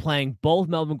still playing both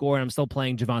Melvin Gordon. I'm still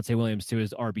playing Javonte Williams too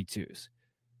as RB2s.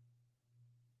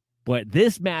 But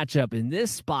this matchup in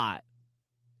this spot,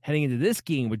 heading into this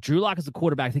game with Drew Lock as the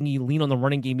quarterback, thinking you lean on the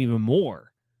running game even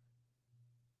more.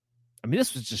 I mean,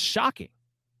 this was just shocking.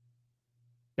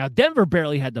 Now, Denver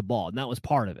barely had the ball, and that was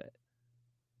part of it.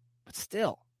 But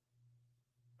still,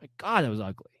 my God, that was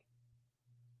ugly.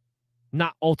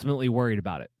 Not ultimately worried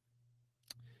about it.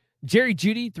 Jerry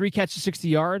Jeudy, 3 catches, 60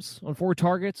 yards on 4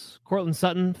 targets. Cortland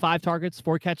Sutton, 5 targets,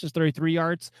 4 catches, 33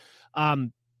 yards.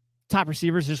 Top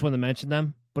receivers, just want to mention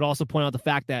them, but also point out the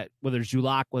fact that whether it's Drew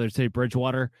Lock, whether it's Teddy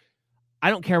Bridgewater, I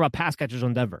don't care about pass catchers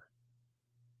on Denver.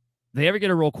 If they ever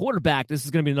get a real quarterback, this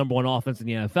is going to be the number 1 offense in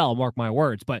the NFL, mark my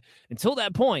words. But until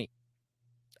that point,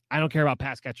 I don't care about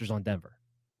pass catchers on Denver.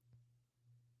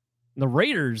 The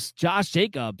Raiders, Josh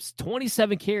Jacobs,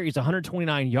 27 carries,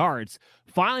 129 yards.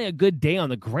 Finally a good day on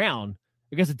the ground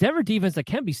against a Denver defense that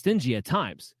can be stingy at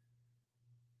times.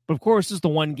 But, of course, this is the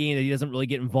one game that he doesn't really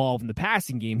get involved in the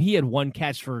passing game. He had 1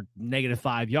 catch for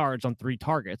 -5 yards on 3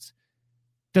 targets.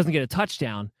 Doesn't get a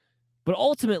touchdown. But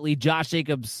ultimately, Josh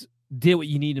Jacobs did what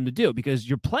you need him to do because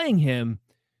you're playing him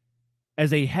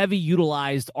as a heavy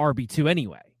utilized RB2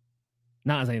 anyway,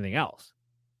 not as anything else.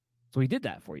 So he did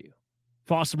that for you.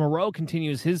 Foster Moreau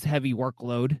continues his heavy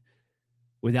workload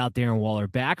without Darren Waller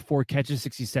back. 4 catches,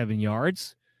 67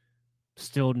 yards.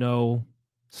 Still no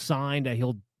sign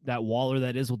that Waller,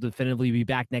 that is, will definitively be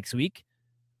back next week.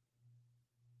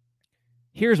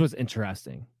 Here's what's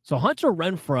interesting. So Hunter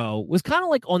Renfrow was kind of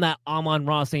like on that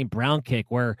Amon-Ra St. Brown kick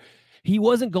where he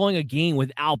wasn't going a game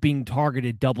without being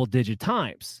targeted double-digit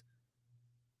times.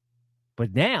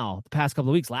 But now, the past couple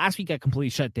of weeks, last week got completely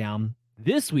shut down.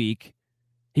 This week,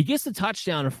 he gets the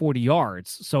touchdown of 40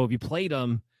 yards. So if you played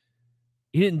him,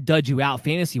 he didn't dud you out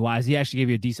fantasy-wise. He actually gave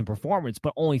you a decent performance,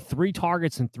 but only 3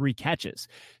 targets and 3 catches.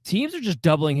 Teams are just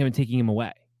doubling him and taking him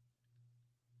away.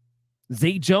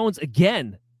 Zay Jones,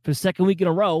 again, for the second week in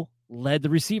a row, led the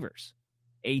receivers.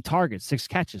 8 targets, 6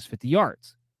 catches, 50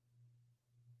 yards.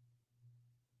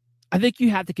 I think you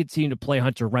have to continue to play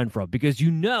Hunter Renfrow because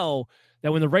you know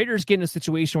that when the Raiders get in a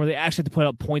situation where they actually have to put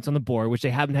up points on the board, which they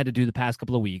haven't had to do the past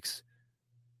couple of weeks,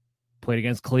 played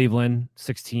against Cleveland,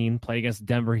 16, played against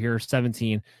Denver here,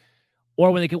 17,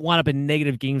 or when they get wound up in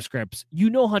negative game scripts, you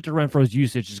know Hunter Renfrow's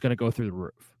usage is going to go through the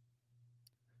roof.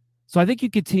 So I think you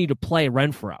continue to play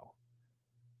Renfrow,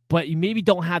 but you maybe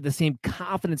don't have the same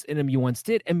confidence in him you once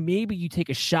did, and maybe you take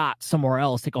a shot somewhere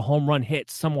else, take a home run hit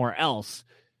somewhere else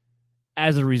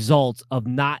as a result of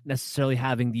not necessarily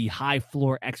having the high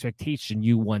floor expectation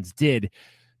you once did,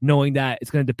 knowing that it's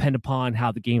going to depend upon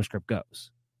how the game script goes.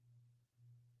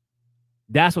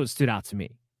 That's what stood out to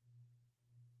me.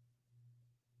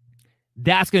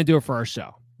 That's going to do it for our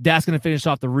show. That's going to finish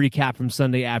off the recap from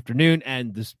Sunday afternoon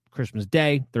and this Christmas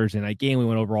Day, Thursday night game. We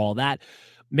went over all that.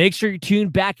 Make sure you tune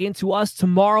back into us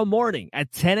tomorrow morning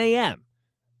at 10 a.m.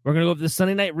 We're going to go over the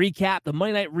Sunday night recap, the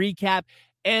Monday night recap,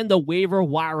 and the waiver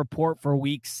wire report for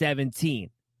Week 17.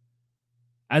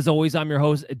 As always, I'm your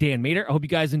host, Dan Mader. I hope you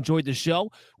guys enjoyed the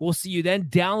show. We'll see you then.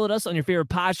 Download us on your favorite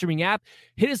pod streaming app.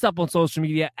 Hit us up on social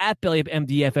media at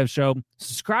BellyUpMDFF Show.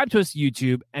 Subscribe to us on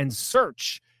YouTube and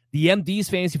search the MD's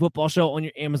Fantasy Football Show on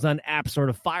your Amazon app store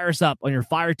to fire us up on your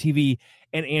Fire TV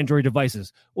and Android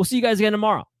devices. We'll see you guys again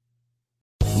tomorrow.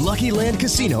 Lucky Land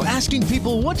Casino, asking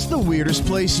people, what's the weirdest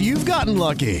place you've gotten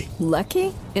lucky?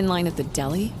 Lucky? In line at the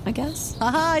deli, I guess?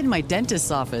 Aha, in my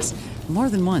dentist's office. More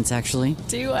than once, actually.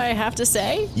 Do I have to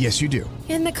say? Yes, you do.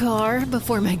 In the car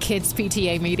before my kids'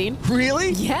 PTA meeting.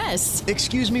 Really? Yes.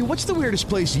 Excuse me, what's the weirdest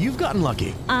place you've gotten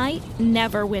lucky? I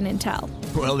never win and tell.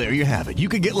 Well, there you have it. You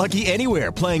can get lucky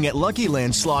anywhere, playing at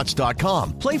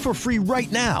LuckyLandSlots.com. Play for free right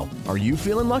now. Are you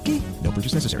feeling lucky? No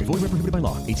purchase necessary. Void where prohibited by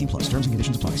law. 18+. Terms and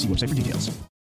conditions apply. See website for details.